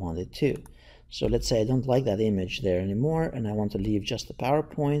if we wanted to. So let's say I don't like that image there anymore, and I want to leave just the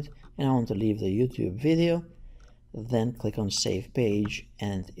PowerPoint, and I want to leave the YouTube video. Then click on save page,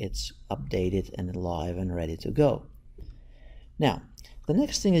 and it's updated and live and ready to go. Now, the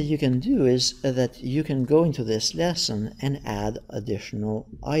next thing that you can do is that you can go into this lesson and add additional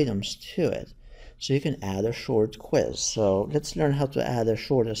items to it. So you can add a short quiz. So let's learn how to add a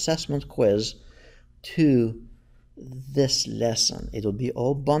short assessment quiz to this lesson. It will be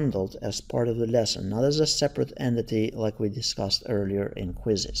all bundled as part of the lesson, not as a separate entity like we discussed earlier in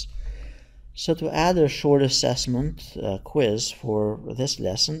quizzes. So to add a short assessment quiz for this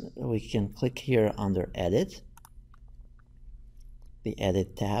lesson, we can click here under Edit, the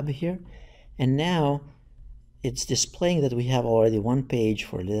Edit tab here, and now it's displaying that we have already one page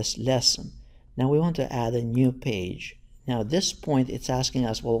for this lesson. Now we want to add a new page. Now at this point it's asking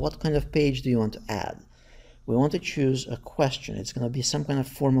us, well, what kind of page do you want to add? We want to choose a question. It's going to be some kind of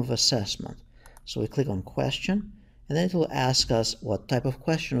form of assessment. So we click on question, and then it will ask us what type of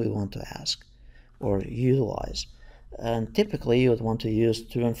question we want to ask or utilize. And typically you would want to use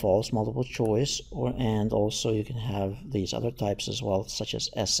true and false, multiple choice, and also you can have these other types as well, such as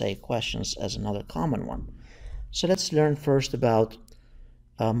essay questions as another common one. So let's learn first about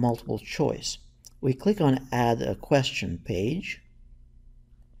multiple choice. We click on add a question page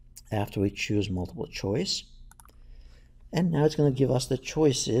after we choose multiple choice, and now it's going to give us the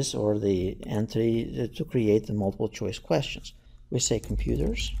choices or the entry to create the multiple choice questions. We say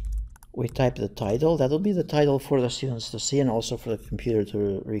computers, we type the title. That'll be the title for the students to see and also for the computer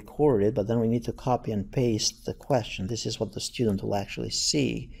to record it, but then we need to copy and paste the question. This is what the student will actually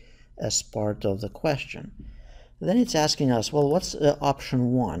see as part of the question. Then it's asking us, well, what's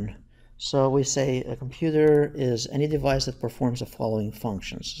option 1? So we say a computer is any device that performs the following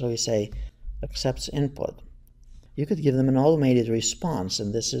functions. So we say accepts input. You could give them an automated response,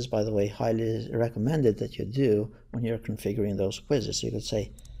 and this is, by the way, highly recommended that you do when you're configuring those quizzes. So you could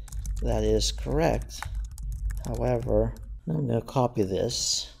say that is correct. However, I'm going to copy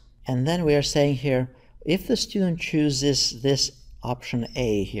this, and then we are saying here, if the student chooses this option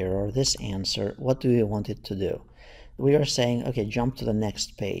A here or this answer, what do you want it to do? We are saying, okay, jump to the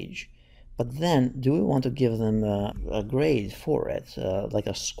next page. But then, do we want to give them a grade for it, like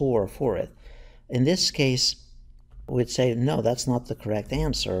a score for it? In this case, we'd say, no, that's not the correct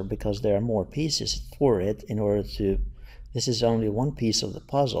answer because there are more pieces for it in order to, this is only one piece of the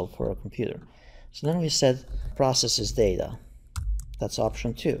puzzle for a computer. So then we said processes data. That's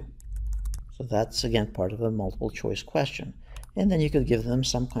option 2. So that's, again, part of a multiple choice question. And then you could give them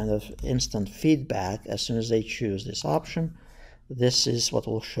some kind of instant feedback as soon as they choose this option. This is what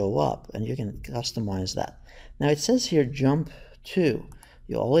will show up, and you can customize that. Now it says here jump to.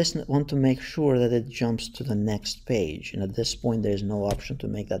 You always want to make sure that it jumps to the next page. And at this point there is no option to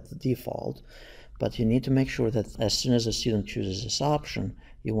make that the default, but you need to make sure that as soon as the student chooses this option,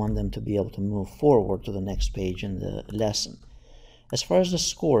 you want them to be able to move forward to the next page in the lesson. As far as the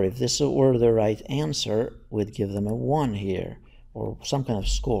score, if this were the right answer, we'd give them a 1 here, or some kind of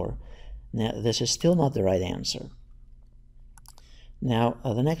score. Now, this is still not the right answer. Now,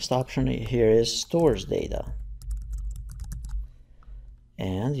 the next option here is stores data.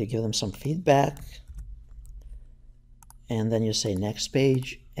 And you give them some feedback, and then you say next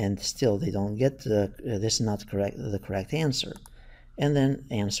page, and still they don't get this is not the correct answer. And then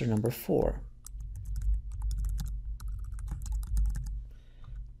answer number 4.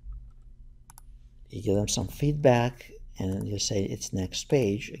 You give them some feedback and you say it's next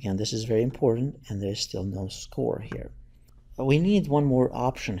page. Again, this is very important, and there's still no score here. We need one more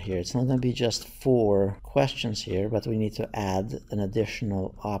option here. It's not going to be just 4 questions here, but we need to add an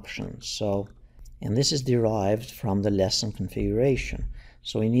additional option. So, and this is derived from the lesson configuration.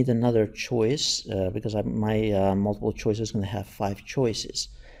 So we need another choice because my multiple choice is going to have 5 choices.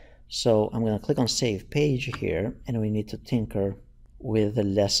 So I'm going to click on Save Page here, and we need to tinker with the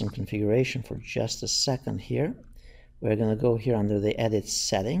lesson configuration for just a second here. We're going to go here under the Edit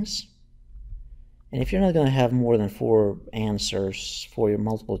Settings. And if you're not going to have more than 4 answers for your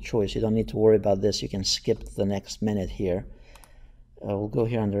multiple choice, you don't need to worry about this. You can skip the next minute here. We'll go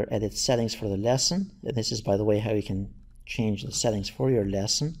here under Edit Settings for the lesson. And this is, by the way, how you can change the settings for your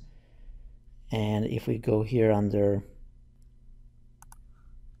lesson. And if we go here under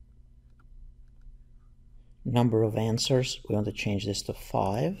number of answers, we want to change this to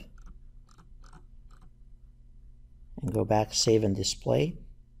 5. And go back, Save and Display.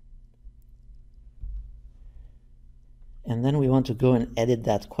 And then we want to go and edit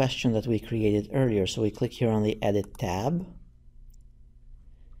that question that we created earlier. So we click here on the Edit tab.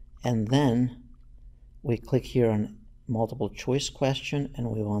 And then we click here on Multiple Choice Question,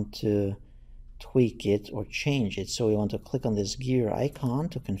 and we want to tweak it or change it. So we want to click on this gear icon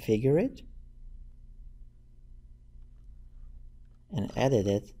to configure it and edit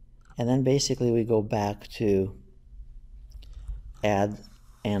it. And then basically we go back to add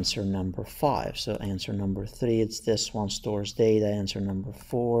answer number 5. So answer number 3, it's this one, stores data. Answer number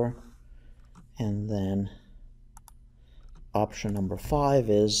 4, and then option number 5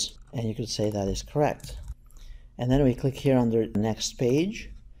 is, and you could say that is correct. And then we click here under next page,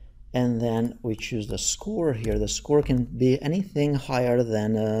 and then we choose the score here. The score can be anything higher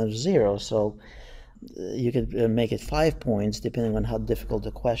than 0. So you could make it 5 points depending on how difficult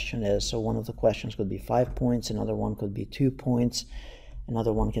the question is. So one of the questions could be 5 points, another one could be 2 points,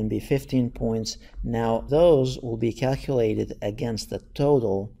 another one can be 15 points. Now those will be calculated against the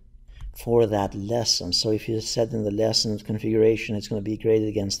total for that lesson. So if you set in the lesson configuration it's going to be graded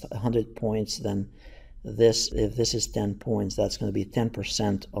against 100 points, then this, if this is 10 points, that's going to be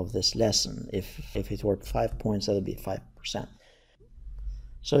 10% of this lesson. If it were 5 points, that would be 5%.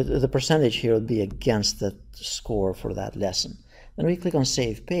 So the percentage here would be against the score for that lesson. Then we click on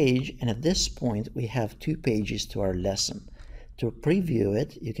Save Page, and at this point we have 2 pages to our lesson. To preview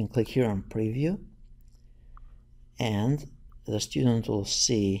it, you can click here on Preview, and the student will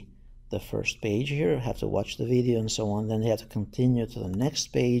see the first page here, have to watch the video and so on. Then they have to continue to the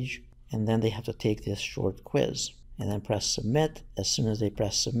next page, and then they have to take this short quiz and then press Submit. As soon as they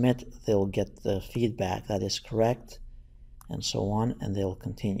press Submit, they'll get the feedback that is correct and so on, and they'll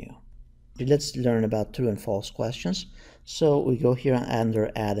continue. Let's learn about true and false questions. So we go here under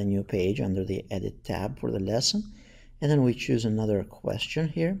Add a New Page under the Edit tab for the lesson, and then we choose another question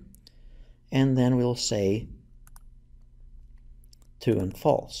here, and then we'll say true and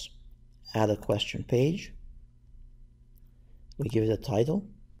false. Add a question page. We give it a title.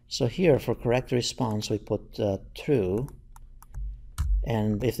 So here for correct response we put true,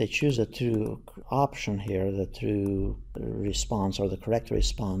 and if they choose a true option here, the true response or the correct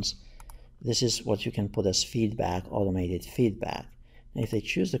response, this is what you can put as feedback, automated feedback. And if they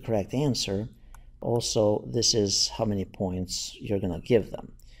choose the correct answer, also this is how many points you're going to give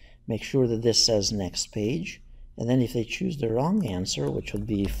them. Make sure that this says next page, and then if they choose the wrong answer, which would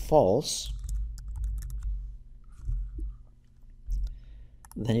be false,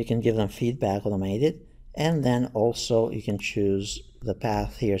 then you can give them feedback automated, and then also you can choose the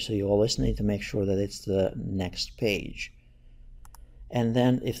path here, so you always need to make sure that it's the next page. And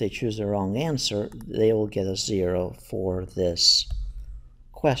then if they choose the wrong answer, they will get a 0 for this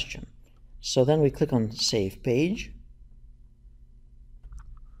question. So then we click on Save Page,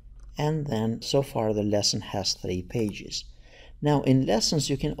 and then so far the lesson has 3 pages. Now in lessons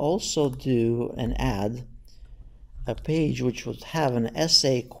you can also do and add a page which would have an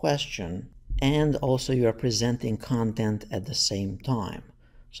essay question, and also you are presenting content at the same time.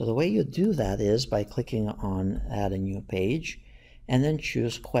 So the way you do that is by clicking on Add a New Page, and then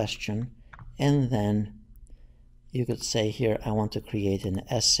choose Question, and then you could say here, I want to create an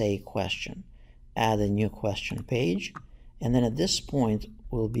essay question. Add a new question page, and then at this point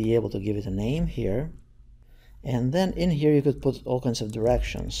we'll be able to give it a name here, and then in here you could put all kinds of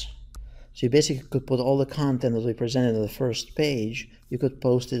directions. So you basically could put all the content that we presented on the first page, you could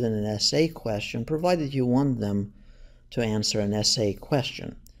post it in an essay question, provided you want them to answer an essay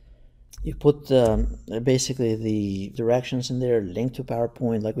question. You put basically the directions in there, link to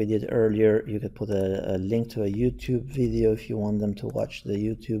PowerPoint like we did earlier. You could put a link to a YouTube video if you want them to watch the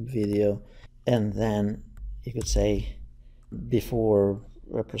YouTube video. And then you could say, before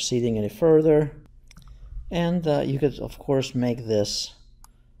proceeding any further, and you could of course make this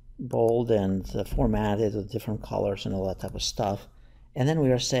bold and formatted with different colors and all that type of stuff. And then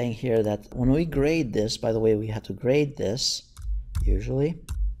we are saying here that when we grade this, by the way, we have to grade this usually.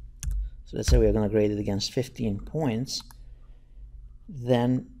 So let's say we're going to grade it against 15 points.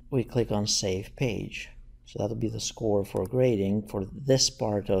 Then we click on Save Page. So that'll be the score for grading for this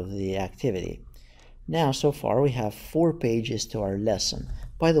part of the activity. Now, so far we have 4 pages to our lesson.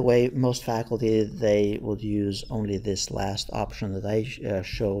 By the way, most faculty, they would use only this last option that I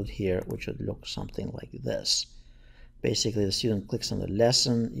showed here, which would look something like this. Basically, the student clicks on the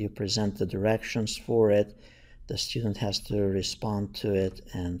lesson, you present the directions for it, the student has to respond to it,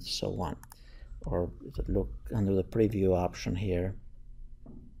 and so on. Or it would look under the preview option here.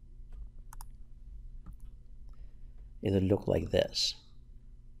 It would look like this.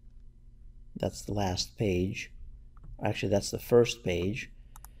 That's the last page. Actually, that's the first page.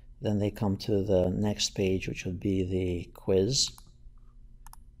 Then they come to the next page, which would be the quiz.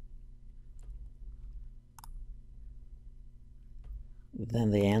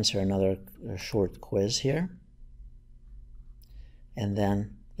 Then they answer another short quiz here. And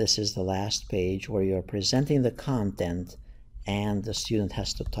then this is the last page where you're presenting the content and the student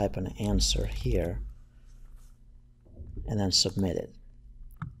has to type an answer here and then submit it.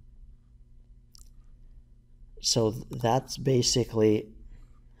 So that's basically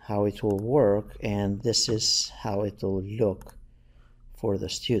how it will work, and this is how it will look for the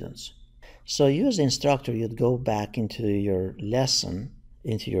students. So you as the instructor, you'd go back into your lesson,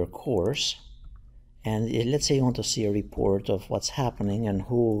 into your course, and let's say you want to see a report of what's happening and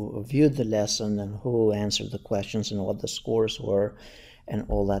who viewed the lesson and who answered the questions and what the scores were and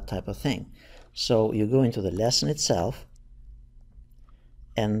all that type of thing. So you go into the lesson itself,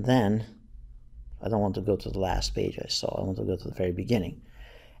 and then I don't want to go to the last page I saw. I want to go to the very beginning.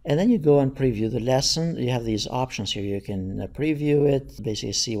 And then you go and preview the lesson. You have these options here. You can preview it,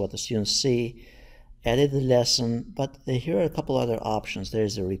 basically see what the students see, edit the lesson. But here are a couple other options.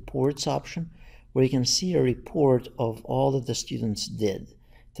 There's the reports option, where you can see a report of all that the students did.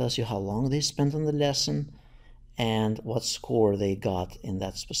 It tells you how long they spent on the lesson and what score they got in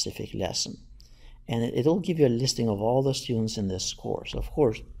that specific lesson. And it'll give you a listing of all the students in this course. Of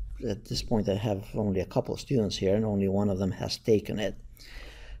course, at this point I have only a couple of students here and only one of them has taken it.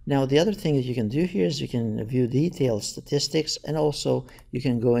 Now the other thing that you can do here is you can view detailed statistics, and also you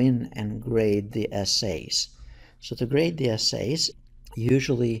can go in and grade the essays. So to grade the essays,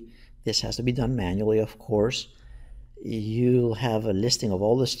 usually this has to be done manually, of course. You'll have a listing of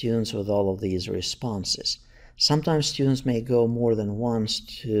all the students with all of these responses. Sometimes students may go more than once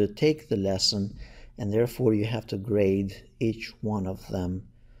to take the lesson, and therefore you have to grade each one of them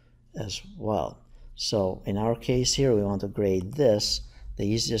as well. So in our case here, we want to grade this. The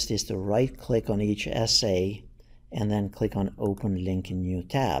easiest is to right click on each essay and then click on Open Link in New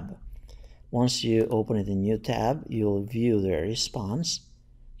Tab. Once you open it in New Tab, you'll view the response.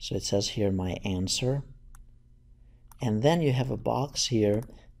 So it says here My Answer. And then you have a box here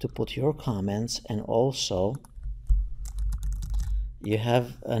to put your comments, and also you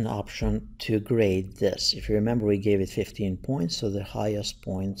have an option to grade this. If you remember, we gave it 15 points, so the highest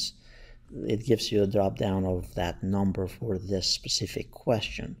points, it gives you a drop down of that number for this specific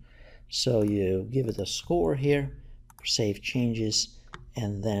question. So you give it a score here, save changes,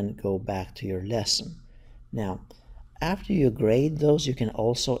 and then go back to your lesson. Now, after you grade those, you can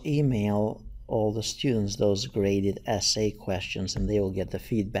also email all the students those graded essay questions, and they will get the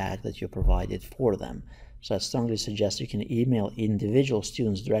feedback that you provided for them. So I strongly suggest you can email individual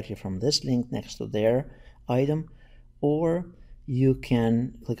students directly from this link next to their item, or you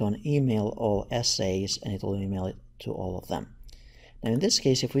can click on Email All Essays, and it will email it to all of them. Now in this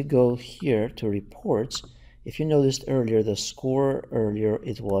case, if we go here to Reports, if you noticed earlier, the score earlier,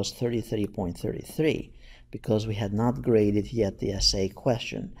 it was 33.33 because we had not graded yet the essay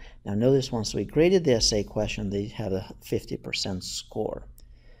question. Now notice once we graded the essay question, they have a 50% score,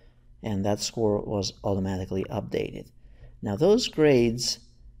 and that score was automatically updated. Now those grades,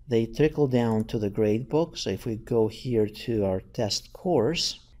 they trickle down to the Gradebook. So if we go here to our test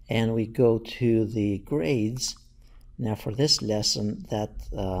course and we go to the grades, now for this lesson, that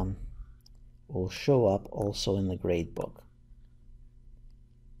will show up also in the Gradebook.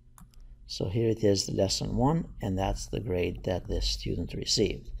 So here it is, lesson 1, and that's the grade that this student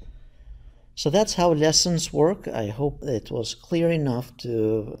received. So that's how lessons work. I hope it was clear enough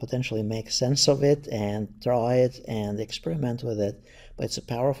to potentially make sense of it and try it and experiment with it. But it's a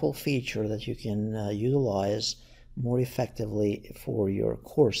powerful feature that you can utilize more effectively for your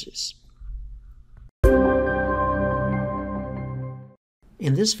courses.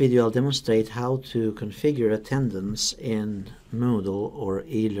 In this video, I'll demonstrate how to configure attendance in Moodle or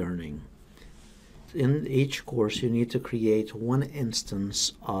e-learning. In each course, you need to create one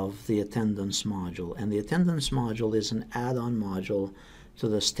instance of the attendance module, and the attendance module is an add-on module to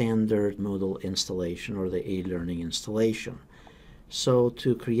the standard Moodle installation or the e-learning installation. So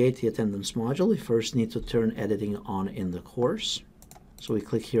to create the attendance module, we first need to turn editing on in the course. So we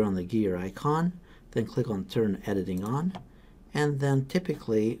click here on the gear icon, then click on turn editing on, and then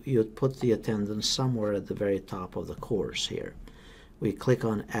typically you'd put the attendance somewhere at the very top of the course here. We click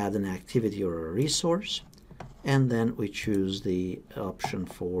on add an activity or a resource, and then we choose the option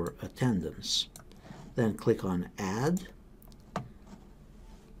for attendance. Then click on add,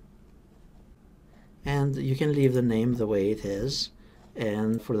 and you can leave the name the way it is,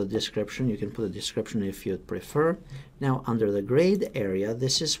 and for the description you can put a description if you'd prefer. Now under the grade area,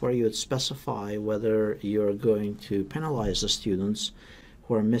 this is where you would specify whether you're going to penalize the students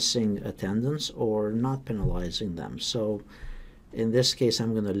who are missing attendance or not penalizing them. So in this case,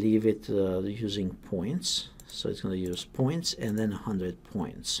 I'm going to leave it using points. So it's going to use points and then 100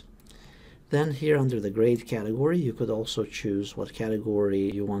 points. Then here under the grade category, you could also choose what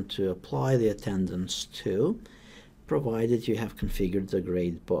category you want to apply the attendance to, provided you have configured the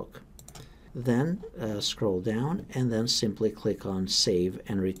Gradebook. Then scroll down and then simply click on Save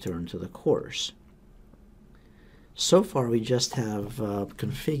and return to the course. So far, we just have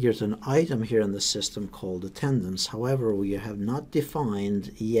configured an item here in the system called attendance. However, we have not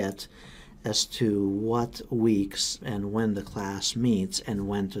defined yet as to what weeks and when the class meets and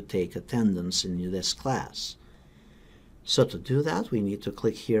when to take attendance in this class. So to do that, we need to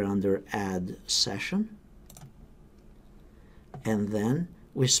click here under Add Session. And then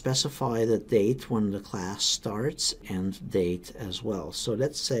we specify the date when the class starts and date as well. So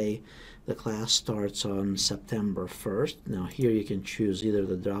let's say the class starts on September 1st. Now here you can choose either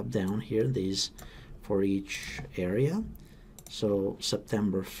the drop down here, these for each area. So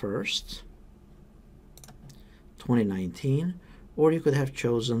September 1st, 2019, or you could have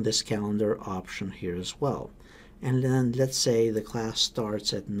chosen this calendar option here as well. And then let's say the class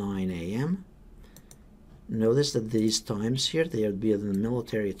starts at 9 a.m. Notice that these times here, they would be the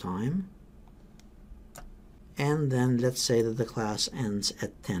military time. And then let's say that the class ends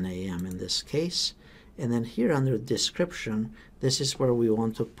at 10 a.m. in this case. And then here under description, this is where we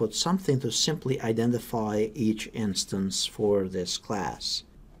want to put something to simply identify each instance for this class.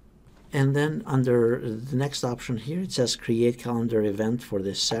 And then under the next option here, it says create calendar event for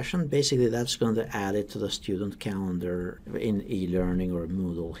this session. Basically, that's going to add it to the student calendar in e-learning or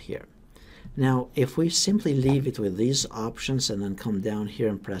Moodle here. Now, if we simply leave it with these options and then come down here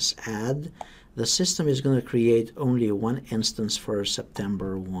and press add, the system is going to create only one instance for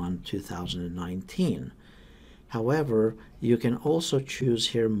September 1, 2019. However, you can also choose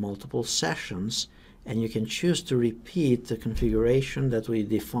here multiple sessions, and you can choose to repeat the configuration that we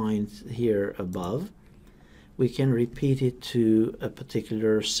defined here above. We can repeat it to a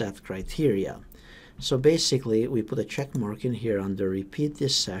particular set criteria. So basically, we put a check mark in here under repeat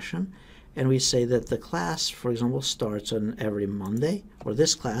this session, and we say that the class, for example, starts on every Monday, or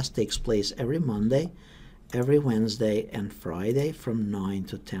this class takes place every Monday, every Wednesday, and Friday from 9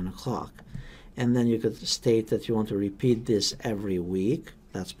 to 10 o'clock. And then you could state that you want to repeat this every week.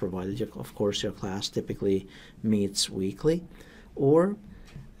 That's provided, of course, your class typically meets weekly.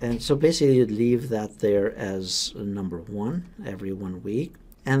 And so basically you'd leave that there as number 1 every 1 week.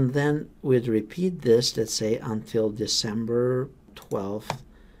 And then we'd repeat this, let's say, until December 12th,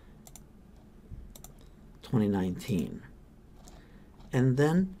 2019. And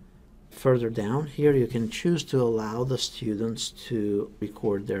then further down here you can choose to allow the students to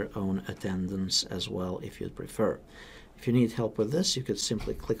record their own attendance as well if you'd prefer. If you need help with this, you could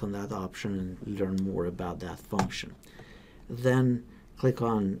simply click on that option and learn more about that function. Then click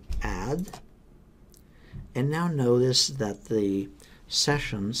on add, and now notice that the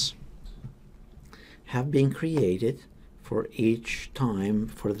sessions have been created for each time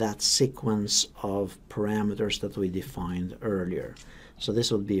for that sequence of parameters that we defined earlier. So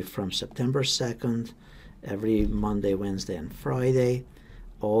this would be from September 2nd, every Monday, Wednesday, and Friday,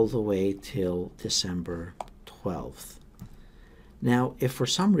 all the way till December 12th. Now, if for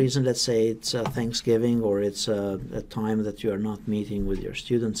some reason, let's say it's Thanksgiving or it's a time that you are not meeting with your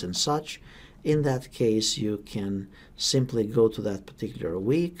students and such, in that case, you can simply go to that particular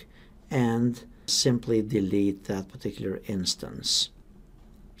week and simply delete that particular instance.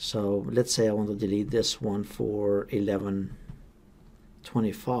 So let's say I want to delete this one for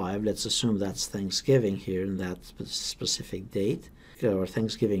 11/25. Let's assume that's Thanksgiving here in that specific date, or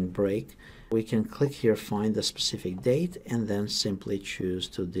Thanksgiving break. We can click here, find the specific date, and then simply choose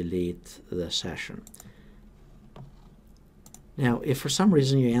to delete the session. Now, if for some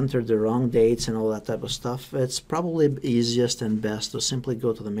reason you entered the wrong dates and all that type of stuff, it's probably easiest and best to simply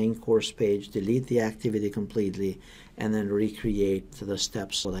go to the main course page, delete the activity completely, and then recreate the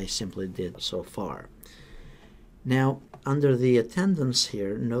steps that I simply did so far. Now, under the attendance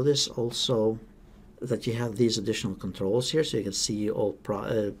here, notice also that you have these additional controls here, so you can see all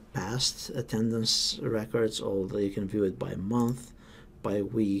past attendance records, although you can view it by month, by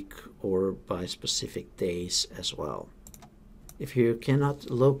week, or by specific days as well. If you cannot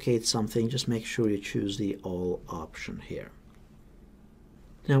locate something, just make sure you choose the all option here.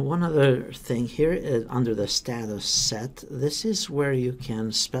 Now, one other thing here is under the status set, this is where you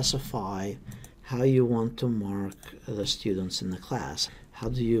can specify how you want to mark the students in the class. How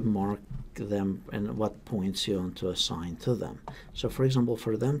do you mark them and what points you want to assign to them? So for example,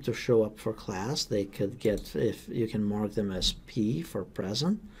 for them to show up for class, they could get, if you can mark them as P for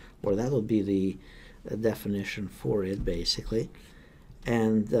present, or that would be the definition for it basically,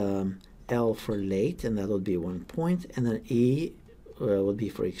 and L for late, and that would be 1 point, and then E would be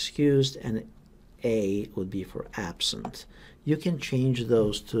for excused, and A would be for absent. You can change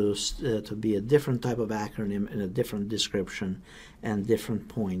those to be a different type of acronym and a different description and different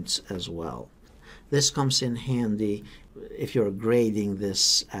points as well. This comes in handy if you're grading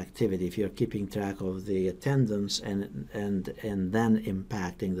this activity, if you're keeping track of the attendance and then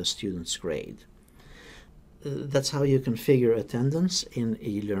impacting the student's grade. That's how you configure attendance in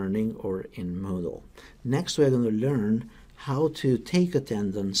e-learning or in Moodle. Next, we're going to learn how to take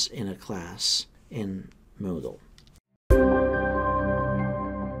attendance in a class in Moodle.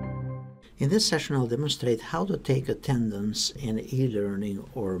 In this session, I'll demonstrate how to take attendance in e-learning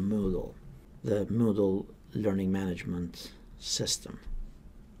or Moodle, the Moodle Learning Management System.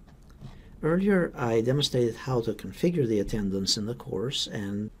 Earlier, I demonstrated how to configure the attendance in the course,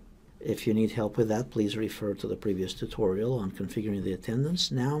 and if you need help with that, please refer to the previous tutorial on configuring the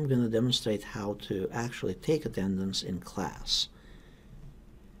attendance. Now I'm going to demonstrate how to actually take attendance in class.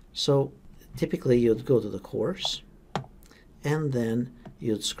 So typically you'd go to the course, and then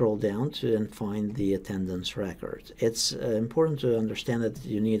you'd scroll down and find the attendance record. It's important to understand that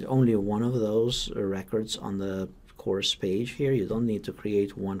you need only one of those records on the course page here. You don't need to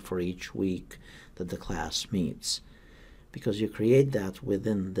create one for each week that the class meets, because you create that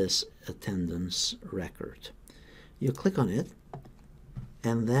within this attendance record. You click on it,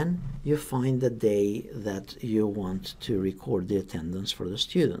 and then you find the day that you want to record the attendance for the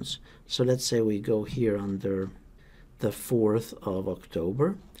students. So let's say we go here under the 4th of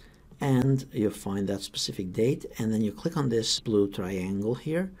October, and you find that specific date, and then you click on this blue triangle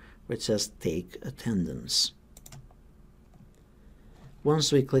here, which says Take Attendance.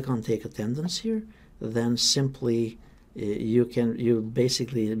 Once we click on Take Attendance here, then simply you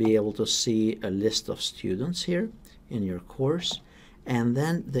basically be able to see a list of students here in your course, and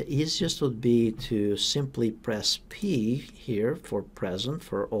then the easiest would be to simply press P here for present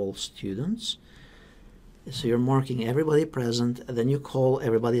for all students. So you're marking everybody present, and then you call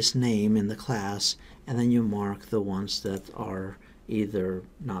everybody's name in the class, and then you mark the ones that are either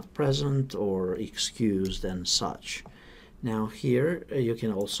not present or excused and such. Now here you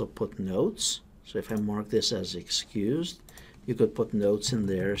can also put notes. So if I mark this as excused, you could put notes in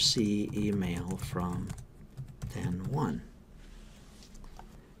there, see email from 10/1.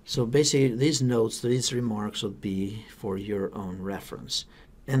 So basically these notes, these remarks would be for your own reference.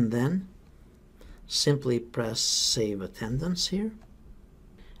 And then simply press Save Attendance here.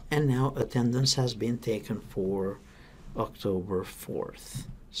 And now attendance has been taken for October 4th.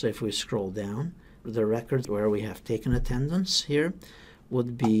 So if we scroll down, the record where we have taken attendance here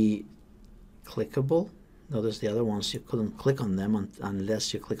would be clickable. Notice the other ones, you couldn't click on them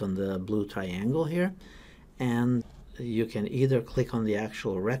unless you click on the blue triangle here. And you can either click on the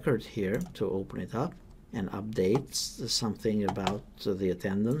actual record here to open it up and update something about the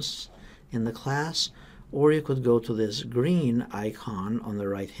attendance in the class, or you could go to this green icon on the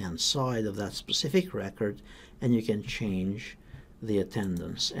right hand side of that specific record, and you can change the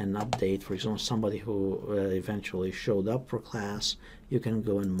attendance and update. For example, somebody who eventually showed up for class, you can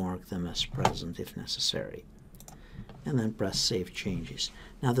go and mark them as present if necessary, and then press Save Changes.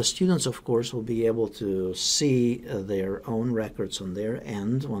 Now the students, of course, will be able to see their own records on their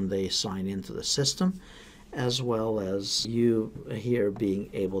end when they sign into the system, as well as you here being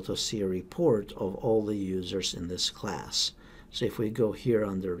able to see a report of all the users in this class. So if we go here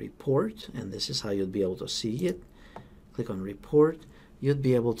under report, and this is how you'd be able to see it, click on report, you'd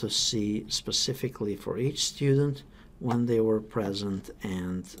be able to see specifically for each student when they were present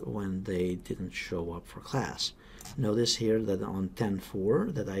and when they didn't show up for class. Notice here that on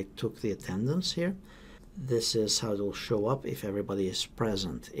 10-4 that I took the attendance here. This is how it will show up if everybody is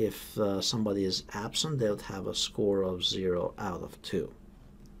present. If somebody is absent, they would have a score of 0 out of 2.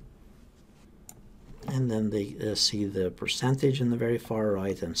 And then they see the percentage in the very far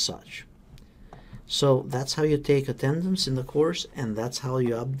right and such. So that's how you take attendance in the course, and that's how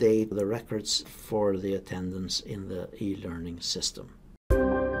you update the records for the attendance in the e-learning system.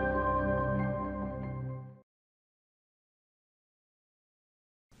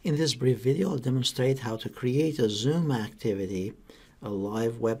 In this brief video, I'll demonstrate how to create a Zoom activity, a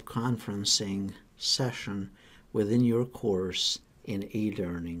live web conferencing session within your course in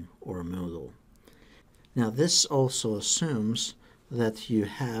e-learning or Moodle. Now, this also assumes that you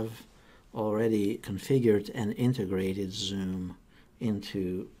have already configured and integrated Zoom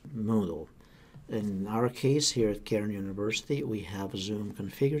into Moodle. In our case here at Cairn University, we have Zoom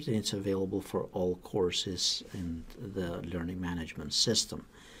configured and it's available for all courses in the learning management system.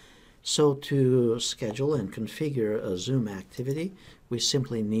 So to schedule and configure a Zoom activity, we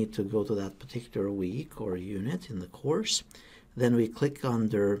simply need to go to that particular week or unit in the course. Then we click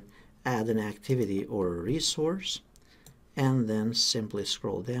under Add an Activity or a Resource, and then simply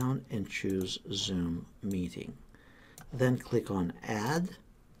scroll down and choose Zoom Meeting. Then click on Add,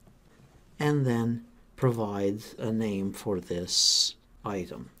 and then provide a name for this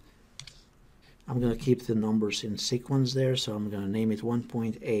item. I'm going to keep the numbers in sequence there, so I'm going to name it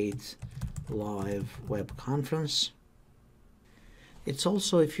 1.8 Live Web Conference. It's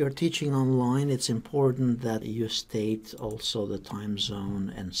also, if you're teaching online, it's important that you state also the time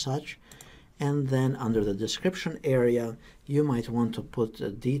zone and such. And then under the description area, you might want to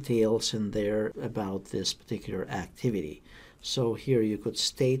put details in there about this particular activity. So here you could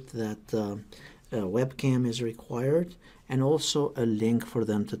state that a webcam is required, and also a link for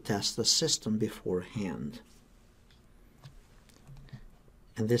them to test the system beforehand.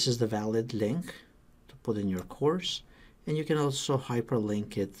 And this is the valid link to put in your course, and you can also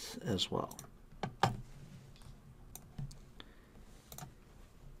hyperlink it as well.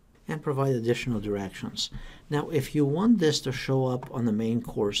 And provide additional directions. Now, if you want this to show up on the main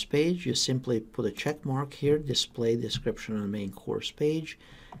course page, you simply put a check mark here, display description on the main course page,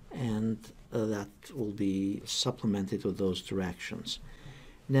 and that will be supplemented with those directions.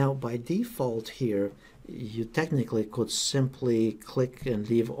 Now, by default here, you technically could simply click and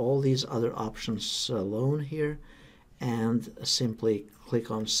leave all these other options alone here, and simply click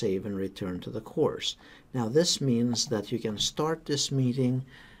on Save and Return to the course. Now, this means that you can start this meeting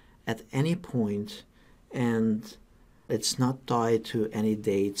at any point, and it's not tied to any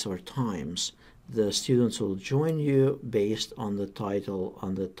dates or times. The students will join you based on the title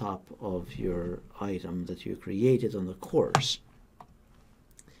on the top of your item that you created on the course.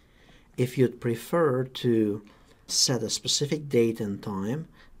 If you'd prefer to set a specific date and time,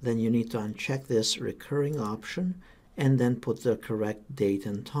 then you need to uncheck this recurring option and then put the correct date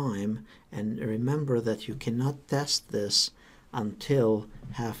and time. And remember that you cannot test this until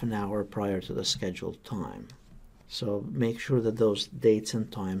half an hour prior to the scheduled time. So make sure that those dates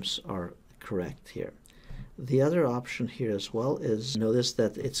and times are correct here. The other option here as well is, notice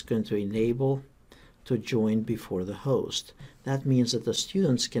that it's going to enable to join before the host. That means that the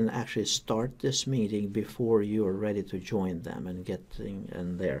students can actually start this meeting before you are ready to join them and get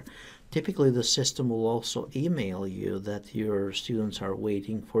in there. Typically, the system will also email you that your students are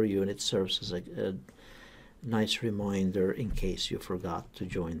waiting for you, and it serves as a nice reminder in case you forgot to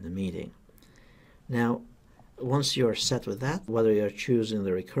join the meeting. Now, once you're set with that, whether you're choosing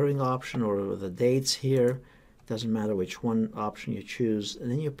the recurring option or the dates here, doesn't matter which one option you choose, and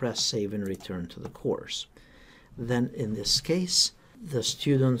then you press Save and Return to the course. Then in this case, the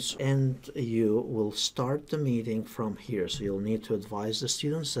students and you will start the meeting from here. So you'll need to advise the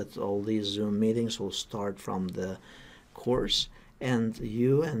students that all these Zoom meetings will start from the course, and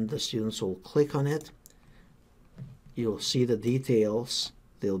you and the students will click on it. You'll see the details.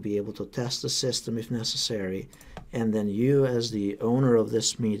 They'll be able to test the system if necessary, and then you as the owner of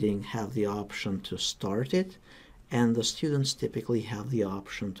this meeting have the option to start it, and the students typically have the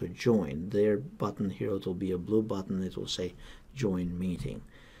option to join. Their button here, it will be a blue button, it will say Join Meeting.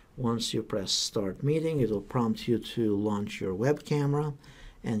 Once you press Start Meeting, it will prompt you to launch your web camera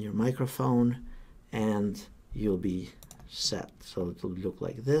and your microphone, and you'll be set. So it will look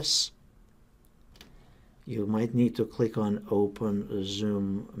like this. You might need to click on Open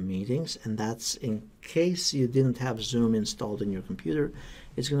Zoom Meetings, and that's in case you didn't have Zoom installed in your computer.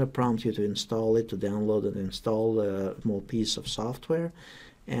 It's going to prompt you to install it, to download and install a small piece of software,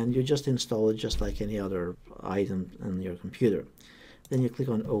 and you just install it just like any other item on your computer. Then you click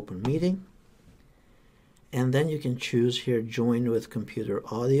on Open Meeting, and then you can choose here Join with Computer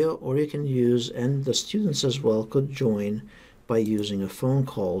Audio, or you can use, and the students as well could join by using a phone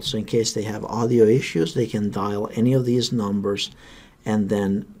call. So in case they have audio issues, they can dial any of these numbers and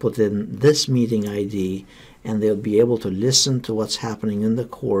then put in this meeting ID, and they'll be able to listen to what's happening in the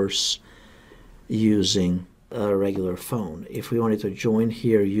course using a regular phone. If we wanted to join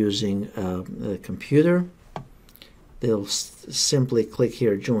here using a computer, they'll simply click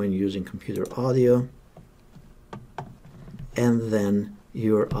here Join using Computer Audio, and then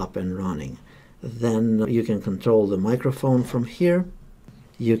you're up and running. Then you can control the microphone from here.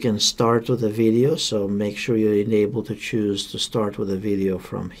 You can start with a video, so make sure you're able to choose to start with a video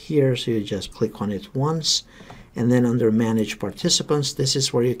from here. So you just click on it once, and then under Manage Participants, this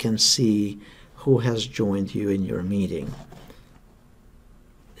is where you can see who has joined you in your meeting.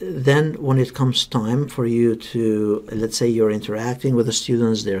 Then when it comes time for you to, let's say you're interacting with the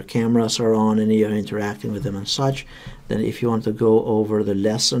students, their cameras are on and you're interacting with them and such, then if you want to go over the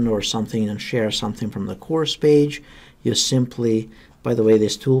lesson or something and share something from the course page, you simply, by the way,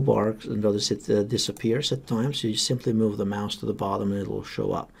 this toolbar, notice it disappears at times, so you simply move the mouse to the bottom and it will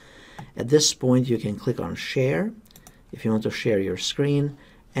show up. At this point you can click on Share if you want to share your screen,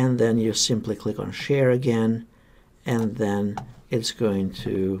 and then you simply click on Share again, and then it's going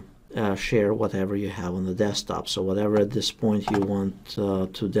to share whatever you have on the desktop. So whatever at this point you want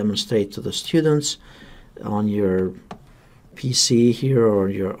to demonstrate to the students on your PC here or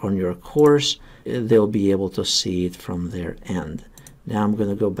on your course, they'll be able to see it from their end. Now I'm going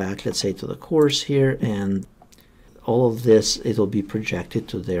to go back, let's say, to the course here, and all of this, it'll be projected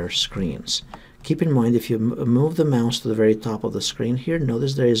to their screens. Keep in mind, if you move the mouse to the very top of the screen here,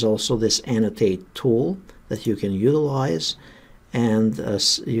 notice there is also this Annotate tool that you can utilize, and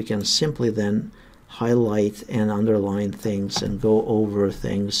you can simply then highlight and underline things and go over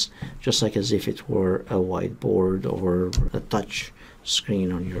things just like as if it were a whiteboard or a touch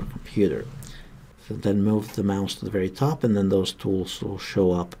screen on your computer. So then move the mouse to the very top, and then those tools will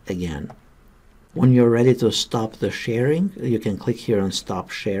show up again. When you're ready to stop the sharing, you can click here on Stop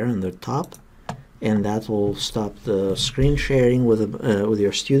Share on the top, and that will stop the screen sharing with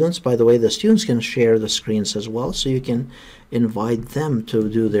your students. By the way, the students can share the screens as well, so you can invite them to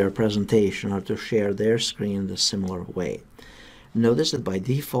do their presentation or to share their screen the similar way. Notice that by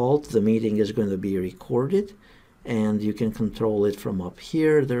default the meeting is going to be recorded, and you can control it from up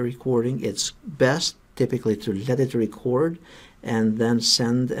here, the recording. It's best typically to let it record and then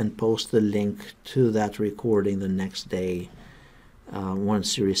send and post the link to that recording the next day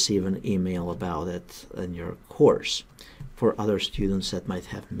once you receive an email about it in your course, for other students that might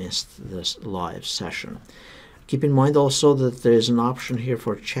have missed this live session. Keep in mind also that there is an option here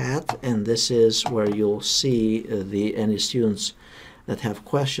for chat, and this is where you'll see any students that have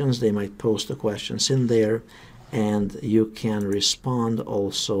questions. They might post the questions in there, and you can respond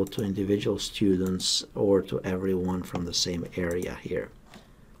also to individual students or to everyone from the same area here.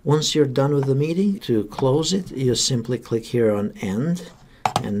 Once you're done with the meeting, to close it, you simply click here on End,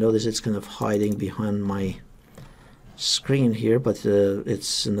 and notice it's kind of hiding behind my screen here, but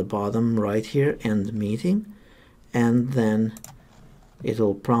it's in the bottom right here, End Meeting, and then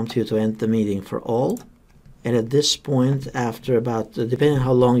it'll prompt you to end the meeting for all. And at this point, after about, depending on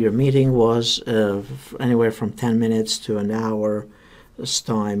how long your meeting was, anywhere from 10 minutes to an hour's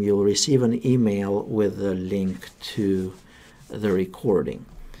time, you'll receive an email with a link to the recording.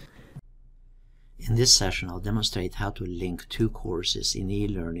 In this session, I'll demonstrate how to link two courses in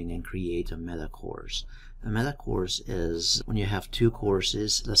e-learning and create a meta course. A meta course is when you have two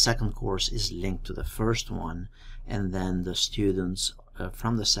courses, the second course is linked to the first one, and then the students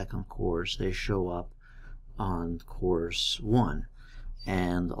from the second course, they show up on course one,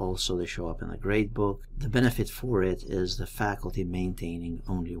 and also they show up in the gradebook. The benefit for it is the faculty maintaining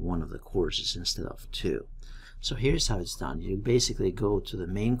only one of the courses instead of two. So here's how it's done. You basically go to the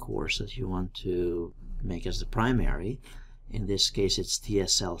main course that you want to make as the primary. In this case it's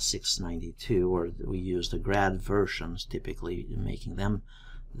TSL 692, or we use the grad versions, typically making them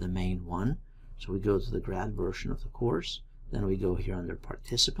the main one. So we go to the grad version of the course, then we go here under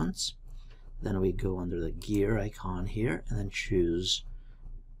participants, then we go under the gear icon here and then choose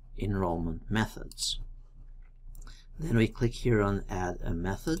enrollment methods. Then we click here on add a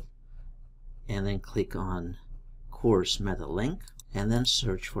method, and then click on course meta link, and then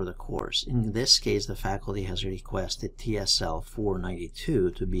search for the course. In this case, the faculty has requested TSL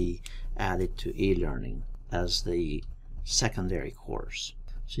 492 to be added to e-learning as the secondary course.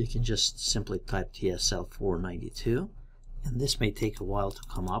 So you can just simply type TSL 492, and this may take a while to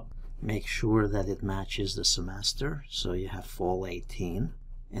come up. Make sure that it matches the semester, so you have fall 18.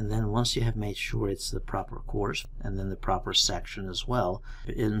 And then once you have made sure it's the proper course, and then the proper section as well,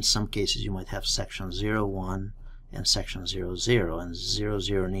 in some cases you might have section 01 and section 00, and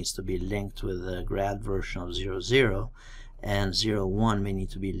 00 needs to be linked with the grad version of 00, and 01 may need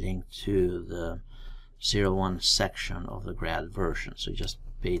to be linked to the 01 section of the grad version. So just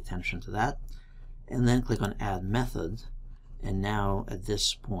pay attention to that, and then click on Add Method. And now at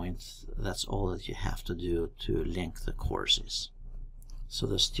this point, that's all that you have to do to link the courses. So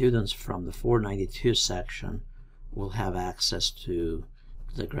the students from the 492 section will have access to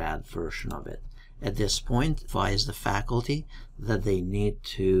the grad version of it. At this point, advise the faculty that they need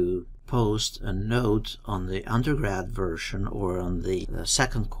to post a note on the undergrad version or on the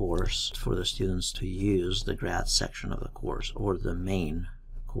second course for the students to use the grad section of the course, or the main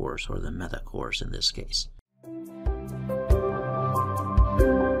course, or the meta course in this case.